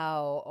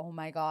 wow, oh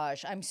my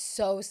gosh. I'm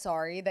so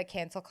sorry that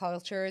cancel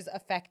culture is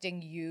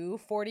affecting you,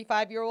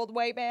 45-year-old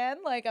white man.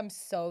 Like, I'm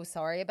so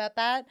sorry about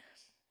that.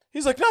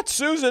 He's like, not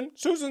Susan.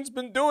 Susan's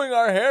been doing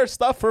our hair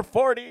stuff for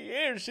 40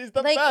 years. She's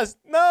the Like, best.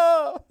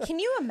 No. Can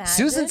you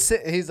imagine?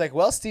 He's like,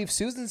 well, Steve,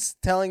 Susan's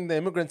telling the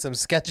immigrants some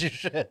sketchy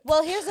shit.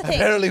 Well, here's the thing.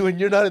 Apparently, when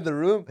you're not in the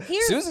room,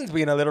 Here's- Susan's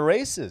being a little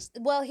racist.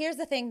 Well, here's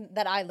the thing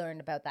that I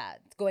learned about that.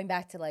 Going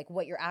back to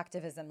what your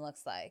activism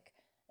looks like.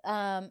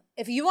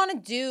 If you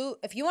want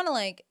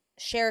to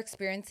share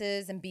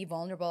experiences and be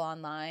vulnerable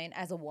online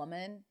as a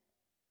woman,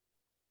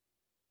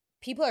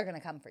 people are going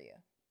to come for you.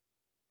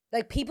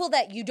 Like people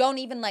that you don't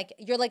even like,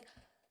 you're like,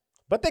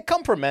 But they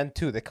come for men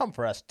too. They come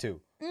for us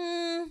too.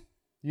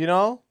 You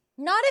know?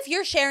 not if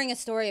you're sharing a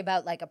story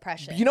about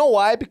oppression. You know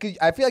why? Because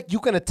I feel like you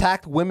can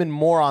attack women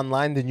more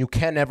online than you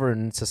can ever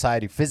in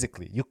society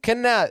physically. You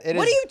cannot.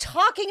 What are you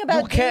talking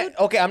about, You can't. dude?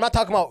 Okay, I'm not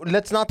talking about.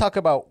 Let's not talk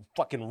about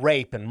fucking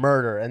rape and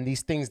murder and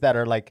these things that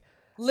are like.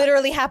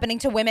 Literally happening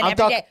to women I'm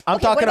every day. I'm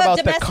Okay, talking what about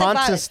the domestic constant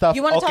violence? stuff.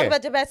 You want to talk Okay.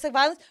 about domestic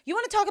violence? You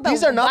want to talk about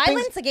These are not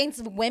violence things-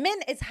 against women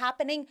is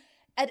happening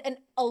at an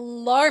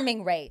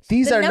alarming rate.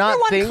 These the are number not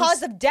one things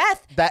cause of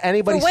death that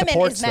anybody for women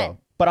supports is men. though.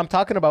 But I'm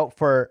talking about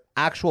for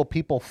actual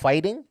people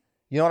fighting.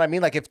 You know what I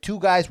mean? Like if two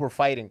guys were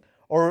fighting,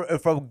 or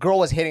if a girl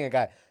was hitting a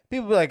guy,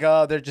 people be like,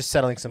 "Oh, they're just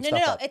settling some No, stuff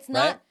no, no. up," It's right?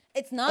 not.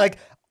 It's not Like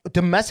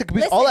domestic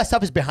abuse. All Listen, that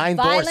stuff is behind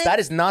doors. violence- That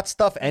is not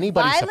stuff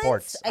anybody violence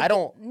supports. I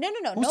don't. No.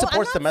 Who no, supports I'm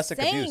not domestic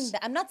saying abuse?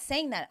 That. I'm not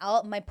saying that.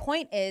 My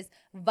point is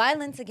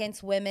violence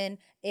against women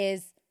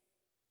is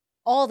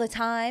all the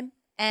time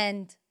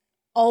and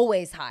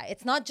always high.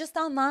 It's not just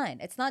online.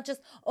 It's not just,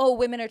 oh,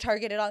 women are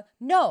targeted on.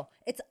 No,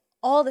 it's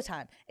all the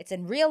time. It's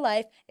in real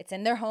life. It's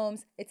in their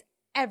homes. It's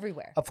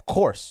everywhere. Of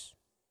course.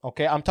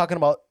 Okay, I'm talking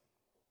about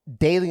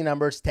daily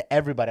numbers to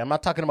everybody. I'm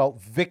not talking about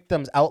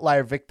victims,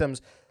 outlier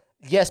victims.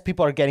 Yes,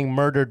 people are getting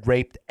murdered,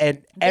 raped,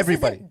 and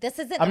everybody. This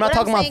isn't. I'm not what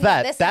talking about saying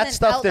that. is this That isn't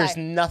stuff, outlier. there's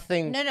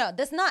nothing. No.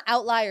 This is not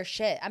outlier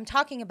shit. I'm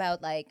talking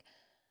about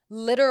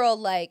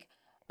literal aggression.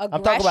 I'm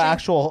talking about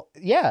actual,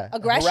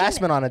 Aggression-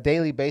 harassment on a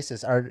daily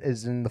basis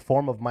is in the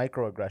form of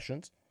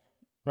microaggressions,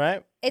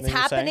 right? It's Then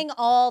you're saying? happening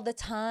all the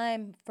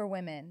time for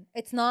women.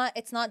 It's not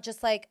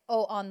just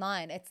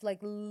online. It's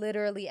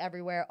literally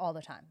everywhere all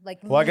the time.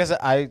 Well, I guess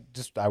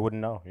I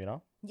wouldn't know, you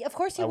know? Yeah, of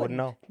course you I wouldn't.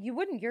 wouldn't know. You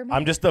wouldn't. You're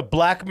I'm just a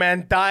black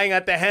man dying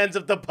at the hands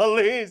of the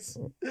police.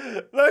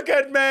 Look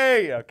at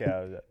me.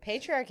 Okay.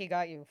 patriarchy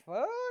got you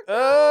fucked.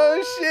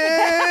 Oh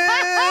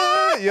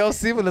shit! Yo,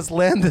 Sima, let's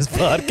land this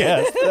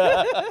podcast.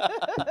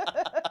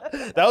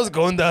 That was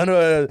going down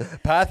a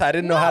path I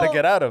didn't know how to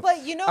get out of.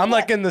 But you know I'm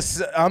what?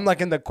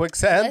 like in the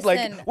quicksand.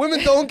 Listen. Like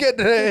women don't get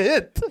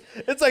hit.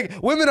 It's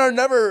like women are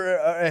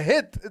never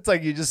hit. It's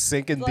like you just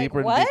sinking Like,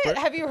 deeper what? and deeper.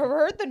 Have you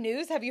heard the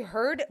news? Have you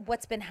heard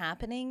what's been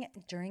happening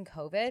during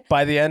COVID?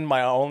 By the end,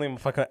 my only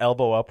fucking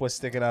elbow up was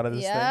sticking out of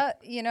this thing.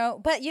 Yeah,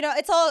 but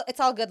it's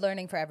all good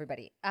learning for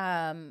everybody.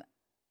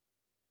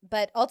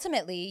 But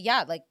ultimately,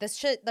 yeah, like this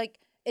shit, like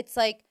it's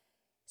like,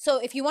 so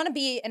if you want to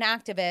be an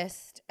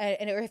activist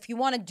or if you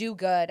want to do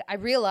good, I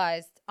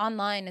realized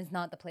online is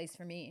not the place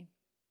for me.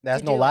 That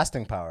has to no do it.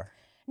 lasting power.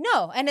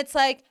 No, and it's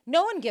like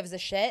no one gives a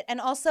shit, and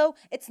also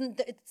it's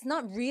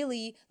not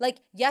really like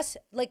yes,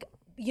 like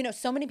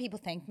so many people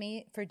thanked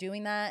me for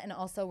doing that, and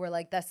also were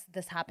like this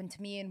happened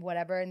to me and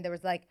whatever, and there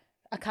was like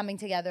a coming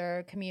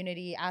together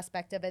community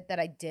aspect of it that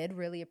I did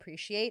really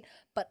appreciate,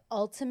 but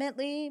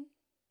ultimately,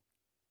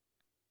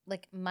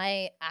 like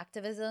my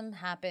activism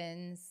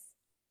happens.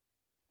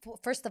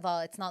 First of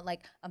all, it's not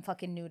like I'm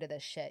fucking new to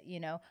this shit,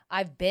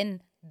 I've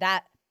been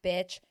that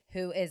bitch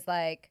who is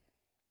like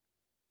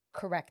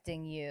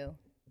correcting you.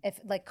 If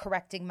like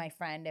correcting my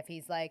friend if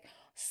he's like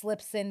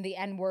slips in the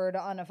N-word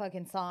on a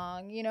fucking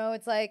song,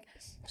 it's like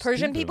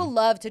Persian people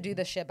love to do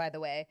this shit, by the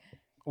way.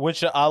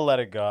 Which I'll let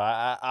it go.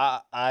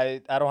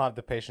 I don't have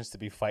the patience to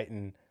be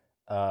fighting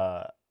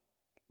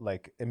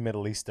like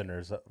Middle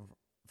Easterners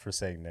for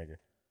saying nigger.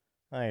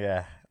 Oh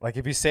yeah, like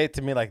if you say it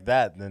to me like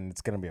that, then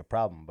it's gonna be a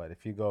problem. But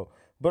if you go,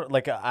 but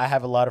like I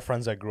have a lot of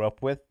friends I grew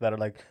up with that are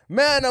like,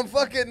 man, I'm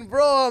from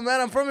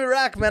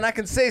Iraq, man, I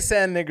can say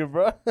sand nigger,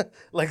 bro.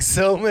 Like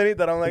so many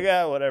that I'm like,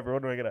 yeah, whatever.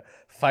 What am I gonna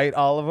fight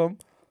all of them?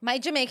 My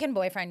Jamaican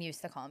boyfriend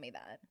used to call me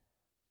that.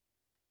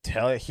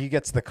 Tell it, he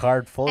gets the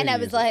card full. And I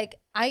was like,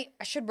 I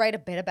should write a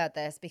bit about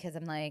this because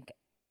I'm like,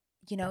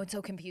 it's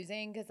so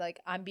confusing because like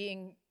I'm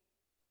being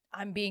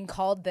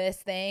called this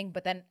thing,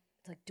 but then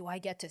it's like, do I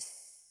get to?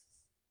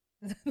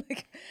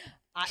 Like,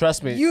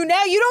 trust me. You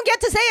don't get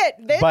to say it,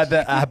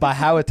 bitch. By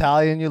how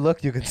Italian you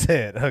look, you can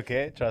say it.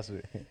 Okay, trust me.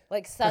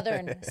 Like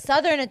southern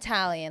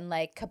Italian,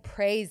 like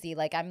caprese,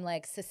 like I'm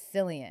like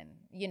Sicilian.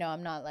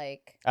 I'm not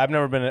like. I've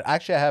never been.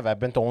 Actually, I have. I've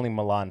been to only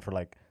Milan for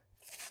like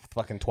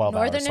fucking 12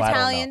 hours.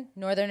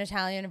 Northern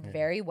Italian,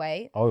 very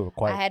white. Oh,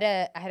 quite.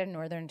 I had a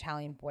Northern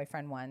Italian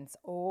boyfriend once.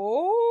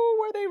 Oh,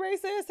 were they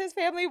racist? His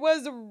family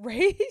was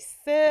racist.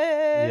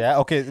 Yeah.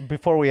 Okay.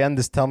 Before we end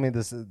this, tell me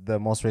the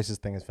most racist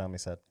thing his family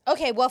said.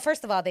 Okay. Well,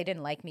 first of all, they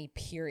didn't like me.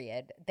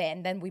 Period.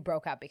 Then we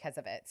broke up because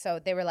of it. So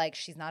they were like,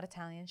 "She's not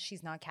Italian.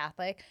 She's not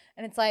Catholic."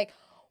 And it's like,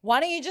 why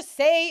don't you just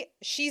say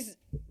she's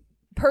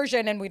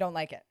Persian and we don't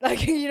like it?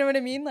 Like, you know what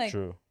I mean? Like.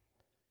 True.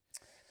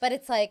 But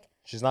it's like.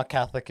 She's not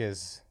Catholic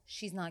is.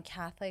 She's not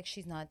Catholic.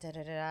 She's not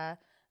da-da-da-da.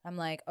 I'm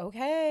like,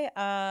 okay.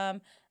 And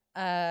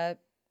at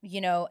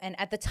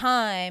the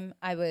time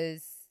I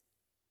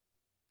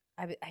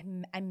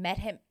met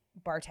him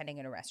bartending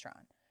in a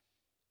restaurant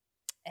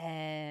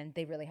and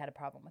they really had a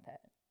problem with it.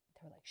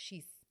 They were like,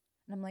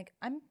 and I'm like,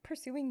 I'm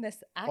pursuing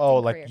this acting career.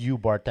 Like you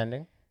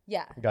bartending?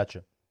 Yeah.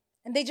 Gotcha.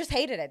 And they just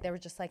hated it. They were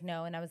just like,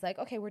 no. And I was like,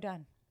 okay, we're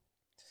done.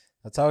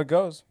 That's how it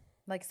goes.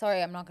 Like,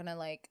 sorry, I'm not going to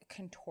like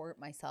contort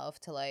myself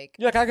to like.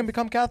 Yeah, I can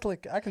become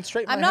Catholic. I can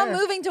straighten my hair. I'm not hair.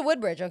 moving to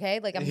Woodbridge, okay?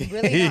 Like, I'm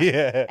really not.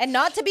 Yeah. And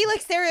not to be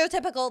like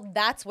stereotypical,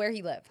 that's where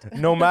he lived.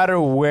 No matter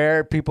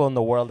where people in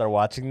the world are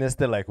watching this,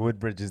 they're like,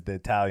 Woodbridge is the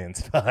Italian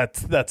spot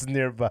that's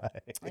nearby.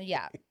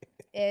 Yeah.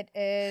 It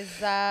is,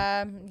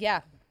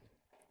 yeah.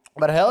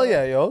 But hell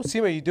yeah, yo.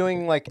 Sima, you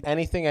doing like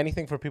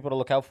anything for people to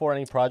look out for?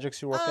 Any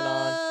projects you're working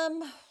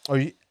on?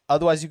 Or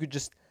otherwise you could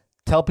just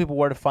tell people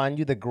where to find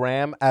you. The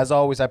gram, as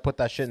always, I put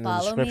that shit in the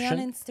description. Follow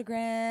me on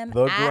Instagram.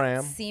 The at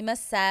gram. Sima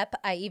Sep.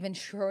 I even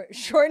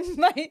shortened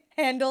my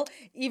handle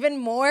even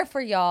more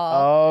for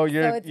y'all. Oh,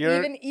 you're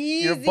even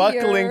easier. You're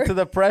buckling to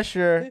the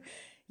pressure.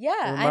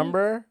 Yeah.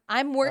 Remember?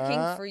 I'm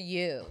working for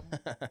you.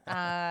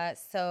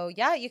 So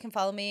yeah, you can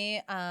follow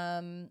me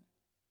on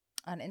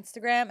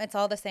Instagram. It's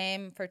all the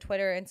same for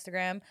Twitter,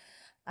 Instagram.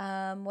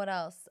 What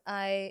else?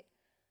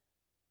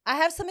 I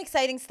have some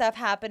exciting stuff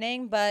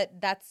happening, but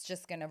that's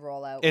just going to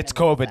roll out. It's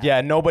COVID.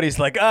 Yeah. Nobody's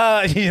like,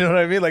 you know what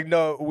I mean? Like,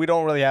 no, we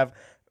don't really have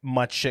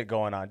much shit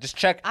going on. Just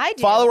check. I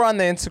do. Follow her on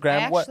the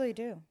Instagram. I actually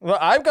do. Well,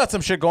 I've got some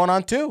shit going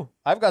on too.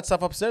 I've got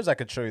stuff upstairs I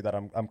could show you that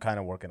I'm kind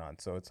of working on.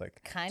 So it's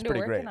like, kind of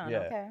working great. On. Yeah.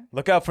 Okay.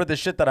 Look out for the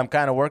shit that I'm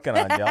kind of working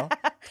on, y'all.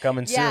 It's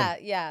coming soon.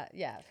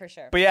 Yeah, for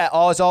sure. But yeah,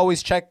 as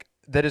always, check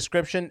the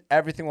description.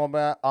 Everything will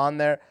be on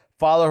there.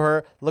 Follow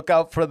her. Look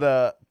out for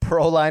the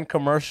Proline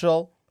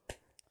commercial.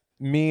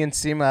 Me and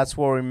Sima, that's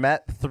where we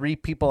met. 3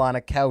 people on a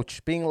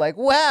couch being like,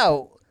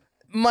 wow,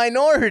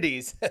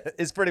 minorities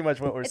is pretty much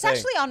what we're saying.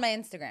 It's actually on my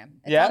Instagram.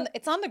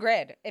 It's on the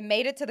grid. It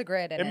made it to the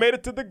grid. It made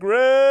it to the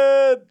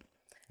grid.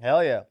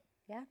 Hell yeah.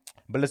 Yeah.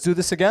 But let's do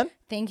this again.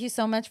 Thank you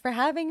so much for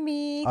having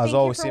me. As Thank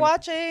always, you for Sima.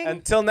 watching.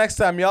 Until next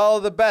time, y'all are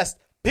the best.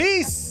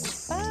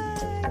 Peace.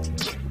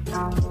 Bye.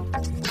 Bye.